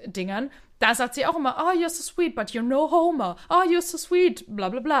Dingern. Da sagt sie auch immer, oh, you're so sweet, but you're no Homer. Oh, you're so sweet, bla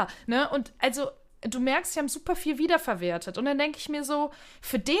bla bla. Ne? Und also, du merkst, sie haben super viel wiederverwertet. Und dann denke ich mir so,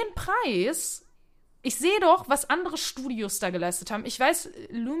 für den Preis, ich sehe doch, was andere Studios da geleistet haben. Ich weiß,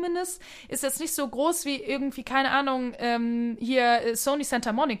 Luminous ist jetzt nicht so groß wie irgendwie, keine Ahnung, hier Sony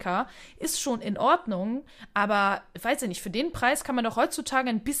Santa Monica. Ist schon in Ordnung, aber, weiß ich nicht, für den Preis kann man doch heutzutage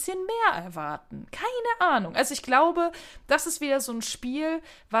ein bisschen mehr erwarten. Keine Ahnung. Also ich glaube, das ist wieder so ein Spiel,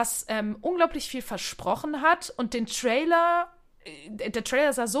 was unglaublich viel versprochen hat und den Trailer, der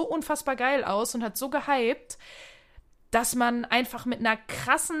Trailer sah so unfassbar geil aus und hat so gehypt, dass man einfach mit einer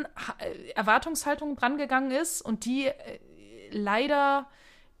krassen Erwartungshaltung drangegangen ist und die leider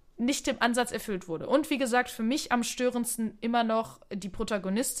nicht im Ansatz erfüllt wurde. Und wie gesagt, für mich am störendsten immer noch die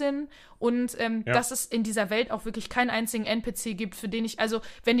Protagonistin und dass es in dieser Welt auch wirklich keinen einzigen NPC gibt, für den ich, also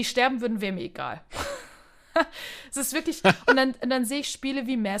wenn die sterben würden, wäre mir egal. Es ist wirklich, und dann sehe ich Spiele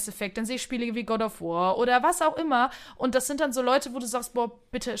wie Mass Effect, dann sehe ich Spiele wie God of War oder was auch immer und das sind dann so Leute, wo du sagst, boah,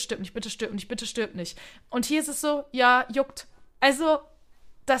 bitte stirb nicht, bitte stirb nicht, bitte stirb nicht. Und hier ist es so, ja, juckt. Also,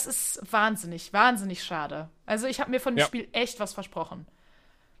 das ist wahnsinnig, wahnsinnig schade. Also, ich habe mir von dem Spiel echt was versprochen.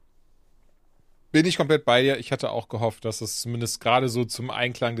 Bin ich komplett bei dir. Ich hatte auch gehofft, dass es zumindest gerade so zum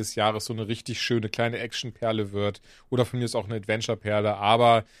Einklang des Jahres so eine richtig schöne kleine Actionperle wird oder von mir ist auch eine Adventure-Perle,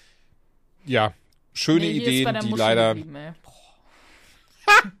 aber ja, schöne Ideen, die leider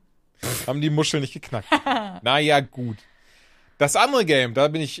haben die Muscheln nicht geknackt. Naja, gut. Das andere Game, da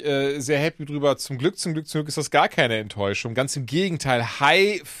bin ich sehr happy drüber. Zum Glück ist das gar keine Enttäuschung. Ganz im Gegenteil.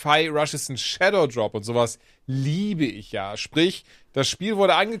 Hi-Fi Rush ist ein Shadow Drop und sowas liebe ich ja. Sprich, das Spiel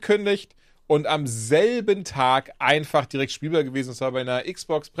wurde angekündigt und am selben Tag einfach direkt spielbar gewesen. Das war bei einer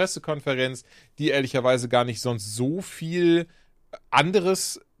Xbox-Pressekonferenz, die ehrlicherweise gar nicht sonst so viel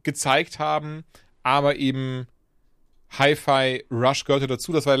anderes gezeigt haben. Aber eben Hi-Fi Rush gehörte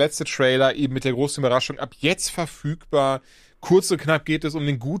dazu. Das war der letzte Trailer, eben mit der großen Überraschung. Ab jetzt verfügbar. Kurz und knapp geht es um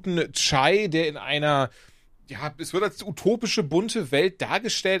den guten Chai, der in einer, ja, es wird als utopische, bunte Welt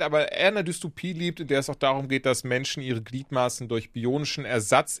dargestellt, aber er eine Dystopie liebt, in der es auch darum geht, dass Menschen ihre Gliedmaßen durch bionischen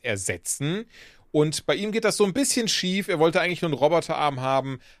Ersatz ersetzen. Und bei ihm geht das so ein bisschen schief. Er wollte eigentlich nur einen Roboterarm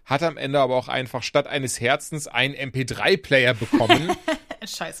haben, hat am Ende aber auch einfach statt eines Herzens einen MP3-Player bekommen.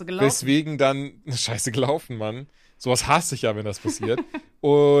 Scheiße gelaufen. Deswegen dann, scheiße gelaufen, Mann. Sowas hasse ich ja, wenn das passiert.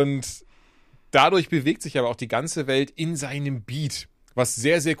 Und dadurch bewegt sich aber auch die ganze Welt in seinem Beat, was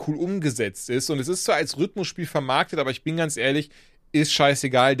sehr, sehr cool umgesetzt ist. Und es ist zwar als Rhythmusspiel vermarktet, aber ich bin ganz ehrlich, ist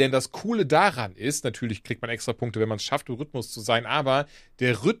scheißegal, denn das Coole daran ist, natürlich kriegt man extra Punkte, wenn man es schafft, im Rhythmus zu sein, aber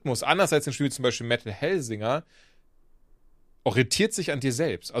der Rhythmus, anders als im Spiel zum Beispiel Metal Hellsinger, orientiert sich an dir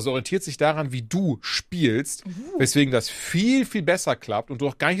selbst. Also orientiert sich daran, wie du spielst, weswegen das viel, viel besser klappt und du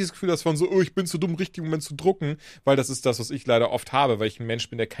auch gar nicht das Gefühl hast von so, oh, ich bin zu dumm, im richtigen Moment zu drucken, weil das ist das, was ich leider oft habe, weil ich ein Mensch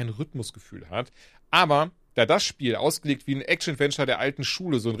bin, der kein Rhythmusgefühl hat. Aber da das Spiel ausgelegt wie ein Action-Adventure der alten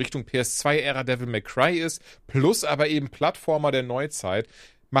Schule, so in Richtung PS2-Ära Devil May Cry ist, plus aber eben Plattformer der Neuzeit,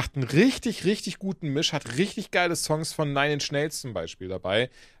 macht einen richtig, richtig guten Misch, hat richtig geile Songs von Nine Inch Nails zum Beispiel dabei.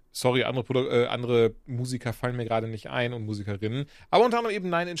 Sorry, andere Musiker fallen mir gerade nicht ein und Musikerinnen, aber unter anderem eben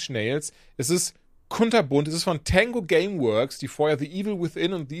Nine Inch Nails. Es ist kunterbunt, es ist von Tango Gameworks, die vorher The Evil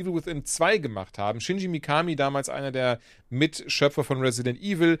Within und The Evil Within 2 gemacht haben. Shinji Mikami, damals einer der Mitschöpfer von Resident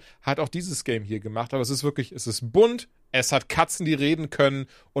Evil, hat auch dieses Game hier gemacht. Aber es ist wirklich, es ist bunt, es hat Katzen, die reden können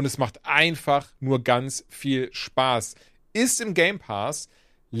und es macht einfach nur ganz viel Spaß. Ist im Game Pass.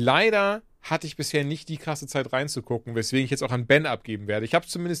 Leider hatte ich bisher nicht die krasse Zeit reinzugucken, weswegen ich jetzt auch an Ben abgeben werde. Ich habe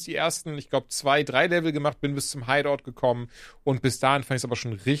zumindest die ersten, ich glaube 2, 3 Level gemacht, bin bis zum Hideout gekommen und bis dahin fand ich es aber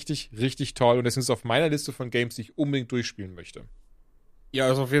schon richtig, richtig toll und deswegen ist es auf meiner Liste von Games, die ich unbedingt durchspielen möchte.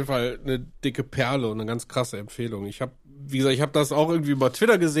 Ja, ist auf jeden Fall eine dicke Perle und eine ganz krasse Empfehlung. Wie gesagt, ich habe das auch irgendwie über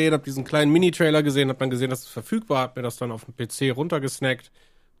Twitter gesehen, habe diesen kleinen Mini-Trailer gesehen, habe dann gesehen, dass es verfügbar, habe mir das dann auf dem PC runtergesnackt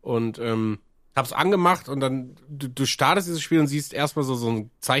und hab's angemacht und dann, du startest dieses Spiel und siehst erstmal so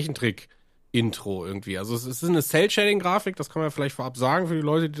ein Zeichentrick-Intro irgendwie. Also es ist eine Cell-Shading-Grafik, das kann man vielleicht vorab sagen für die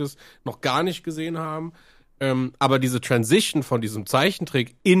Leute, die das noch gar nicht gesehen haben. Aber diese Transition von diesem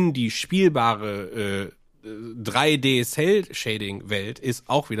Zeichentrick in die spielbare 3D-Cell-Shading-Welt ist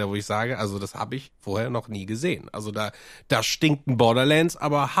auch wieder, wo ich sage, also das habe ich vorher noch nie gesehen. Also da stinkt ein Borderlands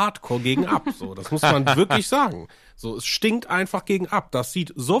aber hardcore gegen ab. So, das muss man wirklich sagen. So, es stinkt einfach gegen ab. Das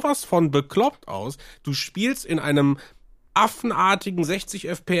sieht sowas von bekloppt aus. Du spielst in einem affenartigen 60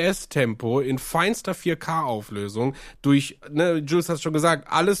 FPS-Tempo in feinster 4K-Auflösung durch, Jules hat schon gesagt,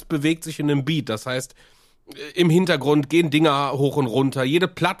 alles bewegt sich in einem Beat. Das heißt, im Hintergrund gehen Dinger hoch und runter. Jede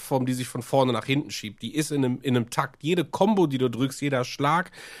Plattform, die sich von vorne nach hinten schiebt, die ist in einem Takt. Jede Combo, die du drückst, jeder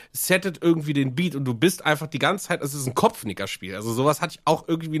Schlag, settet irgendwie den Beat und du bist einfach die ganze Zeit, es ist ein Kopfnickerspiel. Also sowas hatte ich auch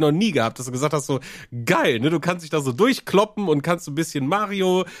irgendwie noch nie gehabt, dass du gesagt hast, so geil, ne? Du kannst dich da so durchkloppen und kannst so ein bisschen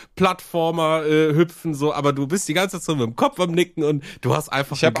Mario-Plattformer hüpfen, so, aber du bist die ganze Zeit so mit dem Kopf am Nicken und du hast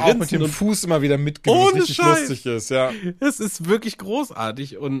einfach Ich habe auch mit dem Fuß immer wieder mitgenommen, was richtig lustig ist, ja. Es ist wirklich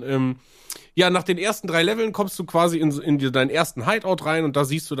großartig und ja, nach den ersten 3 Leveln kommst du quasi in deinen ersten Hideout rein und da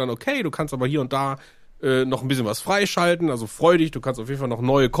siehst du dann, okay, du kannst aber hier und da noch ein bisschen was freischalten, also freu dich, du kannst auf jeden Fall noch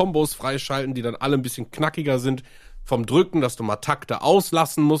neue Kombos freischalten, die dann alle ein bisschen knackiger sind vom Drücken, dass du mal Takte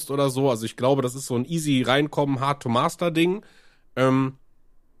auslassen musst oder so, also ich glaube, das ist so ein easy reinkommen, Hard-to-Master-Ding,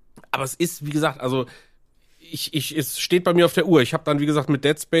 aber es ist, wie gesagt, also es steht bei mir auf der Uhr. Ich habe dann, wie gesagt, mit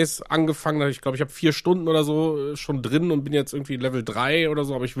Dead Space angefangen. Ich glaube, ich habe 4 Stunden oder so schon drin und bin jetzt irgendwie Level 3 oder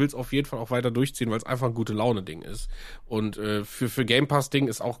so. Aber ich will es auf jeden Fall auch weiter durchziehen, weil es einfach ein Gute-Laune-Ding ist. Und für Game Pass-Ding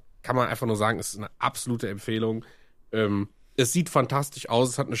ist auch, kann man einfach nur sagen, es ist eine absolute Empfehlung. Es sieht fantastisch aus,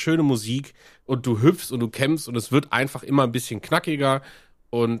 es hat eine schöne Musik und du hüpfst und du kämpfst und es wird einfach immer ein bisschen knackiger.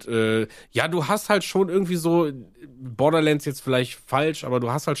 Und ja, du hast halt schon irgendwie so, Borderlands jetzt vielleicht falsch, aber du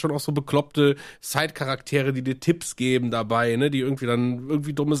hast halt schon auch so bekloppte Side-Charaktere, die dir Tipps geben dabei, ne, die irgendwie dann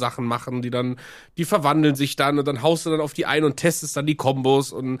irgendwie dumme Sachen machen, die verwandeln sich dann und dann haust du dann auf die ein und testest dann die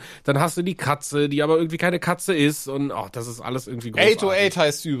Kombos und dann hast du die Katze, die aber irgendwie keine Katze ist und das ist alles irgendwie großartig. 808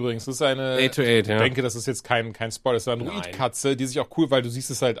 heißt sie übrigens, das ist eine, 808, ich denke, das ist jetzt kein Spoiler, das ist eine Druidkatze, die sich auch cool, weil du siehst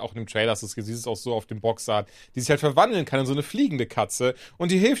es halt auch in dem Trailer, du siehst es auch so auf dem Boxart, die sich halt verwandeln kann in so eine fliegende Katze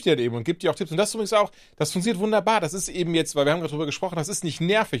und die hilft dir halt eben und gibt dir auch Tipps. Und das ist übrigens auch, das funktioniert wunderbar. Das ist eben jetzt, weil wir haben gerade drüber gesprochen, das ist nicht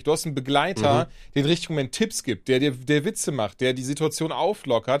nervig. Du hast einen Begleiter, der in richtigen Moment Tipps gibt, der Witze macht, der die Situation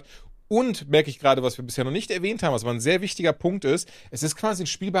auflockert. Und, merke ich gerade, was wir bisher noch nicht erwähnt haben, was aber ein sehr wichtiger Punkt ist, es ist quasi ein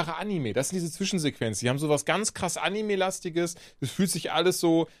spielbarer Anime. Das sind diese Zwischensequenzen. Die haben sowas ganz krass Anime-lastiges. Es fühlt sich alles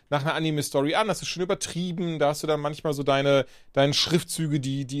so nach einer Anime-Story an. Das ist schön übertrieben. Da hast du dann manchmal so deine Schriftzüge,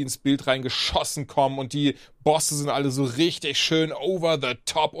 die ins Bild reingeschossen kommen. Und die Bosse sind alle so richtig schön over the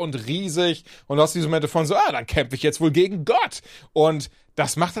top und riesig. Und du hast diese Momente von so, dann kämpfe ich jetzt wohl gegen Gott. Und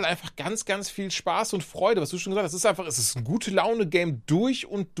das macht halt einfach ganz, ganz viel Spaß und Freude, was du schon gesagt hast. Es ist ein gute Laune-Game durch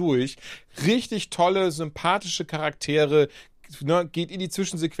und durch. Richtig tolle, sympathische Charaktere. Geht in die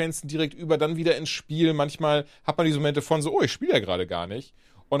Zwischensequenzen direkt über, dann wieder ins Spiel. Manchmal hat man diese Momente von so, ich spiele ja gerade gar nicht.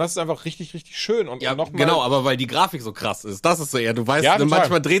 Und das ist einfach richtig, richtig schön. Und ja, noch mal, genau, aber weil die Grafik so krass ist. Das ist so eher, du weißt, ja,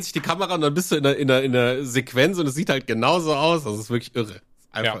 manchmal dreht sich die Kamera und dann bist du in der Sequenz und es sieht halt genauso aus. Das ist wirklich irre.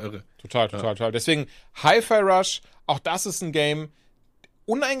 Einfach irre. Total. Deswegen Hi-Fi Rush, auch das ist ein Game,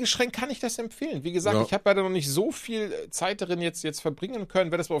 uneingeschränkt kann ich das empfehlen. Wie gesagt, ich habe leider noch nicht so viel Zeit darin jetzt verbringen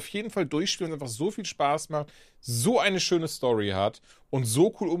können, werde das aber auf jeden Fall durchspielen und einfach so viel Spaß macht, so eine schöne Story hat und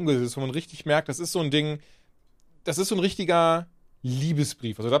so cool umgesetzt ist, wo man richtig merkt, das ist so ein Ding, das ist so ein richtiger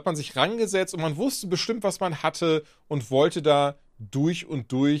Liebesbrief. Also da hat man sich rangesetzt und man wusste bestimmt, was man hatte und wollte da durch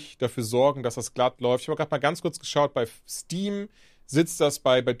und durch dafür sorgen, dass das glatt läuft. Ich habe gerade mal ganz kurz geschaut, bei Steam sitzt das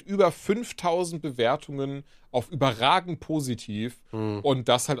bei über 5000 Bewertungen auf überragend positiv und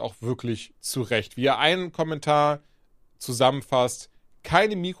das halt auch wirklich zu Recht. Wie er einen Kommentar zusammenfasst,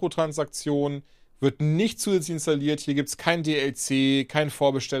 keine Mikrotransaktion, wird nicht zusätzlich installiert, hier gibt es kein DLC, kein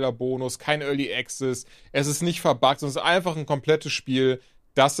Vorbestellerbonus, kein Early Access, es ist nicht verbuggt, sondern es ist einfach ein komplettes Spiel,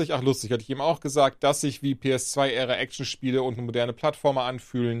 das sich, lustig, hatte ich eben auch gesagt, dass sich wie PS2-Ära Actionspiele und eine moderne Plattformer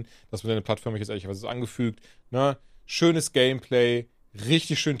anfühlen. Das moderne Plattformer ich jetzt ehrlich was angefügt, ne? Schönes Gameplay,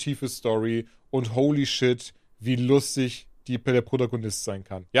 richtig schön tiefe Story und holy shit, wie lustig der Protagonist sein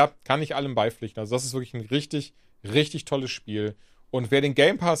kann. Ja, kann ich allem beipflichten. Also das ist wirklich ein richtig, richtig tolles Spiel. Und wer den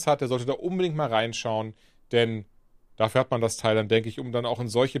Game Pass hat, der sollte da unbedingt mal reinschauen, denn dafür hat man das Teil dann, denke ich, um dann auch in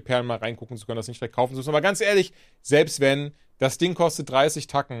solche Perlen mal reingucken zu können, das nicht direkt kaufen zu müssen. Aber ganz ehrlich, selbst wenn, das Ding kostet 30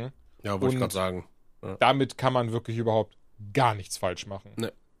 Tacken. Ja, wollte ich gerade sagen. Ja. Damit kann man wirklich überhaupt gar nichts falsch machen.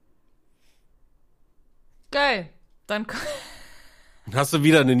 Ne. Geil. Dann hast du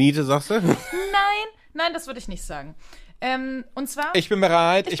wieder eine Niete, sagst du? Nein, das würde ich nicht sagen. Und zwar... Ich bin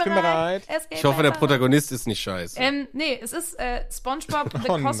bereit. Ich hoffe, der Protagonist ist nicht scheiße. Nee, es ist SpongeBob The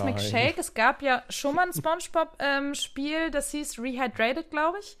Cosmic Shake. Es gab ja schon mal ein SpongeBob-Spiel, das hieß Rehydrated,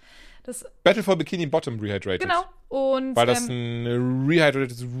 glaube ich. Battle for Bikini Bottom Rehydrated. Genau. Und, weil das ein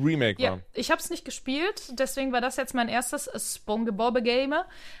Rehydrated Remake war. Ja, ich habe es nicht gespielt, deswegen war das jetzt mein erstes SpongeBob-Game.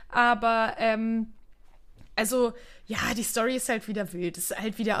 Aber also, ja, die Story ist halt wieder wild. Es ist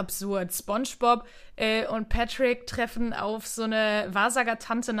halt wieder absurd. SpongeBob und Patrick treffen auf so eine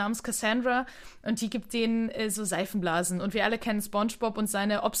Wahrsager-Tante namens Cassandra und die gibt denen so Seifenblasen. Und wir alle kennen SpongeBob und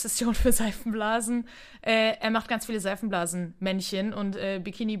seine Obsession für Seifenblasen. Er macht ganz viele Seifenblasen-Männchen und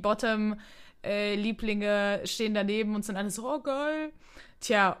Bikini Bottom Lieblinge stehen daneben und sind alle so, oh geil.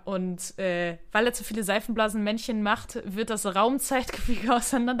 Tja, und weil er zu viele Seifenblasen-Männchen macht, wird das Raumzeitgefüge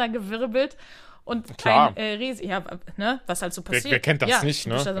auseinandergewirbelt. Und Klar. ein was halt so passiert. Wer kennt das nicht,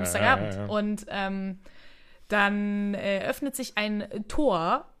 ne? Samstagabend. Ja. Und dann öffnet sich ein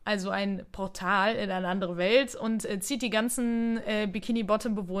Tor, also ein Portal in eine andere Welt und zieht die ganzen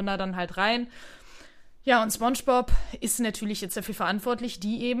Bikini-Bottom-Bewohner dann halt rein. Ja, und SpongeBob ist natürlich jetzt dafür verantwortlich,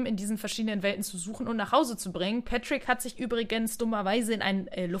 die eben in diesen verschiedenen Welten zu suchen und nach Hause zu bringen. Patrick hat sich übrigens dummerweise in einen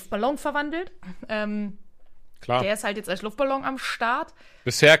Luftballon verwandelt. Klar. Der ist halt jetzt als Luftballon am Start.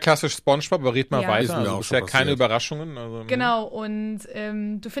 Bisher klassisch SpongeBob, aber red mal Ja. weiter. Ist mir Also auch bisher schon keine passiert. Überraschungen. Also, Genau, und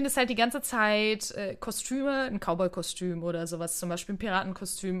du findest halt die ganze Zeit Kostüme, ein Cowboy-Kostüm oder sowas, zum Beispiel ein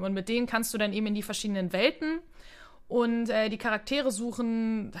Piratenkostüm. Und mit denen kannst du dann eben in die verschiedenen Welten und die Charaktere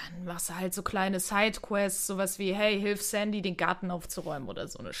suchen. Dann machst du halt so kleine Sidequests, sowas wie, hey, hilf Sandy, den Garten aufzuräumen oder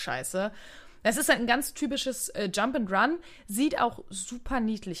so eine Scheiße. Das ist halt ein ganz typisches Jump and Run. Sieht auch super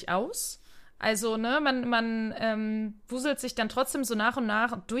niedlich aus. Also, ne, man wuselt sich dann trotzdem so nach und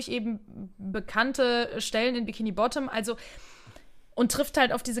nach durch eben bekannte Stellen in Bikini Bottom, also und trifft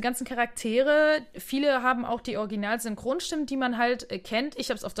halt auf diese ganzen Charaktere. Viele haben auch die Original-Synchronstimmen, die man halt kennt. Ich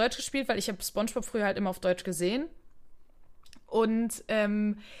habe es auf Deutsch gespielt, weil ich habe SpongeBob früher halt immer auf Deutsch gesehen. Und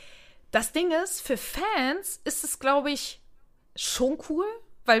das Ding ist, für Fans ist es, glaube ich, schon cool,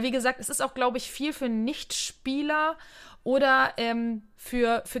 weil, wie gesagt, es ist auch, glaube ich, viel für Nichtspieler oder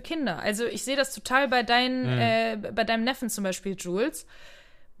für Kinder. Also ich sehe das total bei deinem Neffen zum Beispiel, Jules,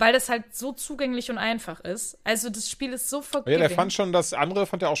 weil das halt so zugänglich und einfach ist. Also das Spiel ist so forgiving. Ja, der fand schon, das andere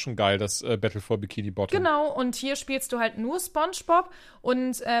fand er auch schon geil, das Battle for Bikini Bottom. Genau, und hier spielst du halt nur SpongeBob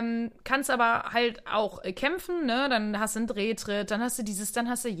und kannst aber halt auch kämpfen, ne? Dann hast du einen Drehtritt, dann hast du dieses, dann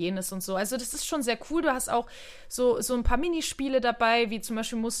hast du jenes und so. Also das ist schon sehr cool. Du hast auch so ein paar Minispiele dabei, wie zum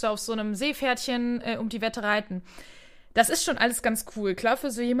Beispiel musst du auf so einem Seepferdchen um die Wette reiten. Das ist schon alles ganz cool. Klar,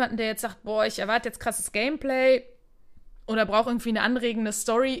 für so jemanden, der jetzt sagt, boah, ich erwarte jetzt krasses Gameplay oder brauche irgendwie eine anregende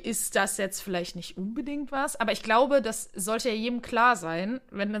Story, ist das jetzt vielleicht nicht unbedingt was. Aber ich glaube, das sollte ja jedem klar sein,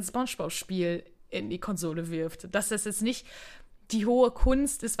 wenn ein SpongeBob-Spiel in die Konsole wirft. Dass das jetzt nicht die hohe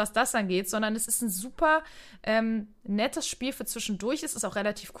Kunst ist, was das angeht, sondern es ist ein super nettes Spiel für zwischendurch. Es ist auch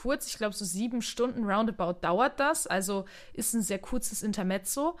relativ kurz. Ich glaube, so 7 Stunden roundabout dauert das. Also ist ein sehr kurzes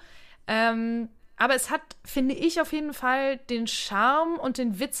Intermezzo. Aber es hat, finde ich, auf jeden Fall den Charme und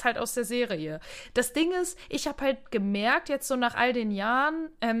den Witz halt aus der Serie. Das Ding ist, ich habe halt gemerkt, jetzt so nach all den Jahren,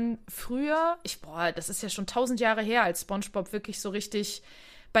 früher, das ist ja schon 1000 Jahre her, als SpongeBob wirklich so richtig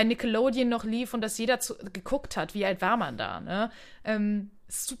bei Nickelodeon noch lief und das jeder geguckt hat. Wie alt war man da, ne?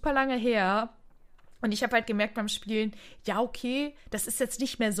 Super lange her. Und ich habe halt gemerkt beim Spielen, ja, okay, das ist jetzt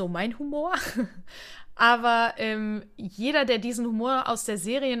nicht mehr so mein Humor. Aber jeder, der diesen Humor aus der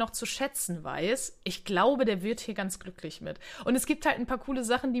Serie noch zu schätzen weiß, ich glaube, der wird hier ganz glücklich mit. Und es gibt halt ein paar coole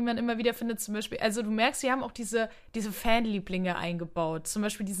Sachen, die man immer wieder findet. Zum Beispiel, also du merkst, sie haben auch diese Fanlieblinge eingebaut. Zum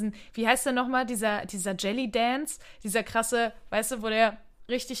Beispiel diesen, wie heißt der nochmal, dieser Jelly Dance, dieser krasse, weißt du, wo der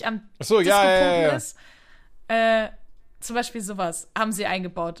richtig am ja. ist. Zum Beispiel sowas haben sie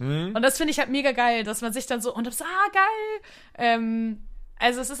eingebaut. Und das finde ich halt mega geil, dass man sich dann so, und das, geil.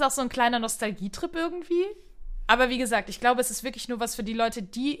 Also es ist auch so ein kleiner Nostalgietrip irgendwie. Aber wie gesagt, ich glaube, es ist wirklich nur was für die Leute,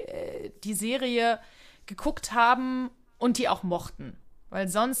 die die Serie geguckt haben und die auch mochten. Weil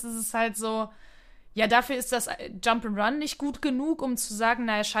sonst ist es halt so, ja, dafür ist das Jump'n'Run nicht gut genug, um zu sagen,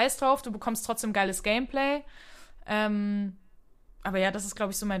 naja, scheiß drauf, du bekommst trotzdem geiles Gameplay. Aber ja, das ist,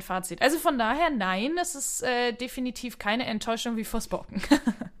 glaube ich, so mein Fazit. Also von daher, nein, es ist definitiv keine Enttäuschung wie Forspoken.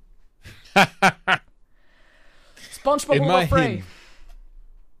 SpongeBob Immerhin.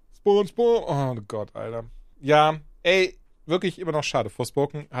 SpongeBob, oh Gott, Alter. Ja, ey, wirklich immer noch schade.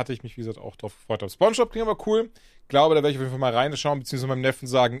 Forspoken hatte ich mich, wie gesagt, auch drauf gefreut. SpongeBob klingt aber cool. Glaube, da werde ich auf jeden Fall mal reinschauen, beziehungsweise meinem Neffen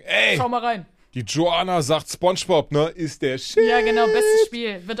sagen, ey, schau mal rein. Die Joanna sagt SpongeBob, ne, ist der Shit. Ja, genau, bestes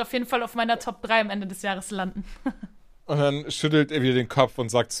Spiel. Wird auf jeden Fall auf meiner Top 3 am Ende des Jahres landen. Und dann schüttelt er wieder den Kopf und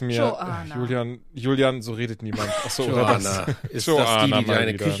sagt zu mir, Julian, so redet niemand. Achso, Joanna, ist das die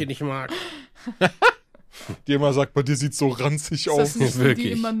deine Küche nicht mag? Die immer sagt, bei dir sieht's so ranzig aus. Ist das nicht,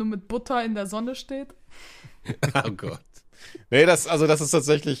 die immer nur mit Butter in der Sonne steht? Oh Gott. Nee, das ist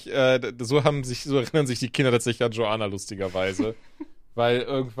tatsächlich, so erinnern sich die Kinder tatsächlich an Joanna, lustigerweise. Weil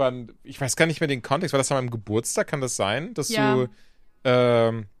irgendwann, ich weiß gar nicht mehr den Kontext, war das an meinem Geburtstag, kann das sein? Dass du,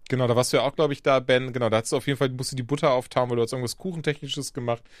 keine Genau, da warst du ja auch, glaube ich, da, Ben. Genau, da hast du auf jeden Fall, musst du die Butter auftauen, weil du hast irgendwas Kuchentechnisches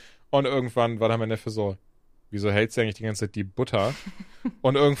gemacht. Und irgendwann war dann mein Neffe so, wieso hältst du eigentlich die ganze Zeit die Butter?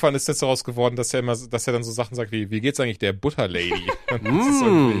 Und irgendwann ist das daraus geworden, dass er dann so Sachen sagt wie geht's eigentlich der Butterlady? Und das ist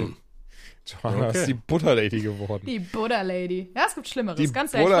irgendwie, Johanna ist die Butterlady geworden. Die Butterlady. Ja, es gibt Schlimmeres. Die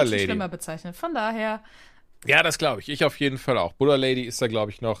Ganz ehrlich, ich würde Butterlady. es schlimmer bezeichnen. Von daher. Ja, das glaube ich. Ich auf jeden Fall auch. Butterlady ist da,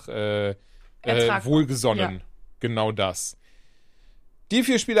 glaube ich, noch wohlgesonnen. Ja. Genau das. Die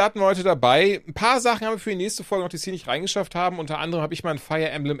 4 Spiele hatten wir heute dabei. Ein paar Sachen haben wir für die nächste Folge noch, die es hier nicht reingeschafft haben. Unter anderem habe ich mal in Fire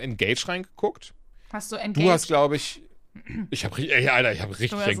Emblem Engage reingeguckt. Hast du engaged? Du hast, glaube ich, ich habe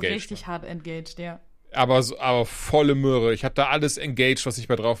richtig Du hast engaged. richtig hart engaged, ja. Aber volle Möhre. Ich habe da alles engaged, was ich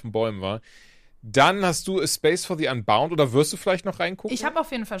bei drauf den Bäumen war. Dann hast du A Space for the Unbound oder wirst du vielleicht noch reingucken? Ich habe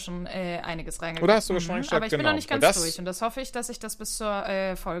auf jeden Fall schon einiges reingeguckt. Oder hast du das schon reingeguckt? Aber ich bin Genau. noch nicht ganz Das- durch. Und das hoffe ich, dass ich das bis zur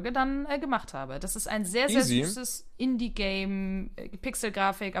Folge dann gemacht habe. Das ist ein sehr, sehr Easy. süßes Indie-Game,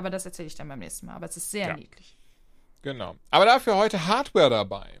 Pixel-Grafik, aber das erzähle ich dann beim nächsten Mal. Aber es ist sehr Ja. niedlich. Genau. Aber dafür heute Hardware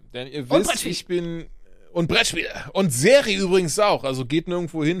dabei. Denn ihr wisst, Brettspiel. ich bin... Und Brettspiele. Und Serie übrigens auch. Also geht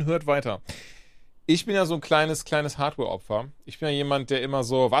nirgendwo hin, hört weiter. Ich bin ja so ein kleines Hardware-Opfer. Ich bin ja jemand, der immer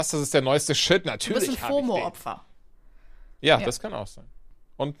so, das ist der neueste Shit? Du Natürlich bist ein habe ich den. FOMO-Opfer. Ja, Ja. das kann auch sein.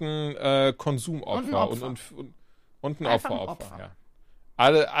 Und ein Konsumopfer. Und ein Opfer. Und ein Einfach ein Opfer. Opfer. Ja.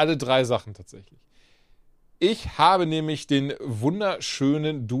 Alle 3 Sachen tatsächlich. Ich habe nämlich den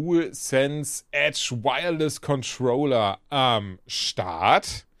wunderschönen DualSense Edge Wireless Controller am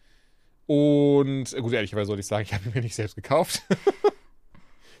Start. Und gut, ehrlicherweise sollte ich sagen, ich habe ihn mir nicht selbst gekauft.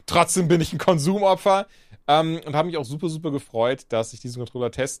 Trotzdem bin ich ein Konsumopfer. Und habe mich auch super, super gefreut, dass ich diesen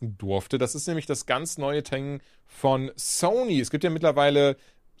Controller testen durfte. Das ist nämlich das ganz neue Ding von Sony. Es gibt ja mittlerweile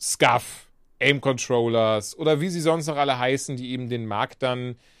SCUF, Aim-Controllers oder wie sie sonst noch alle heißen, die eben den Markt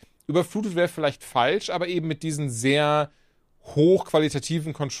dann überflutet, wäre vielleicht falsch, aber eben mit diesen sehr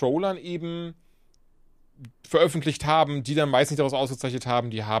hochqualitativen Controllern eben veröffentlicht haben, die dann meist nicht daraus ausgezeichnet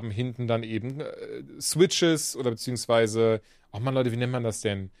haben, die haben hinten dann eben Switches oder beziehungsweise, oh Mann Leute, wie nennt man das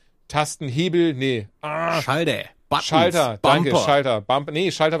denn? Tasten, Hebel, nee. Schalter, Buttons, Schalter, danke, Bumper. Schalter.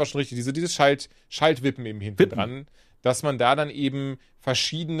 Schalter war schon richtig. Dieses Schaltwippen eben hinten dran, dass man da dann eben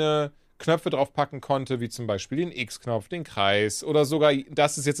verschiedene Knöpfe draufpacken konnte, wie zum Beispiel den X-Knopf, den Kreis oder sogar,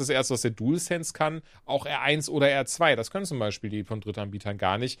 das ist jetzt das erste, was der DualSense kann, auch R1 oder R2. Das können zum Beispiel die von Drittanbietern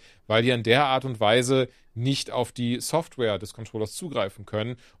gar nicht, weil die an der Art und Weise nicht auf die Software des Controllers zugreifen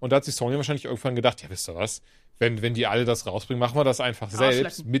können. Und da hat sich Sony wahrscheinlich irgendwann gedacht, ja, wisst ihr was, wenn die alle das rausbringen, machen wir das einfach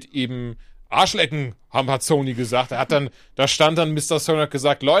selbst mit eben Arschlecken, hat Sony gesagt. Da stand dann Mr. Sony und hat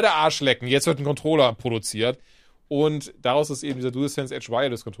gesagt, Leute, Arschlecken, jetzt wird ein Controller produziert. Und daraus ist eben dieser DualSense Edge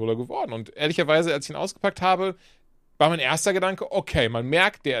Wireless Controller geworden. Und ehrlicherweise, als ich ihn ausgepackt habe, war mein erster Gedanke, okay, man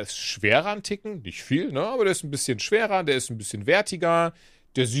merkt, der ist schwerer ein Ticken, nicht viel, ne, aber der ist ein bisschen schwerer, der ist ein bisschen wertiger,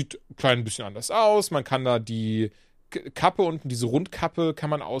 der sieht ein klein bisschen anders aus, man kann da die Kappe unten, diese Rundkappe kann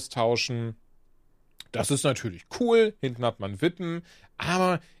man austauschen. Das ist natürlich cool, hinten hat man Wippen,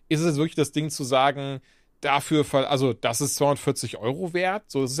 aber ist es jetzt wirklich das Ding zu sagen, dafür, also das ist 240 € wert.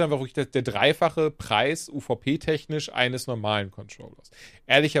 So, das ist einfach wirklich der dreifache Preis UVP-technisch eines normalen Controllers.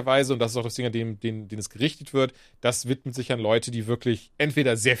 Ehrlicherweise, und das ist auch das Ding, an dem es gerichtet wird, das widmet sich an Leute, die wirklich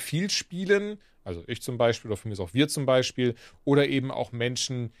entweder sehr viel spielen, also ich zum Beispiel, oder für mich ist auch wir zum Beispiel, oder eben auch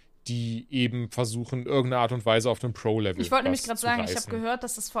Menschen, die eben versuchen, irgendeine Art und Weise auf einem Pro-Level Ich wollte nämlich gerade zu sagen, ich reißen. habe gehört,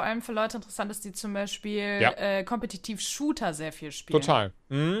 dass das vor allem für Leute interessant ist, die zum Beispiel kompetitiv Shooter sehr viel spielen. Total.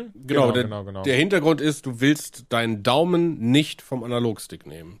 Genau. Genau. Der Hintergrund ist, du willst deinen Daumen nicht vom Analogstick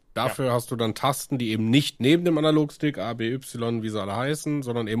nehmen. Dafür hast du dann Tasten, die eben nicht neben dem Analogstick, A, B, Y, wie sie alle heißen,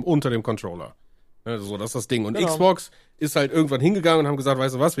 sondern eben unter dem Controller. So, das ist das Ding. Und Genau. Xbox ist halt irgendwann hingegangen und haben gesagt,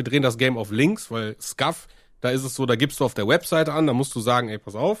 weißt du was, wir drehen das Game auf links, weil SCUF, da ist es so, da gibst du auf der Webseite an, da musst du sagen, ey,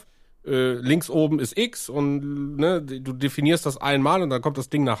 pass auf, links oben ist X und du definierst das einmal und dann kommt das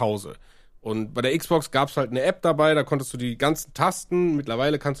Ding nach Hause. Und bei der Xbox gab's halt eine App dabei, da konntest du die ganzen Tasten,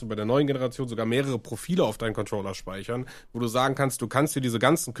 mittlerweile kannst du bei der neuen Generation sogar mehrere Profile auf deinen Controller speichern, wo du sagen kannst, du kannst dir diese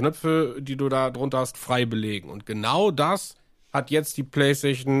ganzen Knöpfe, die du da drunter hast, frei belegen. Und genau das hat jetzt die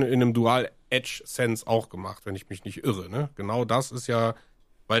PlayStation in einem Dual Edge Sense auch gemacht, wenn ich mich nicht irre. Ne? Genau das ist ja,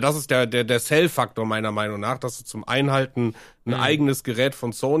 weil das ist der Sell-Faktor meiner Meinung nach, dass du zum Einhalten ein eigenes Gerät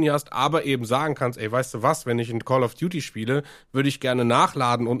von Sony hast, aber eben sagen kannst, ey, weißt du was, wenn ich ein Call of Duty spiele, würde ich gerne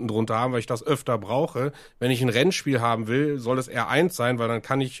Nachladen unten drunter haben, weil ich das öfter brauche. Wenn ich ein Rennspiel haben will, soll es R1 sein, weil dann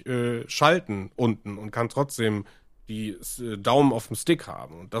kann ich schalten unten und kann trotzdem die Daumen auf dem Stick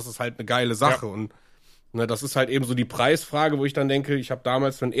haben. Und das ist halt eine geile Sache. Ja. Und das ist halt eben so die Preisfrage, wo ich dann denke, ich habe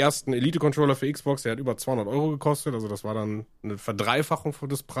damals den ersten Elite-Controller für Xbox, der hat über 200 € gekostet, also das war dann eine Verdreifachung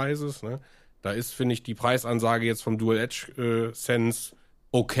des Preises. Ne? Da ist, finde ich, die Preisansage jetzt vom Dual Edge Sense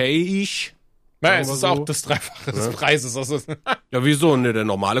okay-ish. Naja, Sagen es wir ist so. auch das Dreifache des Preises. Also, Ja, wieso? Ne, der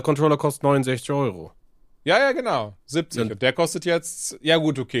normale Controller kostet 69 €. ja, genau. 70. Ja. Und der kostet jetzt, ja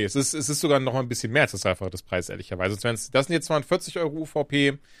gut, okay. Es ist sogar noch mal ein bisschen mehr als das Dreifache des Preises, ehrlicherweise. Das sind jetzt 240 €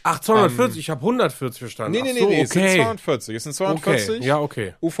 UVP. Ach, 240, ich habe 140 verstanden. Nee, Ach so, es sind okay. 240. Es sind 240 Okay, ja,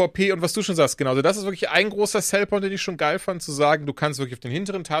 okay. UVP. Und was du schon sagst, genau. Also das ist wirklich ein großer Sellpoint, den ich schon geil fand, zu sagen, du kannst wirklich auf den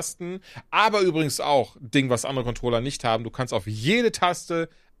hinteren Tasten, aber übrigens auch Ding, was andere Controller nicht haben, du kannst auf jede Taste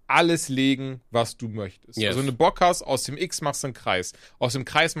alles legen, was du möchtest. Yes. Also wenn du Bock hast, aus dem X machst du einen Kreis, aus dem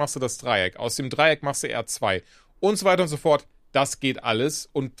Kreis machst du das Dreieck, aus dem Dreieck machst du R2 und so weiter und so fort. Das geht alles.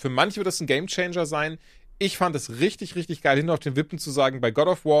 Und für manche wird das ein Gamechanger sein. Ich fand es richtig, richtig geil, hinten auf den Wippen zu sagen, bei God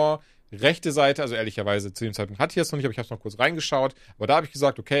of War, rechte Seite, also ehrlicherweise zu dem Zeitpunkt hatte ich das noch nicht, aber ich habe es noch kurz reingeschaut. Aber da habe ich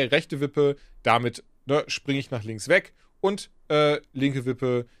gesagt, okay, rechte Wippe, damit springe ich nach links weg und linke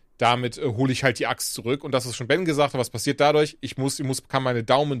Wippe, damit hole ich halt die Axt zurück. Und das ist schon Ben gesagt hat, was passiert dadurch? Ich kann meine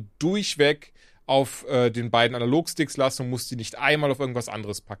Daumen durchweg auf den beiden Analogsticks lassen und muss die nicht einmal auf irgendwas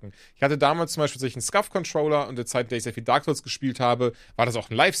anderes packen. Ich hatte damals zum Beispiel tatsächlich einen SCUF-Controller und in der Zeit, in der ich sehr viel Dark Souls gespielt habe, war das auch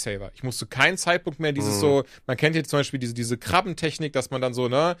ein Lifesaver. Ich musste keinen Zeitpunkt mehr man kennt jetzt zum Beispiel diese Krabbentechnik, dass man dann so,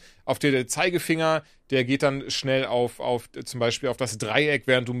 auf der Zeigefinger, der geht dann schnell auf zum Beispiel auf das Dreieck,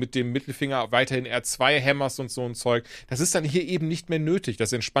 während du mit dem Mittelfinger weiterhin R2 hämmerst und so ein Zeug. Das ist dann hier eben nicht mehr nötig.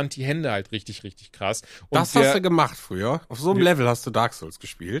 Das entspannt die Hände halt richtig, richtig krass. Und Das hast du gemacht früher. Auf so einem Level hast du Dark Souls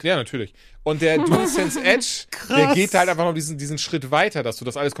gespielt. Ja, natürlich. Und der DualSense Edge, der geht halt einfach noch diesen Schritt weiter, dass du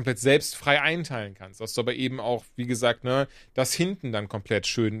das alles komplett selbst frei einteilen kannst. Dass du aber eben auch, wie gesagt, das hinten dann komplett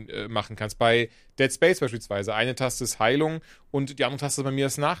schön machen kannst. Bei Dead Space beispielsweise. Eine Taste ist Heilung und die andere Taste bei mir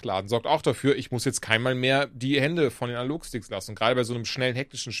ist Nachladen. Sorgt auch dafür, ich muss jetzt keinmal mehr die Hände von den Analogsticks lassen. Und gerade bei so einem schnellen,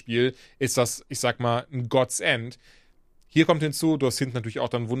 hektischen Spiel ist das, ich sag mal, ein God's End. Hier kommt hinzu, du hast hinten natürlich auch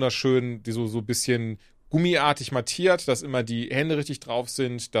dann wunderschön die so ein bisschen gummiartig mattiert, dass immer die Hände richtig drauf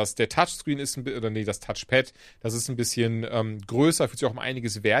sind, dass der Touchscreen ist, das Touchpad, das ist ein bisschen größer, fühlt sich auch um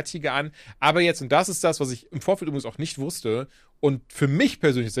einiges wertiger an. Aber jetzt, und das ist das, was ich im Vorfeld übrigens auch nicht wusste und für mich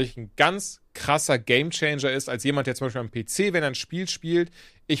persönlich tatsächlich ein ganz krasser Gamechanger ist, als jemand, der zum Beispiel am PC, wenn er ein Spiel spielt,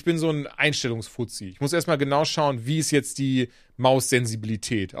 ich bin so ein Einstellungsfuzzi. Ich muss erstmal genau schauen, wie ist jetzt die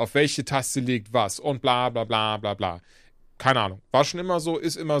Maussensibilität, auf welche Taste liegt was und bla bla bla bla bla. Keine Ahnung. War schon immer so,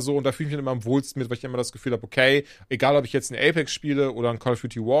 ist immer so und da fühle ich mich immer am wohlsten mit, weil ich immer das Gefühl habe, okay, egal ob ich jetzt ein Apex spiele oder ein Call of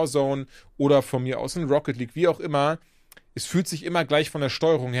Duty Warzone oder von mir aus ein Rocket League, wie auch immer, es fühlt sich immer gleich von der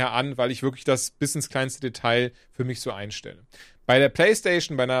Steuerung her an, weil ich wirklich das bis ins kleinste Detail für mich so einstelle. Bei der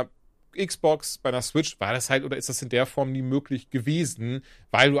PlayStation, bei einer Xbox, bei einer Switch war das halt oder ist das in der Form nie möglich gewesen,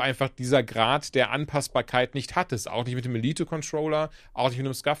 weil du einfach dieser Grad der Anpassbarkeit nicht hattest. Auch nicht mit dem Elite-Controller, auch nicht mit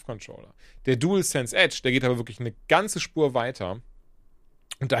dem SCUF-Controller. Der DualSense Edge, der geht aber wirklich eine ganze Spur weiter.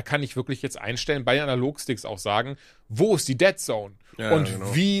 Und da kann ich wirklich jetzt einstellen, bei den Analogsticks auch sagen, wo ist die Dead Zone? Ja, und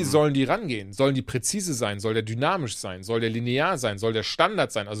genau. wie sollen die rangehen? Sollen die präzise sein? Soll der dynamisch sein? Soll der linear sein? Soll der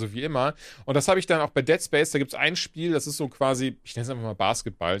Standard sein? Also wie immer. Und das habe ich dann auch bei Dead Space, da gibt es ein Spiel, das ist so quasi, ich nenne es einfach mal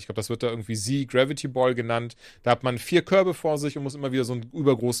Basketball. Ich glaube, das wird da irgendwie Gravity Ball genannt. Da hat man 4 Körbe vor sich und muss immer wieder so einen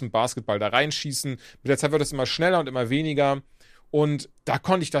übergroßen Basketball da reinschießen. Mit der Zeit wird es immer schneller und immer weniger. Und da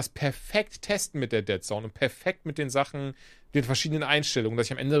konnte ich das perfekt testen mit der Dead Zone und perfekt mit den Sachen, den verschiedenen Einstellungen, dass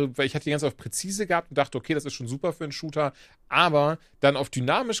ich am Ende, weil ich hatte die ganze Zeit auf präzise gehabt und dachte, okay, das ist schon super für einen Shooter, aber dann auf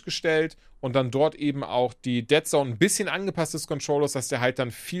dynamisch gestellt und dann dort eben auch die Dead Zone ein bisschen angepasst des Controllers, dass der halt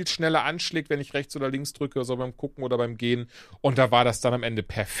dann viel schneller anschlägt, wenn ich rechts oder links drücke, also beim Gucken oder beim Gehen. Und da war das dann am Ende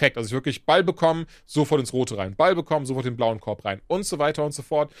perfekt. Also ich wirklich Ball bekommen, sofort ins Rote rein, Ball bekommen, sofort in den blauen Korb rein und so weiter und so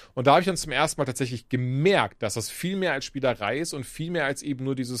fort. Und da habe ich dann zum ersten Mal tatsächlich gemerkt, dass das viel mehr als Spielerei ist und viel mehr als eben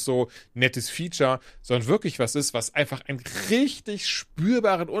nur dieses so nettes Feature, sondern wirklich was ist, was einfach einen richtig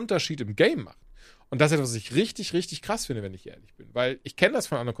spürbaren Unterschied im Game macht. Und das ist etwas, was ich richtig, richtig krass finde, wenn ich ehrlich bin. Weil ich kenne das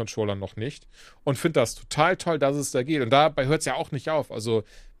von anderen Controllern noch nicht und finde das total toll, dass es da geht. Und dabei hört es ja auch nicht auf. Also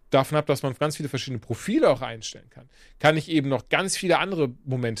davon ab, dass man ganz viele verschiedene Profile auch einstellen kann, kann ich eben noch ganz viele andere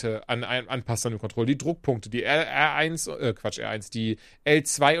Momente anpassen an dem Controller. Die Druckpunkte, die die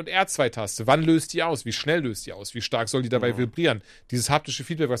L2 und R2-Taste. Wann löst die aus? Wie schnell löst die aus? Wie stark soll die dabei vibrieren? Dieses haptische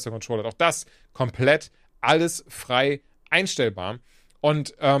Feedback, was der Controller hat. Auch das komplett alles frei einstellbar.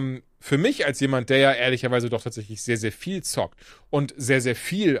 Und für mich als jemand, der ja ehrlicherweise doch tatsächlich sehr, sehr viel zockt und sehr, sehr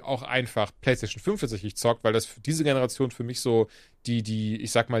viel auch einfach PlayStation 5 tatsächlich zockt, weil das für diese Generation für mich so die, ich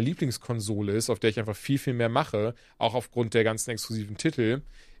sag mal, Lieblingskonsole ist, auf der ich einfach viel, viel mehr mache, auch aufgrund der ganzen exklusiven Titel,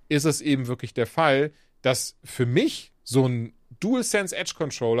 ist es eben wirklich der Fall, dass für mich so ein DualSense Edge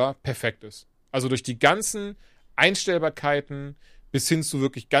Controller perfekt ist. Also durch die ganzen Einstellbarkeiten bis hin zu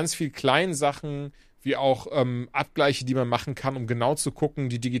wirklich ganz viel kleinen Sachen, wie auch Abgleiche, die man machen kann, um genau zu gucken,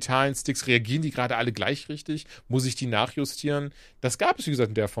 die digitalen Sticks, reagieren die gerade alle gleich richtig? Muss ich die nachjustieren? Das gab es, wie gesagt,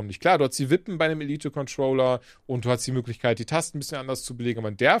 in der Form nicht. Klar, du hast die Wippen bei einem Elite-Controller und du hast die Möglichkeit, die Tasten ein bisschen anders zu belegen, aber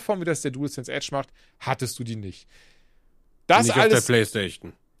in der Form, wie das der DualSense Edge macht, hattest du die nicht. Das nicht alles, auf der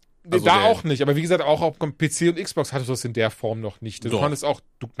PlayStation. Also da auch nicht, aber wie gesagt, auch auf PC und Xbox hattest du das in der Form noch nicht. Du Doch. konntest auch,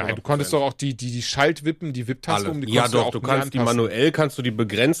 du konntest doch auch die Schaltwippen, die Wipptaste Alle. die Ja, konntest doch, auch du nie kannst die anpassen. manuell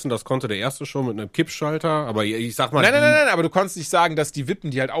begrenzen, das konnte der erste schon mit einem Kippschalter, aber ich sag mal. Nein, aber du konntest nicht sagen, dass die Wippen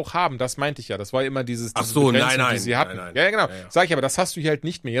die halt auch haben, das meinte ich ja. Das war immer diese Ach so, Begrenzung, nein, die sie hatten. nein. Ja, genau. Ja. Sag ich aber, das hast du hier halt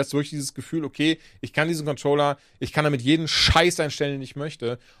nicht mehr. Jetzt durch dieses Gefühl, okay, ich kann diesen Controller, ich kann damit jeden Scheiß einstellen, den ich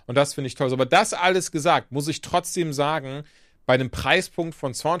möchte. Und das finde ich toll. Aber das alles gesagt, muss ich trotzdem sagen, bei einem Preispunkt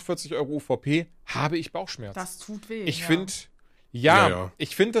von 42 Euro UVP habe ich Bauchschmerzen. Das tut weh. Ich ja. finde,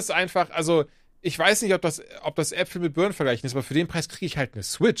 ich finde das einfach, also ich weiß nicht, ob das Äpfel mit Birnen vergleichen ist, aber für den Preis kriege ich halt eine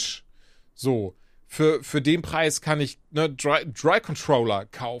Switch. So, für den Preis kann ich Dry Controller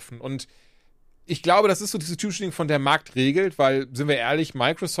kaufen und ich glaube, das ist so diese typische Ding, von der Markt regelt, weil, sind wir ehrlich,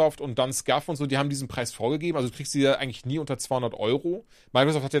 Microsoft und dann Scuff und so, die haben diesen Preis vorgegeben, also du kriegst sie ja eigentlich nie unter 200 Euro.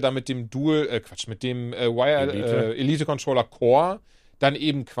 Microsoft hat ja da mit dem Elite Controller Core dann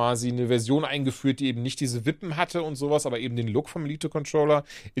eben quasi eine Version eingeführt, die eben nicht diese Wippen hatte und sowas, aber eben den Look vom Elite Controller.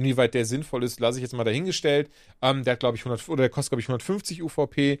 Inwieweit der sinnvoll ist, lasse ich jetzt mal dahingestellt. Der hat, glaube ich, der kostet, glaube ich, 150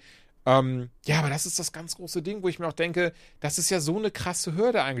 UVP. Ja, aber das ist das ganz große Ding, wo ich mir auch denke, das ist ja so eine krasse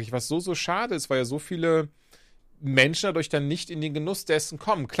Hürde eigentlich, was so schade ist, weil ja so viele Menschen dadurch dann nicht in den Genuss dessen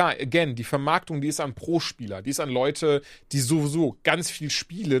kommen. Klar, again, die Vermarktung, die ist an Pro-Spieler, die ist an Leute, die sowieso ganz viel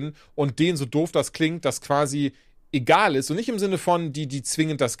spielen und denen, so doof das klingt, das quasi egal ist und nicht im Sinne von, die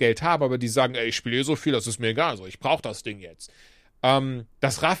zwingend das Geld haben, aber die sagen, ey, ich spiele eh so viel, das ist mir egal, so, ich brauche das Ding jetzt.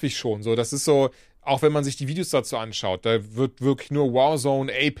 Das raff ich schon, so, das ist so, auch wenn man sich die Videos dazu anschaut, da wird wirklich nur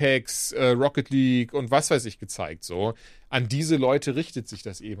Warzone, Apex, Rocket League und was weiß ich gezeigt, so. An diese Leute richtet sich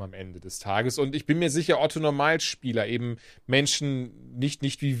das eben am Ende des Tages und ich bin mir sicher, Otto-Normalspieler, eben Menschen,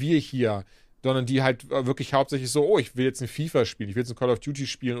 nicht wie wir hier, sondern die halt wirklich hauptsächlich so, oh, ich will jetzt ein FIFA spielen, ich will jetzt ein Call of Duty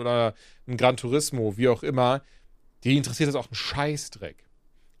spielen oder ein Gran Turismo, wie auch immer, die interessiert das auch ein Scheißdreck.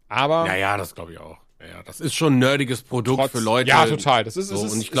 Aber... Ja, das glaube ich auch. Ja, das ist schon ein nerdiges Produkt für Leute. Ja, total. Das ist, so,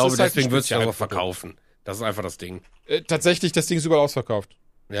 und ich glaube, halt deswegen wird es sich auch verkaufen. Das ist einfach das Ding. Tatsächlich, das Ding ist überall ausverkauft.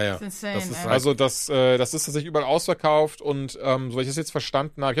 Ja. Das ist insane, das ist ey. halt, Also das ist tatsächlich überall ausverkauft und so wie ich das jetzt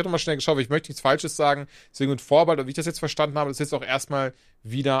verstanden habe, ich hatte mal schnell geschaut, weil ich möchte nichts Falsches sagen, deswegen mit Vorbehalt, aber wie ich das jetzt verstanden habe, ist jetzt auch erstmal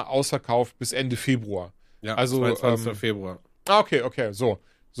wieder ausverkauft bis Ende Februar. ja, also, 22. Februar. Okay, so,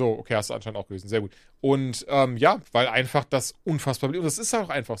 okay, hast du anscheinend auch gelesen, sehr gut. Und ja, weil einfach das unfassbar beliebt, und das ist auch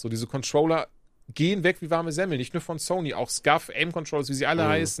einfach so, diese Controller gehen weg wie warme Semmel, nicht nur von Sony, auch Scuff, Aim-Controllers, wie sie alle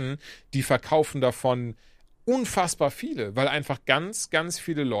heißen, die verkaufen davon unfassbar viele, weil einfach ganz, ganz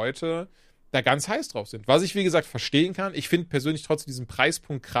viele Leute da ganz heiß drauf sind. Was ich, wie gesagt, verstehen kann. Ich finde persönlich trotzdem diesen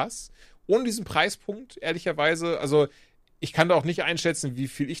Preispunkt krass. Ohne diesen Preispunkt, ehrlicherweise, also ich kann da auch nicht einschätzen, wie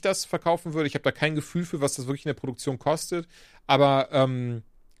viel ich das verkaufen würde. Ich habe da kein Gefühl für, was das wirklich in der Produktion kostet. Aber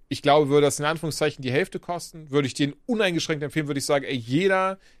ich glaube, würde das in Anführungszeichen die Hälfte kosten, würde ich den uneingeschränkt empfehlen, würde ich sagen, ey,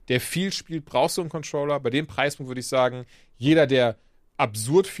 jeder, der viel spielt, braucht so einen Controller. Bei dem Preispunkt würde ich sagen, jeder, der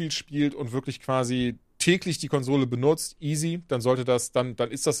absurd viel spielt und wirklich quasi täglich die Konsole benutzt, easy, dann sollte das, dann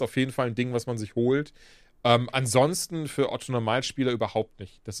ist das auf jeden Fall ein Ding, was man sich holt. Ansonsten für Otto-Normalspieler überhaupt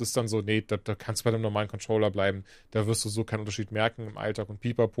nicht. Das ist dann so, nee, da kannst du bei dem normalen Controller bleiben. Da wirst du so keinen Unterschied merken im Alltag und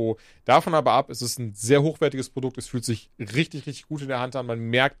pipapo. Davon aber ab, es ist ein sehr hochwertiges Produkt. Es fühlt sich richtig, richtig gut in der Hand an. Man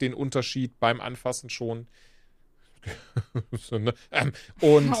merkt den Unterschied beim Anfassen schon. So, ne?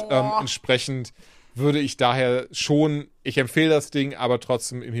 Entsprechend würde ich daher schon, ich empfehle das Ding, aber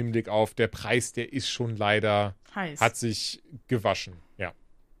trotzdem im Hinblick auf der Preis, der ist schon leider, Heiß. hat sich gewaschen. Ja,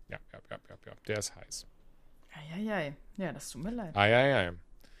 der ist heiß. Ja, das tut mir leid.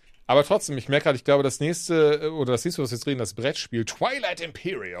 Aber trotzdem, ich merke gerade, ich glaube, das nächste, was wir jetzt reden, das Brettspiel Twilight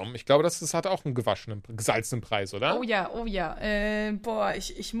Imperium, ich glaube, das hat auch einen gesalzenen Preis, oder? Oh ja.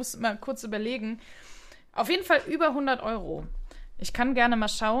 Ich muss mal kurz überlegen. Auf jeden Fall über 100 Euro. Ich kann gerne mal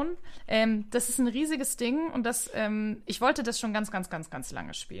schauen. Das ist ein riesiges Ding und ich wollte das schon ganz, ganz, ganz, ganz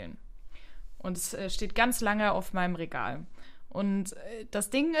lange spielen. Und es steht ganz lange auf meinem Regal. Und das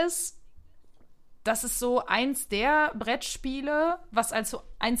Ding ist, das ist so eins der Brettspiele, was als so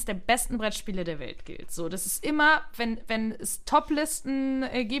eins der besten Brettspiele der Welt gilt. So, das ist immer, wenn es Top-Listen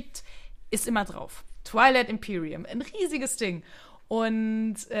gibt, ist immer drauf. Twilight Imperium, ein riesiges Ding.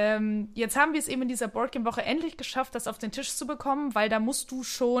 Und jetzt haben wir es eben in dieser Boardgame-Woche endlich geschafft, das auf den Tisch zu bekommen, weil da musst du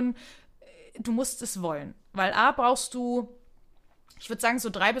musst es wollen. Weil A, brauchst du Ich würde sagen, so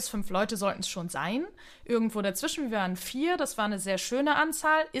 3 bis 5 Leute sollten es schon sein. Irgendwo dazwischen. Wir waren 4, das war eine sehr schöne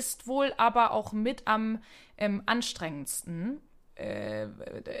Anzahl, ist wohl aber auch mit am anstrengendsten.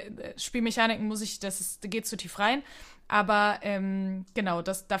 Spielmechaniken geht zu tief rein. Aber genau,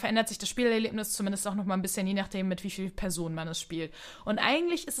 da verändert sich das Spielerlebnis zumindest auch noch mal ein bisschen, je nachdem, mit wie vielen Personen man es spielt. Und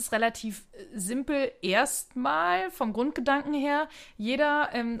eigentlich ist es relativ simpel erstmal vom Grundgedanken her. Jeder,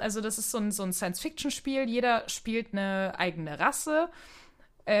 also das ist so ein Science-Fiction-Spiel, jeder spielt eine eigene Rasse.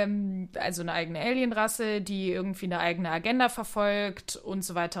 Also eine eigene Alien-Rasse, die irgendwie eine eigene Agenda verfolgt und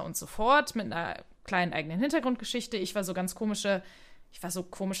so weiter und so fort, mit einer kleinen eigenen Hintergrundgeschichte. Ich war so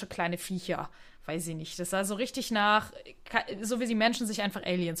komische kleine Viecher. Weiß ich nicht. Das sah so richtig nach, so wie die Menschen sich einfach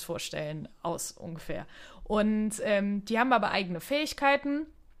Aliens vorstellen, aus ungefähr. Und die haben aber eigene Fähigkeiten.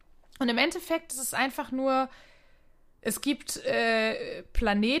 Und im Endeffekt ist es einfach nur, es gibt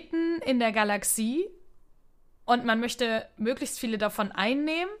Planeten in der Galaxie und man möchte möglichst viele davon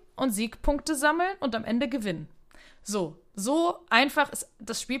einnehmen und Siegpunkte sammeln und am Ende gewinnen. So einfach ist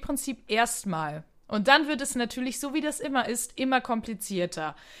das Spielprinzip erstmal. Und dann wird es natürlich, so wie das immer ist, immer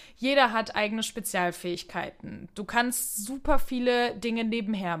komplizierter. Jeder hat eigene Spezialfähigkeiten. Du kannst super viele Dinge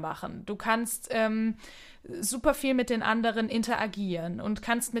nebenher machen. Du kannst super viel mit den anderen interagieren und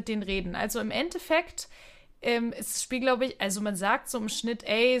kannst mit denen reden. Also im Endeffekt ist das Spiel, glaube ich, also man sagt so im Schnitt,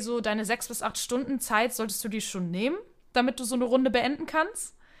 so deine 6 bis 8 Stunden Zeit solltest du dir schon nehmen, damit du so eine Runde beenden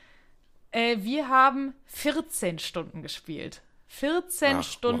kannst. Wir haben 14 Stunden gespielt. 14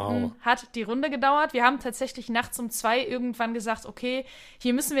 Stunden hat die Runde gedauert. Wir haben tatsächlich nachts um 2 irgendwann gesagt, okay,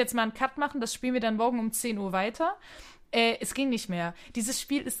 hier müssen wir jetzt mal einen Cut machen, das spielen wir dann morgen um 10 Uhr weiter. Es ging nicht mehr. Dieses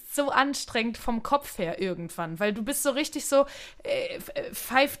Spiel ist so anstrengend vom Kopf her irgendwann, weil du bist so richtig so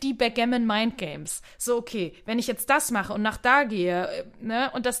 5D Backgammon Mind Games. So, okay, wenn ich jetzt das mache und nach da gehe,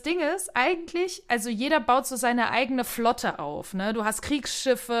 ne? Und das Ding ist eigentlich, also jeder baut so seine eigene Flotte auf, ne? Du hast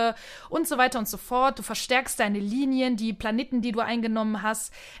Kriegsschiffe und so weiter und so fort. Du verstärkst deine Linien, die Planeten, die du eingenommen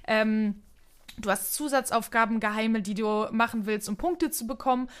hast. Du hast Zusatzaufgaben, geheime, die du machen willst, um Punkte zu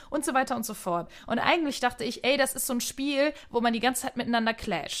bekommen und so weiter und so fort. Und eigentlich dachte ich, das ist so ein Spiel, wo man die ganze Zeit miteinander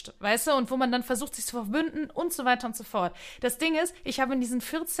clasht, weißt du? Und wo man dann versucht, sich zu verbünden und so weiter und so fort. Das Ding ist, ich habe in diesen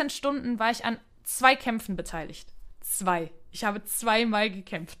 14 Stunden, war ich an 2 Kämpfen beteiligt. 2. Ich habe 2-mal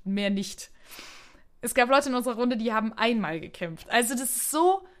gekämpft, mehr nicht. Es gab Leute in unserer Runde, die haben 1-mal gekämpft. Also das ist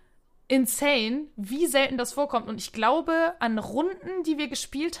so insane, wie selten das vorkommt. Und ich glaube, an Runden, die wir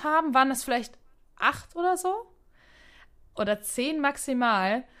gespielt haben, waren das vielleicht 8 oder so. Oder 10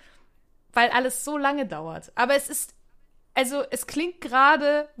 maximal. Weil alles so lange dauert. Aber es klingt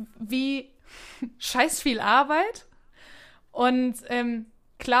gerade wie scheiß viel Arbeit. Und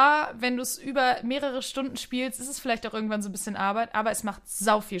klar, wenn du es über mehrere Stunden spielst, ist es vielleicht auch irgendwann so ein bisschen Arbeit. Aber es macht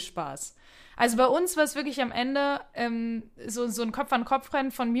sau viel Spaß. Also bei uns war es wirklich am Ende so ein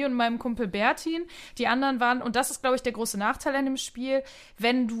Kopf-an-Kopf-Rennen von mir und meinem Kumpel Bertin. Die anderen waren, und das ist, glaube ich, der große Nachteil an dem Spiel,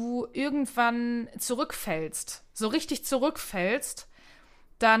 wenn du irgendwann zurückfällst, so richtig zurückfällst,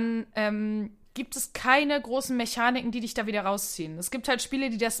 dann gibt es keine großen Mechaniken, die dich da wieder rausziehen. Es gibt halt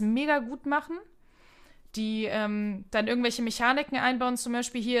Spiele, die das mega gut machen, die dann irgendwelche Mechaniken einbauen. Zum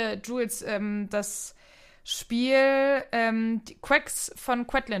Beispiel hier, Jules, das Spiel Quacks von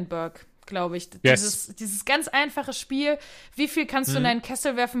Quedlinburg, glaube ich. Yes. Dieses ganz einfache Spiel, wie viel kannst du in einen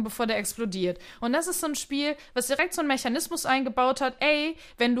Kessel werfen, bevor der explodiert? Und das ist so ein Spiel, was direkt so einen Mechanismus eingebaut hat,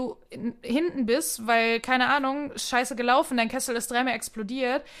 wenn du hinten bist, weil, keine Ahnung, scheiße gelaufen, dein Kessel ist 3-mal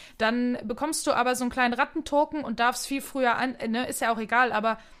explodiert, dann bekommst du aber so einen kleinen Rattentoken und darfst viel früher ist ja auch egal,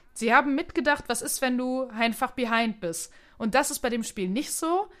 aber sie haben mitgedacht, was ist, wenn du einfach behind bist. Und das ist bei dem Spiel nicht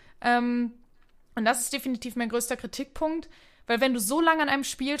so. Und das ist definitiv mein größter Kritikpunkt. Weil wenn du so lange an einem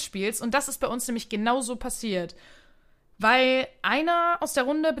Spiel spielst, und das ist bei uns nämlich genauso passiert, weil einer aus der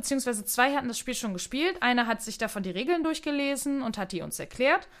Runde, beziehungsweise 2 hatten das Spiel schon gespielt, einer hat sich davon die Regeln durchgelesen und hat die uns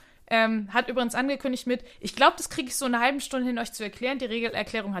erklärt, hat übrigens angekündigt ich glaube, das kriege ich so eine halbe Stunde hin, euch zu erklären. Die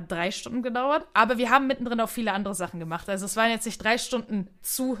Regelerklärung hat 3 Stunden gedauert, aber wir haben mittendrin auch viele andere Sachen gemacht. Also es waren jetzt nicht 3 Stunden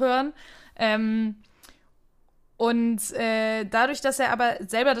zuhören, und dadurch, dass er aber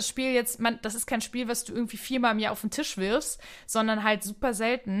selber das Spiel jetzt, das ist kein Spiel, was du irgendwie 4-mal im Jahr auf den Tisch wirfst, sondern halt super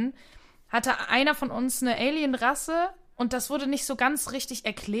selten, hatte einer von uns eine Alien-Rasse und das wurde nicht so ganz richtig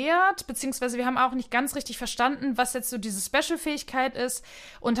erklärt, beziehungsweise wir haben auch nicht ganz richtig verstanden, was jetzt so diese Special-Fähigkeit ist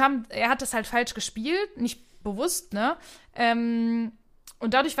und er hat das halt falsch gespielt, nicht bewusst, ne?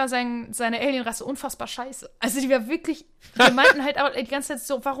 Und dadurch war seine Alienrasse unfassbar scheiße. Also die war wirklich, wir meinten halt auch die ganze Zeit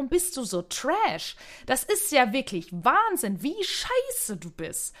so, warum bist du so trash? Das ist ja wirklich Wahnsinn, wie scheiße du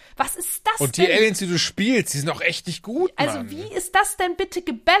bist. Was ist das denn? Und die Aliens, die du spielst, die sind auch echt nicht gut, Mann. Also wie ist das denn bitte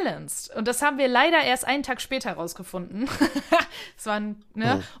gebalanced? Und das haben wir leider erst einen Tag später rausgefunden. Das war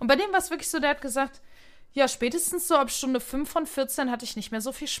ne? Und bei dem war es wirklich so, der hat gesagt, ja, spätestens so ab Stunde 5 von 14 hatte ich nicht mehr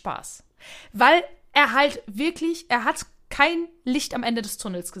so viel Spaß. Weil er halt wirklich, er hat kein Licht am Ende des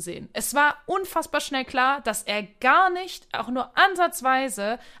Tunnels gesehen. Es war unfassbar schnell klar, dass er gar nicht, auch nur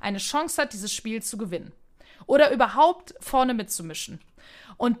ansatzweise, eine Chance hat, dieses Spiel zu gewinnen. Oder überhaupt vorne mitzumischen.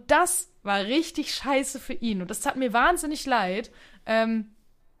 Und das war richtig scheiße für ihn. Und das tat mir wahnsinnig leid,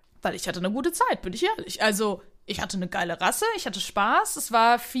 weil ich hatte eine gute Zeit, bin ich ehrlich. Also, ich hatte eine geile Rasse, ich hatte Spaß. Es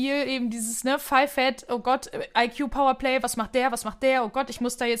war viel eben dieses, Five-Head, oh Gott, IQ-Powerplay, was macht der? Oh Gott, ich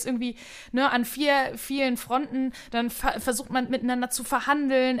muss da jetzt irgendwie, an vielen Fronten, dann versucht man miteinander zu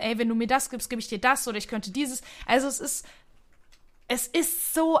verhandeln. Ey, wenn du mir das gibst, gebe ich dir das oder ich könnte dieses. Also es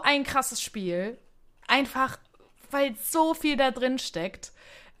ist so ein krasses Spiel. Einfach, weil so viel da drin steckt.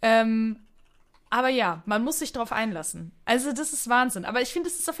 Aber ja, man muss sich drauf einlassen. Also das ist Wahnsinn. Aber ich finde,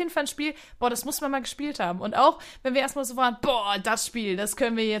 es ist auf jeden Fall ein Spiel, das muss man mal gespielt haben. Und auch, wenn wir erstmal so waren, das Spiel, das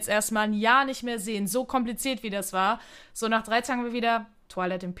können wir jetzt erstmal ein Jahr nicht mehr sehen. So kompliziert, wie das war. So nach 3 Tagen wir wieder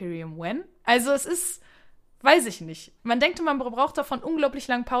Twilight Imperium when? Also es ist, weiß ich nicht. Man denkt, man braucht davon unglaublich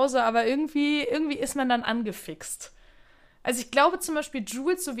lang Pause, aber irgendwie ist man dann angefixt. Also ich glaube zum Beispiel,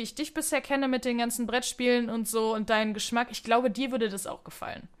 Jules, so wie ich dich bisher kenne mit den ganzen Brettspielen und so und deinen Geschmack, ich glaube, dir würde das auch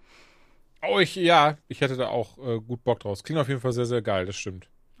gefallen. Oh, ich hätte da auch gut Bock draus. Klingt auf jeden Fall sehr, sehr geil, das stimmt.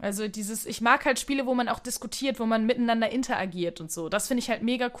 Also ich mag halt Spiele, wo man auch diskutiert, wo man miteinander interagiert und so. Das finde ich halt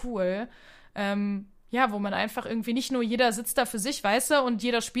mega cool. Wo man einfach irgendwie nicht nur jeder sitzt da für sich, weißt du, und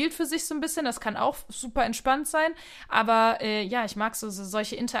jeder spielt für sich so ein bisschen. Das kann auch super entspannt sein. Aber ich mag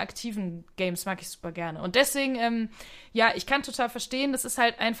solche interaktiven Games, mag ich super gerne. Und deswegen, ich kann total verstehen, das ist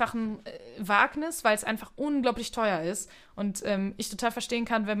halt einfach ein Wagnis, weil es einfach unglaublich teuer ist. Und ich total verstehen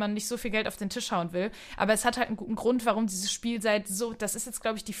kann, wenn man nicht so viel Geld auf den Tisch hauen will. Aber es hat halt einen guten Grund, warum dieses Spiel das ist jetzt,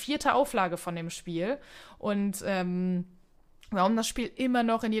 glaube ich, die 4. Auflage von dem Spiel. Und warum das Spiel immer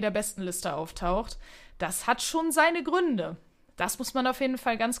noch in jeder Bestenliste auftaucht, das hat schon seine Gründe. Das muss man auf jeden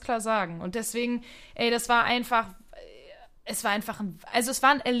Fall ganz klar sagen. Und deswegen, es war ein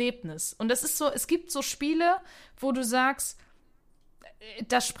Erlebnis. Und das ist so, es gibt so Spiele, wo du sagst,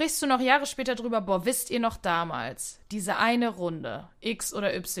 da sprichst du noch Jahre später drüber, wisst ihr noch damals, diese eine Runde, X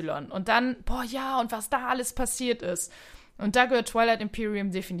oder Y, und dann, und was da alles passiert ist. Und da gehört Twilight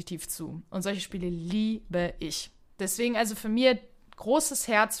Imperium definitiv zu. Und solche Spiele liebe ich. Deswegen also für mir großes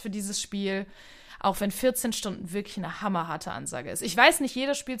Herz für dieses Spiel, auch wenn 14 Stunden wirklich eine hammerharte Ansage ist. Ich weiß nicht,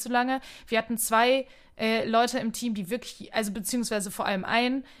 jeder spielt so lange. Wir hatten 2 Leute im Team, die wirklich, also beziehungsweise vor allem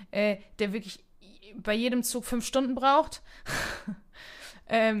einen, der wirklich bei jedem Zug 5 Stunden braucht.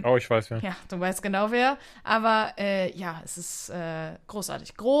 Ich weiß ja. Ja, du weißt genau wer. Aber es ist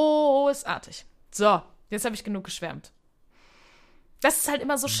großartig. Großartig. So, jetzt habe ich genug geschwärmt. Das ist halt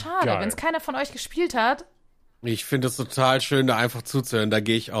immer so schade, wenn es keiner von euch gespielt hat. Ich finde es total schön, da einfach zuzuhören. Da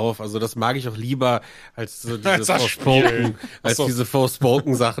gehe ich auf. Also das mag ich auch lieber als so diese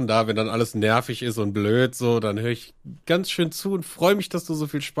Forspoken-Sachen da, wenn dann alles nervig ist und blöd so. Dann höre ich ganz schön zu und freue mich, dass du so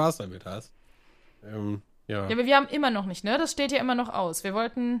viel Spaß damit hast. Ja, aber wir haben immer noch nicht, ne? Das steht ja immer noch aus. Wir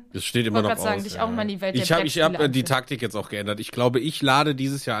wollten, das steht immer noch aus, sagen, dich auch mal in die Welt der Ich habe die Taktik jetzt auch geändert. Ich glaube, ich lade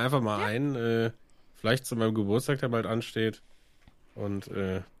dieses Jahr einfach mal ein. Vielleicht zu meinem Geburtstag, der bald ansteht. Und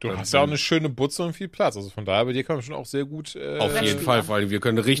du hast ja auch eine schöne Butze und viel Platz. Also von daher, bei dir kann man schon auch sehr gut auf jeden Fall, vor allem wir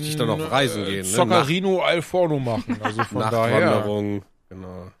können richtig dann auf Reisen gehen. Zoccarino al Forno machen. Also von Nachtwanderung,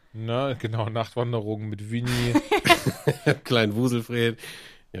 genau. Genau, Nachtwanderung mit Winnie. Kleinen Wuselfred.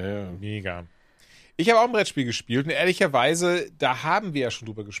 Ja. Mega. Ich habe auch ein Brettspiel gespielt und ehrlicherweise, da haben wir ja schon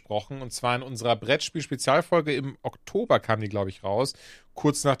drüber gesprochen, und zwar in unserer Brettspiel-Spezialfolge im Oktober kam die, glaube ich, raus,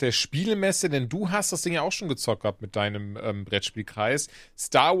 kurz nach der Spielemesse, denn du hast das Ding ja auch schon gezockt gehabt mit deinem Brettspielkreis.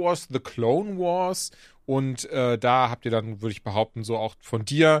 Star Wars The Clone Wars, und da habt ihr dann, würde ich behaupten, so auch von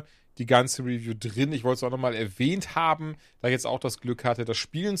dir die ganze Review drin. Ich wollte es auch nochmal erwähnt haben, da ich jetzt auch das Glück hatte, das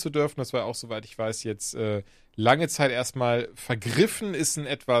spielen zu dürfen. Das war auch, soweit ich weiß, jetzt lange Zeit erstmal vergriffen. Ist ein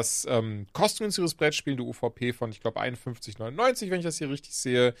etwas kostengünstiges Brettspiel, die UVP von, ich glaube, 51,99, wenn ich das hier richtig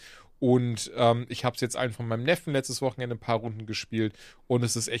sehe. Und ich habe es jetzt einen von meinem Neffen letztes Wochenende ein paar Runden gespielt und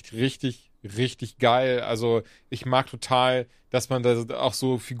es ist echt richtig, richtig geil. Also ich mag total, dass man da auch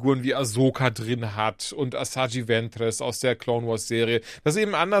so Figuren wie Ahsoka drin hat und Asajj Ventress aus der Clone Wars Serie. Das ist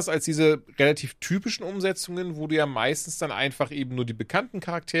eben anders als diese relativ typischen Umsetzungen, wo du ja meistens dann einfach eben nur die bekannten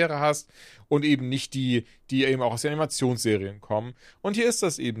Charaktere hast und eben nicht die eben auch aus den Animationsserien kommen. Und hier ist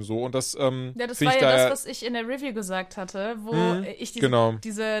das eben so. Und das, das war ja das, was ich in der Review gesagt hatte, wo ich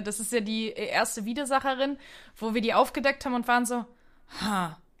das ist ja die erste Widersacherin, wo wir die aufgedeckt haben und waren so,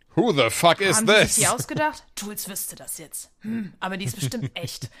 who the fuck is haben this? Die sich die ausgedacht? Jules wüsste das jetzt. Aber die ist bestimmt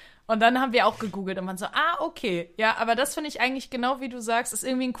echt. Und dann haben wir auch gegoogelt und waren so, okay. Ja, aber das finde ich eigentlich genau wie du sagst, ist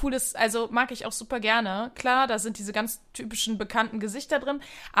irgendwie ein cooles, also mag ich auch super gerne. Klar, da sind diese ganz typischen bekannten Gesichter drin,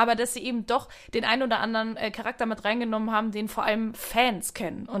 aber dass sie eben doch den ein oder anderen Charakter mit reingenommen haben, den vor allem Fans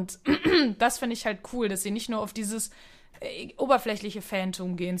kennen. Und das finde ich halt cool, dass sie nicht nur auf dieses oberflächliche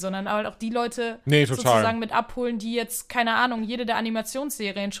Fantum gehen, sondern halt auch die Leute sozusagen mit abholen, die jetzt, keine Ahnung, jede der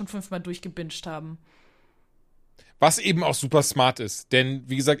Animationsserien schon 5-mal durchgebinged haben. Was eben auch super smart ist. Denn,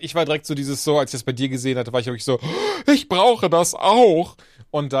 wie gesagt, ich war direkt so als ich das bei dir gesehen hatte, war ich wirklich so, ich brauche das auch.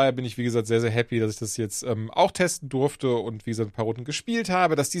 Und daher bin ich, wie gesagt, sehr, sehr happy, dass ich das jetzt auch testen durfte und, wie gesagt, ein paar Runden gespielt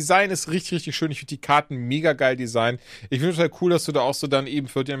habe. Das Design ist richtig, richtig schön. Ich finde die Karten mega geil designt. Ich finde total cool, dass du da auch so dann eben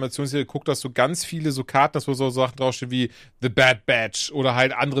für die Animationsserie guckst, dass du ganz viele so Karten hast, wo so Sachen draufstehen wie The Bad Batch oder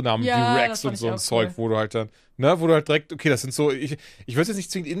halt andere Namen wie Rex und so ein Zeug, wo du halt dann wo du halt direkt, okay, das sind so, ich würde es jetzt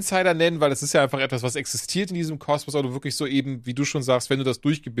nicht zwingend Insider nennen, weil das ist ja einfach etwas, was existiert in diesem Kosmos, aber du wirklich so eben, wie du schon sagst, wenn du das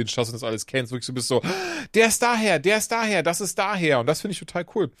durchgebinged hast und das alles kennst, wirklich so bist so, der ist daher, das ist daher und das finde ich total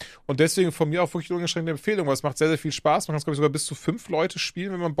cool. Und deswegen von mir auch wirklich eine uneingeschränkte Empfehlung, weil es macht sehr, sehr viel Spaß. Man kann es, glaube ich, sogar bis zu 5 Leute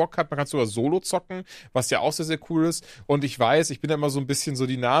spielen, wenn man Bock hat. Man kann es sogar solo zocken, was ja auch sehr, sehr cool ist. Und ich weiß, ich bin da immer so ein bisschen so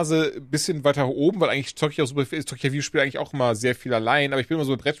die Nase ein bisschen weiter oben, weil eigentlich zocke ich ja Videospiele eigentlich auch immer sehr viel allein, aber ich bin immer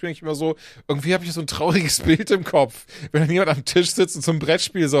so bei Brettspielen immer so, irgendwie habe ich so ein trauriges Bild im Kopf, wenn dann jemand am Tisch sitzt und zum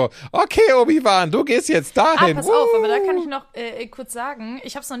Brettspiel so, okay, Obi-Wan, du gehst jetzt dahin. Pass auf, aber da kann ich noch kurz sagen,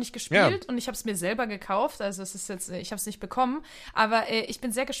 ich habe es noch nicht gespielt und ich habe es mir selber gekauft, also es ist jetzt, ich habe es nicht bekommen, aber ich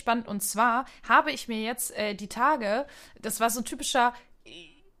bin sehr gespannt und zwar habe ich mir jetzt die Tage, das war so ein typischer,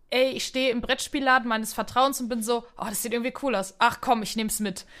 ich stehe im Brettspielladen meines Vertrauens und bin so, das sieht irgendwie cool aus, ach komm, ich nehm's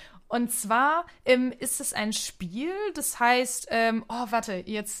mit. Und zwar ist es ein Spiel, das heißt,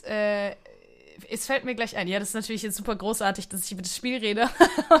 es fällt mir gleich ein. Ja, das ist natürlich jetzt super großartig, dass ich über das Spiel rede.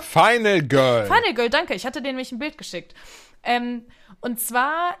 Final Girl. Final Girl, danke. Ich hatte denen nämlich ein Bild geschickt. Und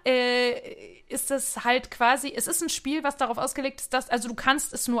zwar ist das halt quasi, es ist ein Spiel, was darauf ausgelegt ist, also du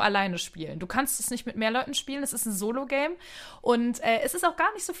kannst es nur alleine spielen. Du kannst es nicht mit mehr Leuten spielen. Es ist ein Solo-Game. Und es ist auch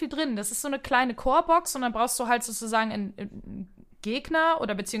gar nicht so viel drin. Das ist so eine kleine Core-Box und dann brauchst du halt sozusagen einen Gegner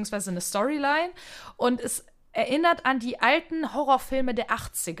oder beziehungsweise eine Storyline. Und es erinnert an die alten Horrorfilme der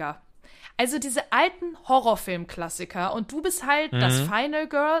 80er. Also diese alten Horrorfilm-Klassiker und du bist halt das Final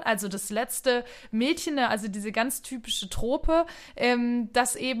Girl, also das letzte Mädchen, also diese ganz typische Trope,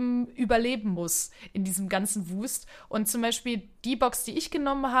 das eben überleben muss in diesem ganzen Wust. Und zum Beispiel die Box, die ich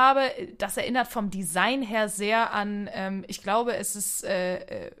genommen habe, das erinnert vom Design her sehr an, ich glaube, es ist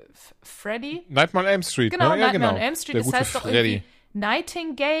Freddy. Nightmare on Elm Street. Genau, ne? Ja, Nightmare on Elm Street. Der Das heißt doch Freddy. irgendwie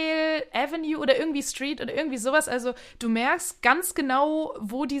Nightingale Avenue oder irgendwie Street oder irgendwie sowas. Also du merkst ganz genau,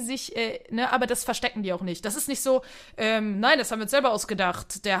 wo die sich, aber das verstecken die auch nicht. Das ist nicht so, nein, das haben wir uns selber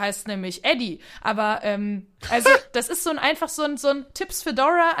ausgedacht. Der heißt nämlich Eddie. Aber, also das ist einfach so ein Tipps für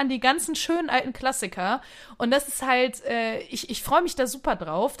Dora an die ganzen schönen alten Klassiker. Und das ist halt, ich freue mich da super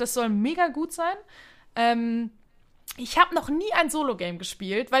drauf. Das soll mega gut sein. Ich habe noch nie ein Solo-Game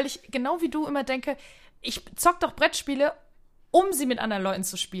gespielt, weil ich genau wie du immer denke, ich zock doch Brettspiele, um sie mit anderen Leuten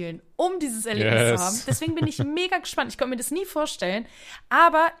zu spielen, um dieses Erlebnis zu haben. Deswegen bin ich mega gespannt. Ich konnte mir das nie vorstellen.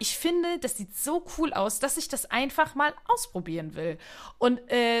 Aber ich finde, das sieht so cool aus, dass ich das einfach mal ausprobieren will. Und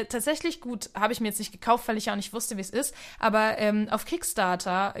tatsächlich, gut, habe ich mir jetzt nicht gekauft, weil ich ja auch nicht wusste, wie es ist. Aber auf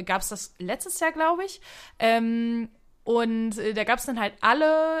Kickstarter gab es das letztes Jahr, glaube ich. Und da gab es dann halt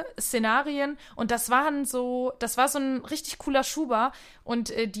alle Szenarien und das war so ein richtig cooler Schuber.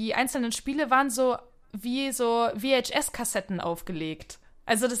 Und die einzelnen Spiele waren so wie so VHS-Kassetten aufgelegt.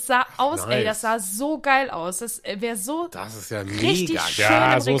 Also das sah aus, nice. Das sah so geil aus. Das wäre so Das ist ja richtig mega. schön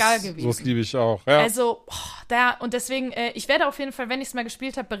Ja, im Regal gewesen. sowas liebe ich auch. Ja. Also, und deswegen, ich werde auf jeden Fall, wenn ich es mal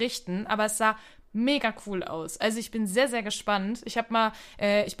gespielt habe, berichten, aber es sah mega cool aus. Also ich bin sehr, sehr gespannt. Ich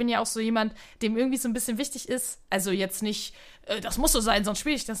bin ja auch so jemand, dem irgendwie so ein bisschen wichtig ist, also jetzt nicht, das muss so sein, sonst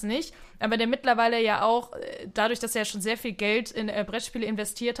spiele ich das nicht, aber der mittlerweile ja auch, dadurch, dass er schon sehr viel Geld in Brettspiele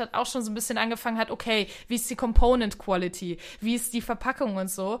investiert hat, auch schon so ein bisschen angefangen hat, okay, wie ist die Component Quality, wie ist die Verpackung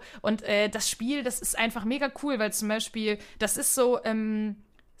und so. Und das Spiel, das ist einfach mega cool, weil zum Beispiel, das ist so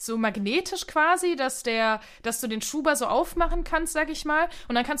so magnetisch quasi, dass du den Schuber so aufmachen kannst, sag ich mal,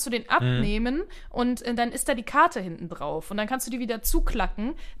 und dann kannst du den abnehmen und dann ist da die Karte hinten drauf und dann kannst du die wieder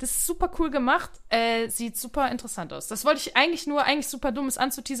zuklacken. Das ist super cool gemacht, sieht super interessant aus. Das wollte ich eigentlich super dumm ist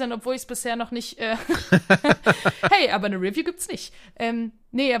anzuteasern, obwohl ich es bisher noch nicht hey, aber eine Review gibt's nicht.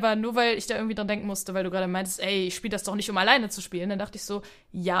 Nee, aber nur weil ich da irgendwie dran denken musste, weil du gerade meintest, ey, ich spiele das doch nicht, um alleine zu spielen. Dann dachte ich so,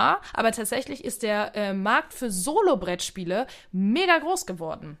 ja, aber tatsächlich ist der Markt für Solo-Brettspiele mega groß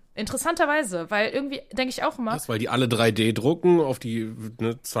geworden. Interessanterweise, weil irgendwie denke ich auch immer. Das, weil die alle 3D drucken, auf die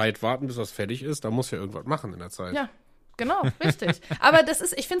Zeit warten, bis das fertig ist. Da muss ja irgendwas machen in der Zeit. Ja. Genau, richtig. Aber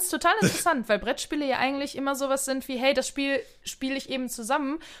ich finde es total interessant, weil Brettspiele ja eigentlich immer sowas sind wie, hey, das Spiel spiele ich eben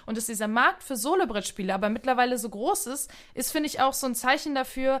zusammen und dass dieser Markt für Solo-Brettspiele aber mittlerweile so groß ist, finde ich auch so ein Zeichen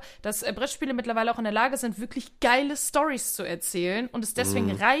dafür, dass Brettspiele mittlerweile auch in der Lage sind, wirklich geile Storys zu erzählen und es deswegen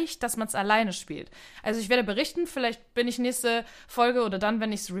reicht, dass man es alleine spielt. Also ich werde berichten, vielleicht bin ich nächste Folge oder dann,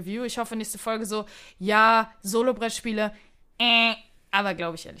 wenn ich es review, ich hoffe nächste Folge so, ja, Solo-Brettspiele, aber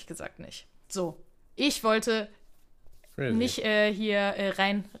glaube ich ehrlich gesagt nicht. So, ich wollte nicht hier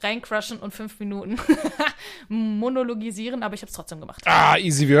reincrushen und 5 Minuten monologisieren, aber ich habe es trotzdem gemacht.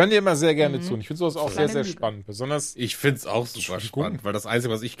 Easy, wir hören dir immer sehr gerne zu. Und ich finde sowas auch sehr, sehr spannend. Besonders. Ich finde es auch super spannend, weil das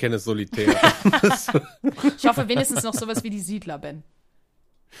Einzige, was ich kenne, ist Solitär. Ich hoffe wenigstens noch sowas wie die Siedler, Ben.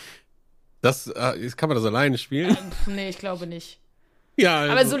 Das kann man das alleine spielen? Nee, ich glaube nicht. Ja.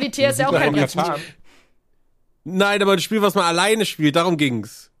 Aber Solitär ist ja auch kein Brettspiel. Nein, aber ein Spiel, was man alleine spielt, darum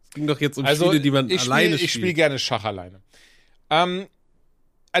ging's. Es ging doch jetzt um Spiele, die man alleine spielt. Ich spiele gerne Schach alleine. An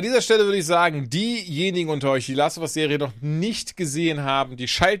dieser Stelle würde ich sagen, diejenigen unter euch, die Last of Us-Serie noch nicht gesehen haben, die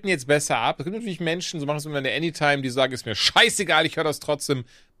schalten jetzt besser ab. Es gibt natürlich Menschen, so machen es immer in der Anytime, die sagen, ist mir scheißegal, ich höre das trotzdem.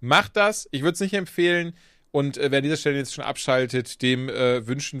 Macht das. Ich würde es nicht empfehlen. Und wer an dieser Stelle jetzt schon abschaltet, dem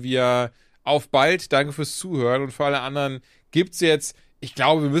wünschen wir auf bald. Danke fürs Zuhören. Und für alle anderen gibt's jetzt, ich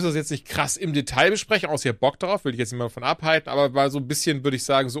glaube, wir müssen das jetzt nicht krass im Detail besprechen, außer ihr habt Bock darauf, will ich jetzt nicht mal davon abhalten, aber mal so ein bisschen, würde ich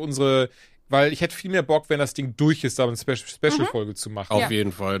sagen, so weil ich hätte viel mehr Bock, wenn das Ding durch ist, da eine Special-Folge zu machen. Auf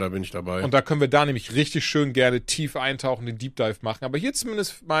jeden Fall, da bin ich dabei. Und da können wir da nämlich richtig schön gerne tief eintauchen, den Deep Dive machen. Aber hier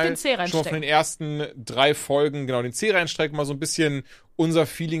zumindest mal schon mal von den ersten 3 Folgen, genau, den C reinstrecken, mal so ein bisschen unser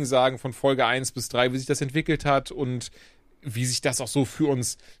Feeling sagen von Folge 1 bis 3, wie sich das entwickelt hat und wie sich das auch so für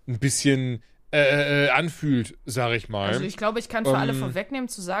uns ein bisschen anfühlt, sag ich mal. Also ich glaube, ich kann für alle vorwegnehmen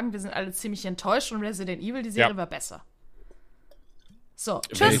zu sagen, wir sind alle ziemlich enttäuscht und Resident Evil, die Serie war besser. So,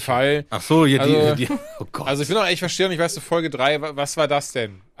 tschüss. Auf jeden Fall. Ach so, ja, oh Gott. Also ich will noch echt verstehen, ich weiß, Folge 3, was war das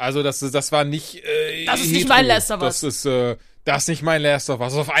denn? Also das war nicht das ist nicht mein Last of Us. Das ist nicht mein Last of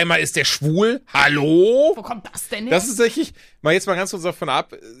Us. Auf einmal ist der schwul? Hallo? Wo kommt das denn her? Das ist tatsächlich, jetzt mal ganz kurz davon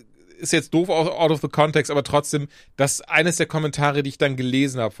ab, ist jetzt doof out of the context, aber trotzdem, das ist eines der Kommentare, die ich dann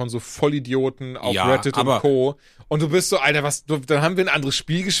gelesen habe von so Vollidioten auf Reddit und Co. Und du bist so, Alter, dann haben wir ein anderes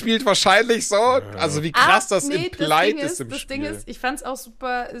Spiel gespielt wahrscheinlich so. Also wie krass das implied ist im Spiel. Das Ding ist, ich fand's auch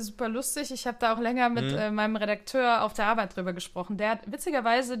super, super lustig. Ich habe da auch länger mit meinem Redakteur auf der Arbeit drüber gesprochen. Der hat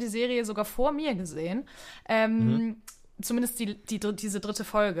witzigerweise die Serie sogar vor mir gesehen. Zumindest diese 3.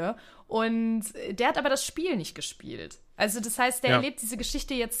 Folge. Und der hat aber das Spiel nicht gespielt. Also das heißt, der erlebt diese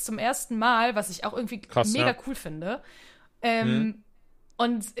Geschichte jetzt zum ersten Mal, was ich auch irgendwie mega cool finde.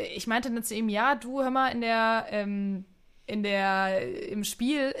 Und ich meinte dann zu ihm, ja, du, hör mal, im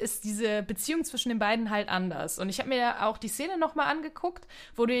Spiel ist diese Beziehung zwischen den beiden halt anders. Und ich habe mir auch die Szene nochmal angeguckt,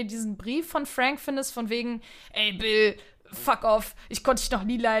 wo du diesen Brief von Frank findest, von wegen, ey, Bill, fuck off, ich konnte dich noch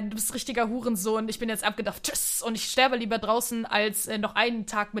nie leiden, du bist richtiger Hurensohn, ich bin jetzt abgedacht, tschüss, und ich sterbe lieber draußen, als noch einen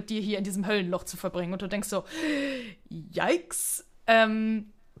Tag mit dir hier in diesem Höllenloch zu verbringen. Und du denkst so, yikes.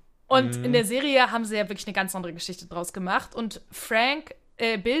 Und in der Serie haben sie ja wirklich eine ganz andere Geschichte draus gemacht. Und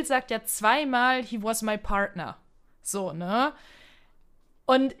Bill sagt ja 2-mal, he was my partner. So, ne?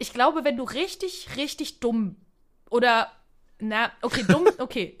 Und ich glaube, wenn du richtig, richtig dumm oder dumm,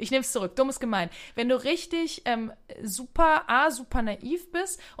 okay, ich nehme es zurück, dumm ist gemein. Wenn du richtig super naiv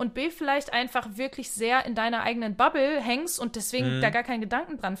bist und B, vielleicht einfach wirklich sehr in deiner eigenen Bubble hängst und deswegen da gar keinen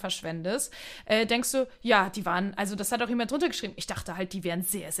Gedanken dran verschwendest, denkst du, ja, die waren, also das hat auch jemand drunter geschrieben, ich dachte halt, die wären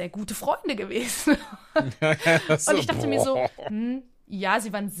sehr, sehr gute Freunde gewesen. Und ich dachte mir so, ja,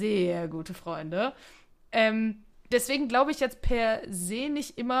 sie waren sehr gute Freunde. Deswegen glaube ich jetzt per se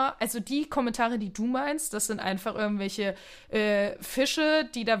nicht immer, also die Kommentare, die du meinst, das sind einfach irgendwelche Fische,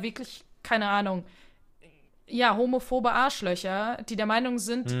 die da wirklich, keine Ahnung, ja, homophobe Arschlöcher, die der Meinung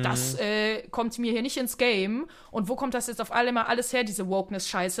sind, das kommt mir hier nicht ins Game und wo kommt das jetzt auf einmal alles her, diese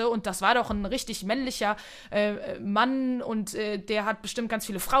Wokeness-Scheiße, und das war doch ein richtig männlicher Mann und der hat bestimmt ganz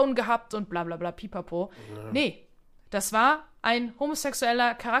viele Frauen gehabt und bla bla bla pipapo. Ja. Nee, das war ein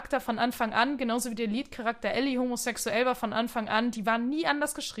homosexueller Charakter von Anfang an, genauso wie der Lead-Charakter Ellie homosexuell war von Anfang an. Die waren nie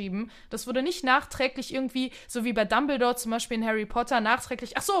anders geschrieben. Das wurde nicht nachträglich irgendwie, so wie bei Dumbledore zum Beispiel in Harry Potter,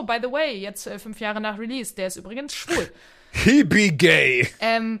 nachträglich, ach so, by the way, jetzt 5 Jahre nach Release, der ist übrigens schwul. He be gay.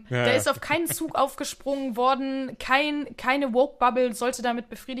 Der ist auf keinen Zug aufgesprungen worden, keine Woke-Bubble sollte damit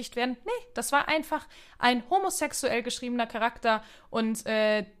befriedigt werden. Nee, das war einfach ein homosexuell geschriebener Charakter und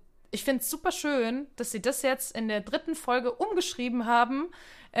ich finde es super schön, dass sie das jetzt in der 3. Folge umgeschrieben haben.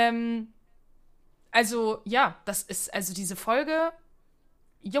 Das ist, also diese Folge,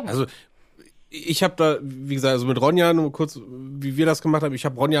 Junge. Also, ich habe da, wie gesagt, also mit Ronja, nur kurz, wie wir das gemacht haben, ich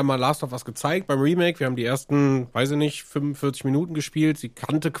habe Ronja mal Last of Us gezeigt beim Remake. Wir haben die ersten, 45 Minuten gespielt. Sie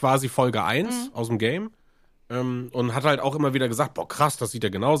kannte quasi Folge 1 aus dem Game. Und hat halt auch immer wieder gesagt, boah, krass, das sieht ja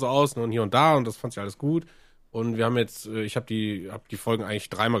genauso aus, ne, und hier und da, und das fand sie alles gut. Und wir haben jetzt, ich habe die Folgen eigentlich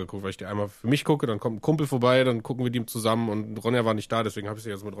 3-mal geguckt, weil ich die einmal für mich gucke, dann kommt ein Kumpel vorbei, dann gucken wir die zusammen und Ronja war nicht da, deswegen habe ich sie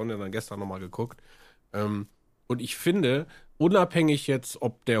jetzt mit Ronja dann gestern nochmal geguckt. Und ich finde, unabhängig jetzt,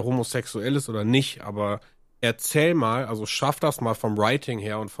 ob der homosexuell ist oder nicht, aber erzähl mal, also schaff das mal vom Writing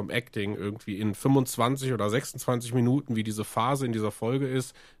her und vom Acting irgendwie in 25 oder 26 Minuten, wie diese Phase in dieser Folge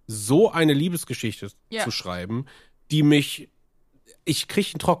ist, so eine Liebesgeschichte zu schreiben, die ich kriege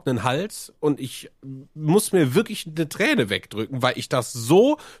einen trockenen Hals und ich muss mir wirklich eine Träne wegdrücken, weil ich das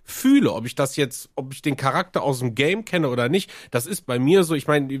so fühle, ob ich den Charakter aus dem Game kenne oder nicht. Das ist bei mir so, ich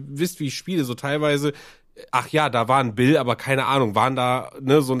meine, ihr wisst, wie ich spiele, so teilweise, ach ja, da war ein Bill, aber keine Ahnung, waren da,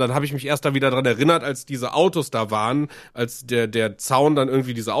 ne, so, und dann habe ich mich erst da wieder dran erinnert, als diese Autos da waren, als der Zaun dann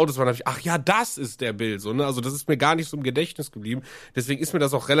irgendwie diese Autos waren, habe ich, ach ja, das ist der Bill, so, ne, also das ist mir gar nicht so im Gedächtnis geblieben, deswegen ist mir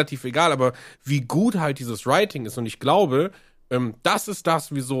das auch relativ egal, aber wie gut halt dieses Writing ist und ich glaube, das ist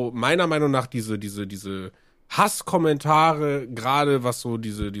das, wieso meiner Meinung nach diese Hasskommentare, gerade was so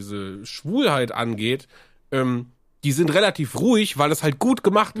diese Schwulheit angeht, die sind relativ ruhig, weil es halt gut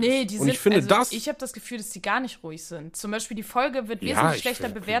gemacht ist. Nee, die und sind, ich finde also ich habe das Gefühl, dass die gar nicht ruhig sind. Zum Beispiel die Folge wird wesentlich schlechter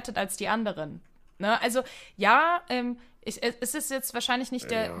bewertet als die anderen. Ne? Also ja, es ist jetzt wahrscheinlich nicht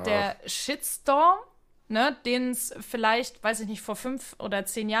der Shitstorm, ne, den es vielleicht, weiß ich nicht, vor 5 oder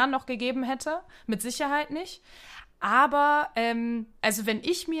 10 Jahren noch gegeben hätte. Mit Sicherheit nicht. Aber, also wenn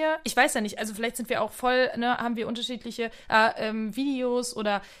ich weiß ja nicht, also vielleicht sind wir auch voll, ne, haben wir unterschiedliche Videos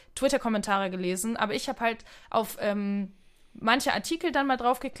oder Twitter-Kommentare gelesen, aber ich habe halt auf manche Artikel dann mal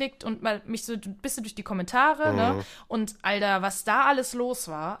drauf geklickt und mal mich so ein bisschen durch die Kommentare, ne? Und Alter, was da alles los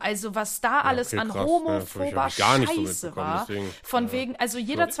war, also was da alles an homophober Scheiße war, von wegen, also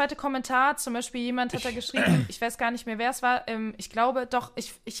jeder zweite Kommentar, zum Beispiel jemand hat da geschrieben, ich weiß gar nicht mehr, wer es war, ich glaube, doch,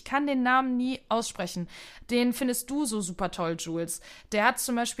 ich kann den Namen nie aussprechen. Den findest du so super toll, Jules. Der hat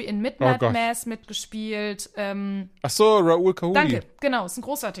zum Beispiel in Midnight Mass mitgespielt. Ach so, Raoul Kahuli. Danke, genau, ist ein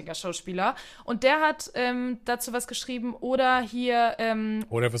großartiger Schauspieler. Und der hat dazu was geschrieben, oder hier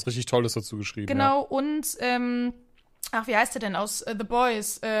Oder was richtig Tolles dazu geschrieben. Genau, und wie heißt der denn aus The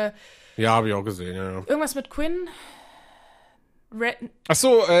Boys? Ja, habe ich auch gesehen, ja. Irgendwas mit Quinn? Ach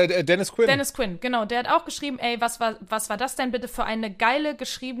so, Dennis Quinn. Dennis Quinn, genau. Der hat auch geschrieben, ey, was war das denn bitte für eine geile,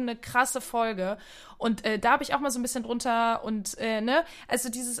 geschriebene, krasse Folge? Und da habe ich auch mal so ein bisschen drunter und, ne? Also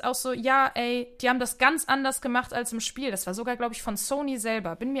dieses auch so, ja, ey, die haben das ganz anders gemacht als im Spiel. Das war sogar, glaube ich, von Sony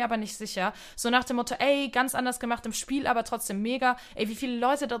selber. Bin mir aber nicht sicher. So nach dem Motto, ey, ganz anders gemacht im Spiel, aber trotzdem mega. Ey, wie viele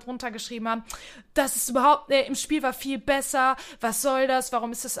Leute da drunter geschrieben haben, das ist überhaupt, im Spiel war viel besser. Was soll das?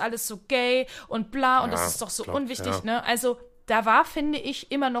 Warum ist das alles so gay? Und bla, und das ist doch so unwichtig, ne? Also, da war, finde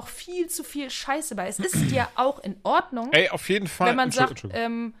ich, immer noch viel zu viel Scheiße bei. Es ist ja auch in Ordnung. Ey, auf jeden Fall. Wenn man sagt,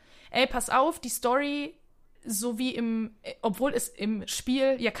 ey, pass auf, die Story, so wie obwohl es im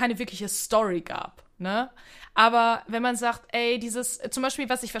Spiel ja keine wirkliche Story gab, ne? Aber wenn man sagt, ey, zum Beispiel,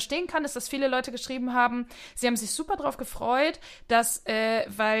 was ich verstehen kann, ist, dass viele Leute geschrieben haben, sie haben sich super drauf gefreut, dass,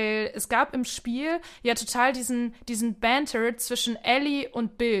 weil es gab im Spiel ja total diesen Banter zwischen Ellie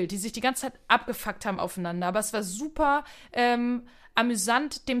und Bill, die sich die ganze Zeit abgefuckt haben aufeinander. Aber es war super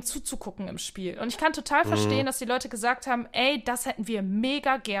amüsant, dem zuzugucken im Spiel. Und ich kann total verstehen, dass die Leute gesagt haben, ey, das hätten wir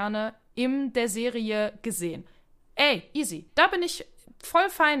mega gerne in der Serie gesehen. Ey, easy. Da bin ich voll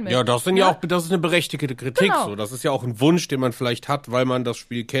fein mit. Ja, das ist eine berechtigte Kritik. Genau. So. Das ist ja auch ein Wunsch, den man vielleicht hat, weil man das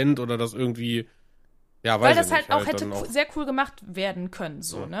Spiel kennt oder das irgendwie, ja, weiß weil ich das nicht, halt auch hätte sehr cool gemacht werden können,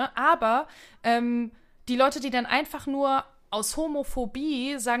 so, ne? Aber die Leute, die dann einfach nur aus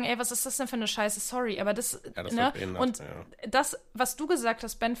Homophobie sagen, ey, was ist das denn für eine Scheiße, sorry, aber das ne? Und das, was du gesagt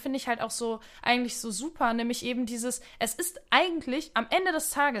hast, Ben, finde ich halt auch so, eigentlich so super, nämlich eben es ist eigentlich am Ende des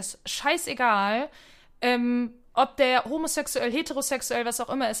Tages scheißegal, ob der homosexuell, heterosexuell, was auch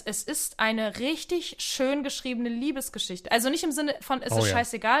immer ist, es ist eine richtig schön geschriebene Liebesgeschichte. Also nicht im Sinne von, es ist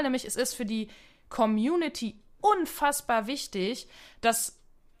scheißegal, nämlich es ist für die Community unfassbar wichtig, dass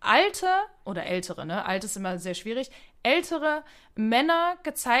alte oder ältere, ne? Alt ist immer sehr schwierig, ältere Männer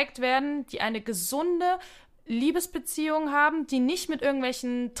gezeigt werden, die eine gesunde Liebesbeziehung haben, die nicht mit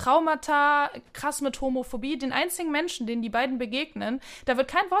irgendwelchen Traumata, krass mit Homophobie, den einzigen Menschen, denen die beiden begegnen, da wird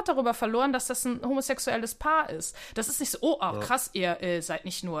kein Wort darüber verloren, dass das ein homosexuelles Paar ist. Das ist nicht so, krass, ihr seid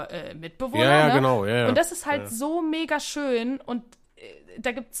nicht nur Mitbewohner, Ja, ne? genau, ja. Und das ist halt so mega schön und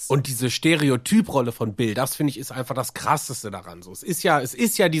da gibt's... Und diese Stereotyprolle von Bill, das finde ich ist einfach das Krasseste daran. So, es ist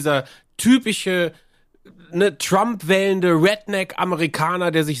ja dieser typische Trump wählende Redneck-Amerikaner,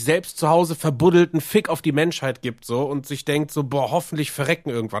 der sich selbst zu Hause verbuddelten Fick auf die Menschheit gibt so und sich denkt so, boah, hoffentlich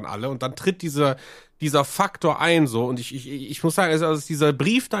verrecken irgendwann alle. Und dann tritt dieser Faktor ein so. Und ich muss sagen, als dieser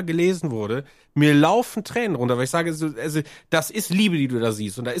Brief da gelesen wurde, mir laufen Tränen runter, weil ich sage, also das ist Liebe, die du da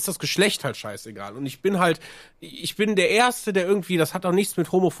siehst. Und da ist das Geschlecht halt scheißegal. Und ich bin der Erste, der irgendwie, das hat auch nichts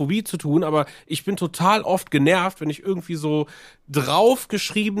mit Homophobie zu tun, aber ich bin total oft genervt, wenn ich irgendwie so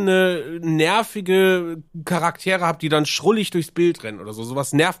draufgeschriebene, nervige Charaktere habe, die dann schrullig durchs Bild rennen oder so.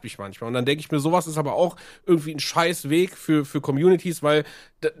 Sowas nervt mich manchmal. Und dann denke ich mir, sowas ist aber auch irgendwie ein scheiß Weg für Communities, weil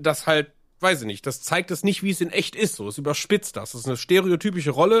das halt, weiß ich nicht, das zeigt es nicht, wie es in echt ist, so. Es überspitzt das. Das ist eine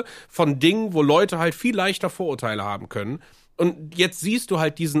stereotypische Rolle von Dingen, wo Leute halt viel leichter Vorurteile haben können. Und jetzt siehst du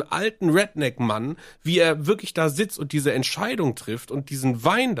halt diesen alten Redneck-Mann, wie er wirklich da sitzt und diese Entscheidung trifft und diesen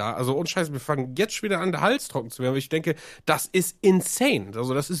Wein da, also ohne Scheiß, wir fangen jetzt schon wieder an, der Hals trocken zu werden, aber ich denke, das ist insane.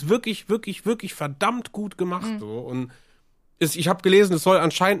 Also das ist wirklich, wirklich, wirklich verdammt gut gemacht, so. Und ich habe gelesen, es soll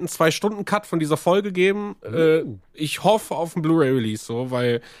anscheinend einen 2-Stunden-Cut von dieser Folge geben. Ich hoffe auf einen Blu-ray-Release, so,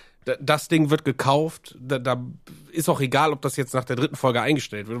 weil das Ding wird gekauft. Da ist auch egal, ob das jetzt nach der 3. Folge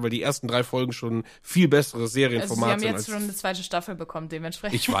eingestellt wird, weil die ersten 3 Folgen schon viel besseres Serienformat sind. Sie haben jetzt schon eine 2. Staffel bekommen,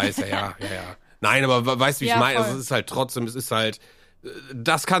 dementsprechend. Ich weiß, ja. Nein, aber weißt du, wie ich meine? Also es ist halt trotzdem,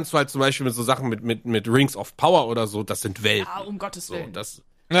 das kannst du halt zum Beispiel mit so Sachen mit Rings of Power oder so, das sind Welten. Ja, um Gottes Willen. So, das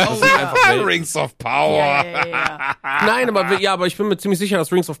sind einfach Welten. Rings of Power. Ja. Nein, aber ich bin mir ziemlich sicher,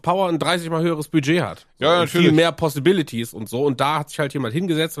 dass Rings of Power ein 30 mal höheres Budget hat. So, Ja, und natürlich. viel mehr Possibilities und so. Und da hat sich halt jemand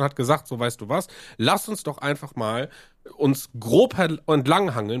hingesetzt und hat gesagt, so, weißt du was, lass uns doch einfach mal uns grob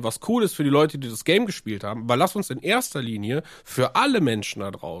entlanghangeln, was cool ist für die Leute, die das Game gespielt haben, aber lass uns in erster Linie für alle Menschen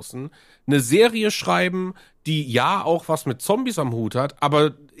da draußen eine Serie schreiben, die ja auch was mit Zombies am Hut hat,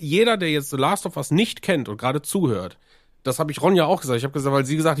 aber jeder, der jetzt The Last of Us nicht kennt und gerade zuhört, das habe ich Ronja auch gesagt. Ich habe gesagt, weil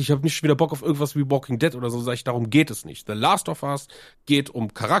sie gesagt, ich habe nicht wieder Bock auf irgendwas wie Walking Dead oder so. Sag ich, darum geht es nicht. The Last of Us geht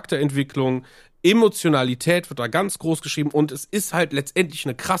um Charakterentwicklung, Emotionalität wird da ganz groß geschrieben und es ist halt letztendlich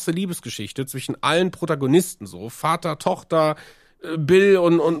eine krasse Liebesgeschichte zwischen allen Protagonisten so. Vater, Tochter, Bill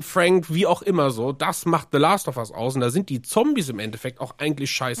und Frank, wie auch immer so. Das macht The Last of Us aus und da sind die Zombies im Endeffekt auch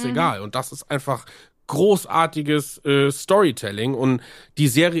eigentlich scheißegal. Und das ist einfach großartiges Storytelling und die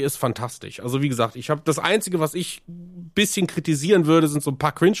Serie ist fantastisch. Also wie gesagt, ich habe das Einzige, was ich ein bisschen kritisieren würde, sind so ein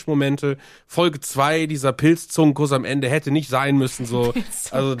paar Cringe-Momente. Folge 2, dieser Pilzzungenkuss am Ende hätte nicht sein müssen. So.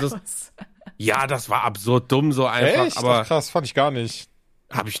 Also das war absurd dumm, so einfach. Echt? Aber Ach, krass, fand ich gar nicht.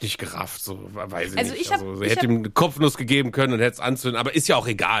 habe ich nicht gerafft, so weiß ich Also nicht. ich Hätte ihm eine Kopfnuss gegeben können und hätte es anzünden, aber ist ja auch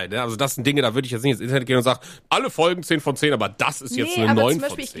egal, ne? Also das sind Dinge, da würde ich jetzt nicht ins Internet gehen und sagen, alle Folgen 10 von 10, aber das ist jetzt eine 9 aber von zum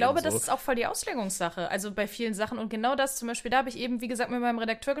Beispiel, 10. ich glaube, so. das ist auch voll die Auslegungssache, also bei vielen Sachen. Und genau das zum Beispiel, da habe ich eben, wie gesagt, mit meinem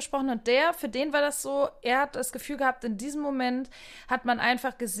Redakteur gesprochen und für den war das so, er hat das Gefühl gehabt, in diesem Moment hat man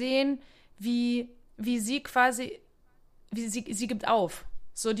einfach gesehen, wie sie quasi, sie gibt auf.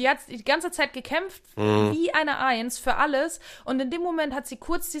 So, die hat die ganze Zeit gekämpft, wie eine Eins für alles. Und in dem Moment hat sie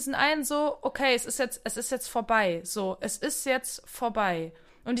kurz diesen einen so, okay, es ist jetzt vorbei. So, es ist jetzt vorbei.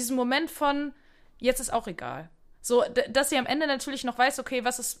 Und diesen Moment von, jetzt ist auch egal. So, dass sie am Ende natürlich noch weiß, okay,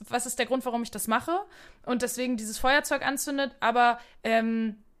 was ist der Grund, warum ich das mache? Und deswegen dieses Feuerzeug anzündet. Aber,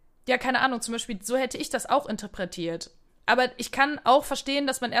 ja, keine Ahnung, zum Beispiel, so hätte ich das auch interpretiert. Aber ich kann auch verstehen,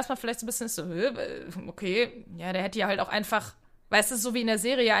 dass man erstmal vielleicht so ein bisschen so, okay, ja, der hätte ja halt auch einfach, weißt du, so wie in der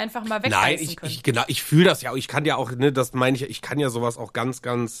Serie einfach mal wegreißen können. Genau, ich fühle das ja auch. Ich kann ja auch, ne, das meine ich kann ja sowas auch ganz,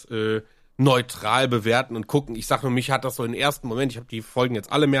 ganz neutral bewerten und gucken. Ich sag nur, mich hat das so im ersten Moment, ich habe die Folgen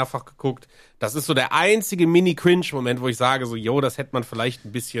jetzt alle mehrfach geguckt, das ist so der einzige Mini-Cringe-Moment, wo ich sage so, das hätte man vielleicht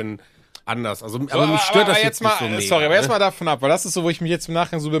ein bisschen anders. Also, aber mich stört das jetzt nicht so mega. Sorry, aber jetzt mal davon ab, weil das ist so, wo ich mich jetzt im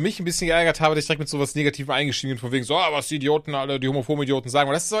Nachgang so über mich ein bisschen geärgert habe, dass ich direkt mit sowas Negativem eingestiegen bin, von wegen so, was die Idioten, alle die homophoben Idioten sagen.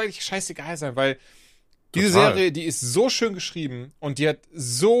 Aber das soll eigentlich scheißegal sein, weil diese Serie, die ist so schön geschrieben und die hat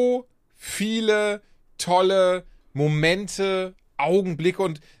so viele tolle Momente, Augenblicke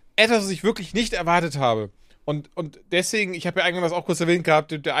und etwas, was ich wirklich nicht erwartet habe. Und deswegen, ich habe ja irgendwann das auch kurz erwähnt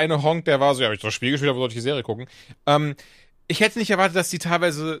gehabt, der eine Honk, der war so, ja, hab ich das Spiel gespielt, aber sollte ich die Serie gucken. Ich hätte nicht erwartet, dass die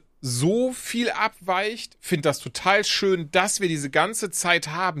teilweise so viel abweicht. Finde das total schön, dass wir diese ganze Zeit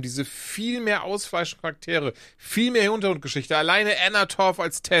haben, diese viel mehr ausfleischenden Charaktere, viel mehr Hintergrundgeschichte. Alleine Anna Torv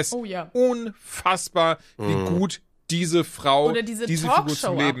als Tess. Oh ja. Unfassbar, wie gut diese Frau Oder diese Figur Talkshow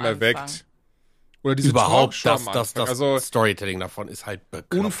zum Leben am Anfang. erweckt. Oder diese Überhaupt, Talkshow am das Anfang. Also, Storytelling davon ist halt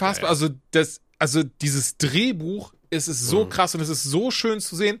bekloppt. unfassbar. Also dieses Drehbuch, es ist so krass und es ist so schön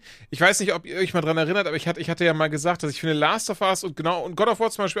zu sehen. Ich weiß nicht, ob ihr euch mal dran erinnert, aber ich hatte ja mal gesagt, dass ich finde Last of Us und God of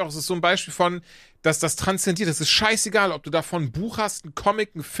War zum Beispiel auch, es ist so ein Beispiel von, dass das transzendiert. Das ist scheißegal, ob du davon ein Buch hast, ein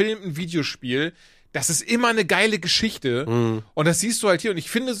Comic, ein Film, ein Videospiel. Das ist immer eine geile Geschichte. Und das siehst du halt hier. Und ich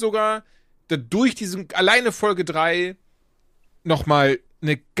finde sogar, durch diesen, alleine Folge 3 nochmal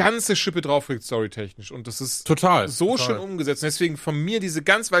eine ganze Schippe drauflegt, storytechnisch. Und das ist total schön umgesetzt. Und deswegen von mir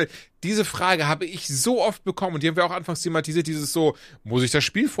weil diese Frage habe ich so oft bekommen und die haben wir auch anfangs thematisiert, dieses so, muss ich das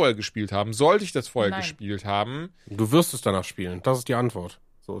Spiel vorher gespielt haben? Sollte ich das vorher gespielt haben? Du wirst es danach spielen. Das ist die Antwort.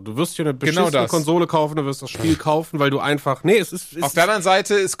 So, du wirst dir eine beschissene Konsole kaufen, du wirst das Spiel kaufen, weil du einfach, es ist auf der anderen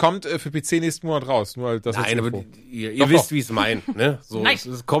Seite, es kommt für PC nächsten Monat raus. Nur das Nein, aber ihr wisst, wie ich es meine. Ne? So,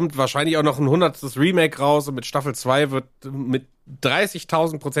 es kommt wahrscheinlich auch noch ein 100. Remake raus und mit Staffel 2 wird mit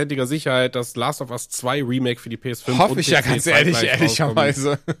 30.000%iger Sicherheit das Last of Us 2 Remake für die PS5 hoffe ich ja ganz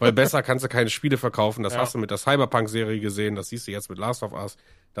ehrlicherweise. Weil besser kannst du keine Spiele verkaufen. Das hast du mit der Cyberpunk-Serie gesehen, das siehst du jetzt mit Last of Us.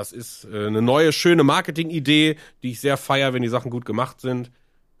 Das ist eine neue, schöne Marketing-Idee, die ich sehr feiere, wenn die Sachen gut gemacht sind.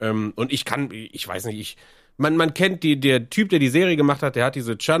 Und ich weiß nicht, man kennt der Typ, der die Serie gemacht hat, der hat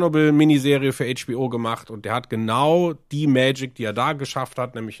diese Chernobyl-Miniserie für HBO gemacht und der hat genau die Magic, die er da geschafft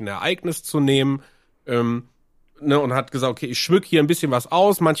hat, nämlich ein Ereignis zu nehmen, und hat gesagt, okay, ich schmück hier ein bisschen was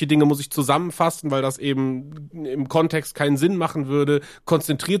aus, manche Dinge muss ich zusammenfassen, weil das eben im Kontext keinen Sinn machen würde,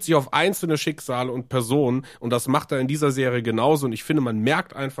 konzentriert sich auf einzelne Schicksale und Personen und das macht er in dieser Serie genauso und ich finde, man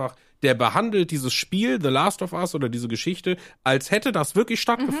merkt einfach, der behandelt dieses Spiel, The Last of Us oder diese Geschichte, als hätte das wirklich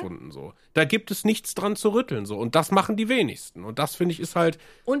stattgefunden, so. Da gibt es nichts dran zu rütteln, so. Und das machen die wenigsten. Und das, finde ich, ist halt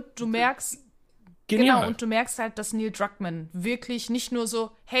und du merkst, genial. Genau, und du merkst halt, dass Neil Druckmann wirklich nicht nur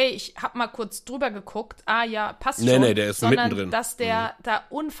so, hey, ich hab mal kurz drüber geguckt, ja, passt schon. Nee, der ist sondern mittendrin. Dass der da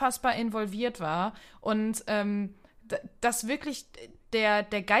unfassbar involviert war und dass wirklich der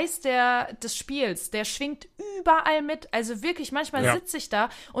Geist des Spiels, der schwingt überall mit. Also wirklich, manchmal sitze ich da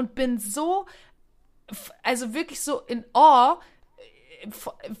und bin so, also wirklich so in Awe,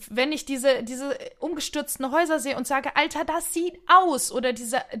 wenn ich diese umgestürzten Häuser sehe und sage, Alter, das sieht aus, oder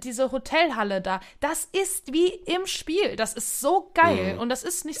diese Hotelhalle da, das ist wie im Spiel, das ist so geil und das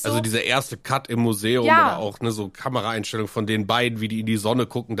ist nicht so. Also dieser erste Cut im Museum oder auch so Kameraeinstellung von den beiden, wie die in die Sonne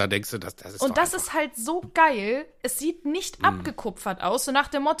gucken, da denkst du, das ist und das ist halt so geil, es sieht nicht abgekupfert aus, so nach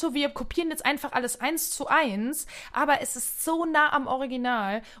dem Motto, wir kopieren jetzt einfach alles 1:1, aber es ist so nah am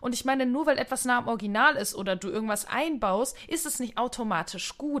Original und ich meine, nur weil etwas nah am Original ist oder du irgendwas einbaust, ist es nicht automatisch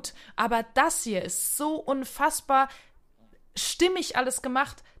gut, aber das hier ist so unfassbar stimmig alles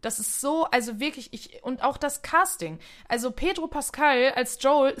gemacht, das ist so, also wirklich, und auch das Casting, also Pedro Pascal als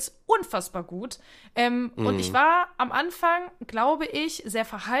Joel ist unfassbar gut, und ich war am Anfang, glaube ich, sehr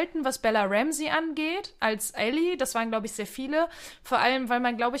verhalten, was Bella Ramsey angeht, als Ellie, das waren, glaube ich, sehr viele, vor allem, weil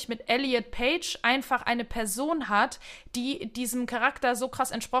man, glaube ich, mit Elliot Page einfach eine Person hat, die diesem Charakter so krass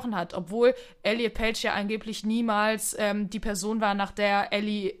entsprochen hat, obwohl Elliot Page ja angeblich niemals die Person war, nach der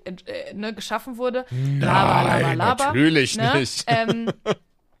Ellie geschaffen wurde. Nein, natürlich nicht.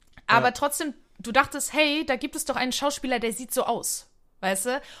 Aber trotzdem, du dachtest, hey, da gibt es doch einen Schauspieler, der sieht so aus, weißt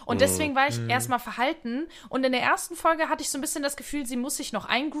du? Und deswegen war ich erstmal verhalten. Und in der ersten Folge hatte ich so ein bisschen das Gefühl, sie muss sich noch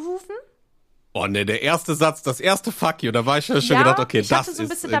eingrooven. Oh ne, der erste Satz, das erste Fuck you, da war ich schon gedacht, okay, das so ein ist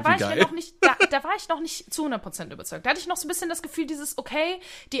bisschen, da war ich geil. mir noch nicht, da war ich noch nicht zu 100% überzeugt. Da hatte ich noch so ein bisschen das Gefühl, okay,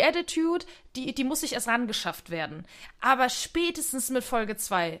 die Attitude, die muss sich erst rangeschafft werden. Aber spätestens mit Folge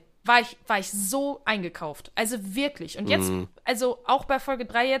 2 war ich so eingekauft. Also wirklich. Und jetzt, also auch bei Folge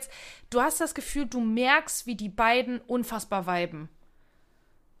 3 jetzt, du hast das Gefühl, du merkst, wie die beiden unfassbar viben.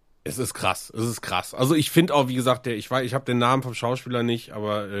 Es ist krass. Also ich finde auch, wie gesagt, ich habe den Namen vom Schauspieler nicht,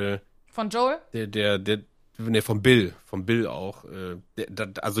 aber Von Joel? Von Bill auch.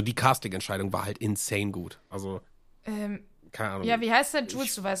 Also die Casting-Entscheidung war halt insane gut. Also, keine Ahnung. Ja, wie heißt der?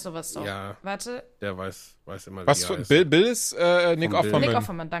 Jules, du weißt sowas doch. Ja. Warte. Der weiß immer, Was wie er für ist. Bill ist Nick Offerman. Nick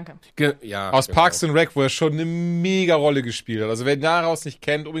Offerman, danke. Aus Parks and Rec, wo er schon eine mega Rolle gespielt hat. Also wer daraus nicht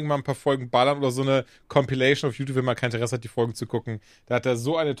kennt, unbedingt mal ein paar Folgen ballern oder so eine Compilation auf YouTube, wenn man kein Interesse hat, die Folgen zu gucken. Da hat er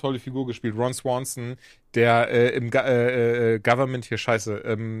so eine tolle Figur gespielt. Ron Swanson, der im Government hier,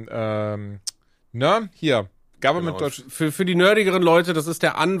 hier, Government Genau. Deutsch. Für die nerdigeren Leute, das ist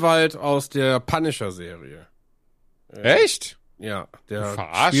der Anwalt aus der Punisher-Serie. Echt? Ja, der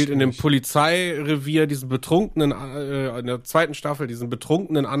Verarscht spielt in dem mich. Polizeirevier diesen betrunkenen, in der zweiten Staffel diesen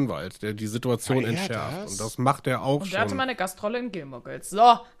betrunkenen Anwalt, der die Situation War er entschärft. das? Und das macht er auch Und der hatte schon. mal eine Gastrolle in Gilmore Girls.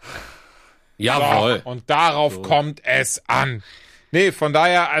 So. Jawohl. Und darauf kommt es an. Nee, von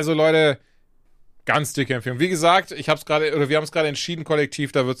daher, also Leute, ganz dicke Empfehlung. Wie gesagt, wir haben es gerade entschieden,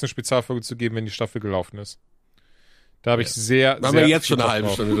 kollektiv, da wird es eine Spezialfolge zu geben, wenn die Staffel gelaufen ist. Da habe ich sehr, Da haben sehr wir jetzt viel schon eine Bock halbe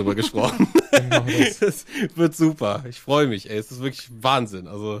drauf. Stunde drüber gesprochen. Genau das. Das wird super. Ich freue mich, ey. Es ist wirklich Wahnsinn.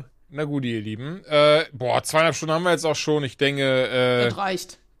 Also, Na gut, ihr Lieben. 2,5 Stunden haben wir jetzt auch schon. Ich denke, Das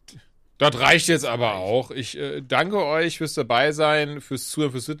reicht. das reicht jetzt aber auch. Ich danke euch fürs Dabeisein, fürs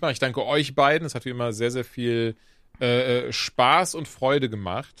Zuhören, fürs Mitmachen. Ich danke euch beiden. Es hat wie immer sehr, sehr viel Spaß und Freude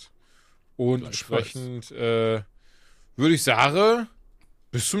gemacht. Und entsprechend würde ich sagen,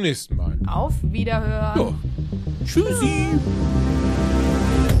 bis zum nächsten Mal. Auf Wiederhören. ja. Tschüssi.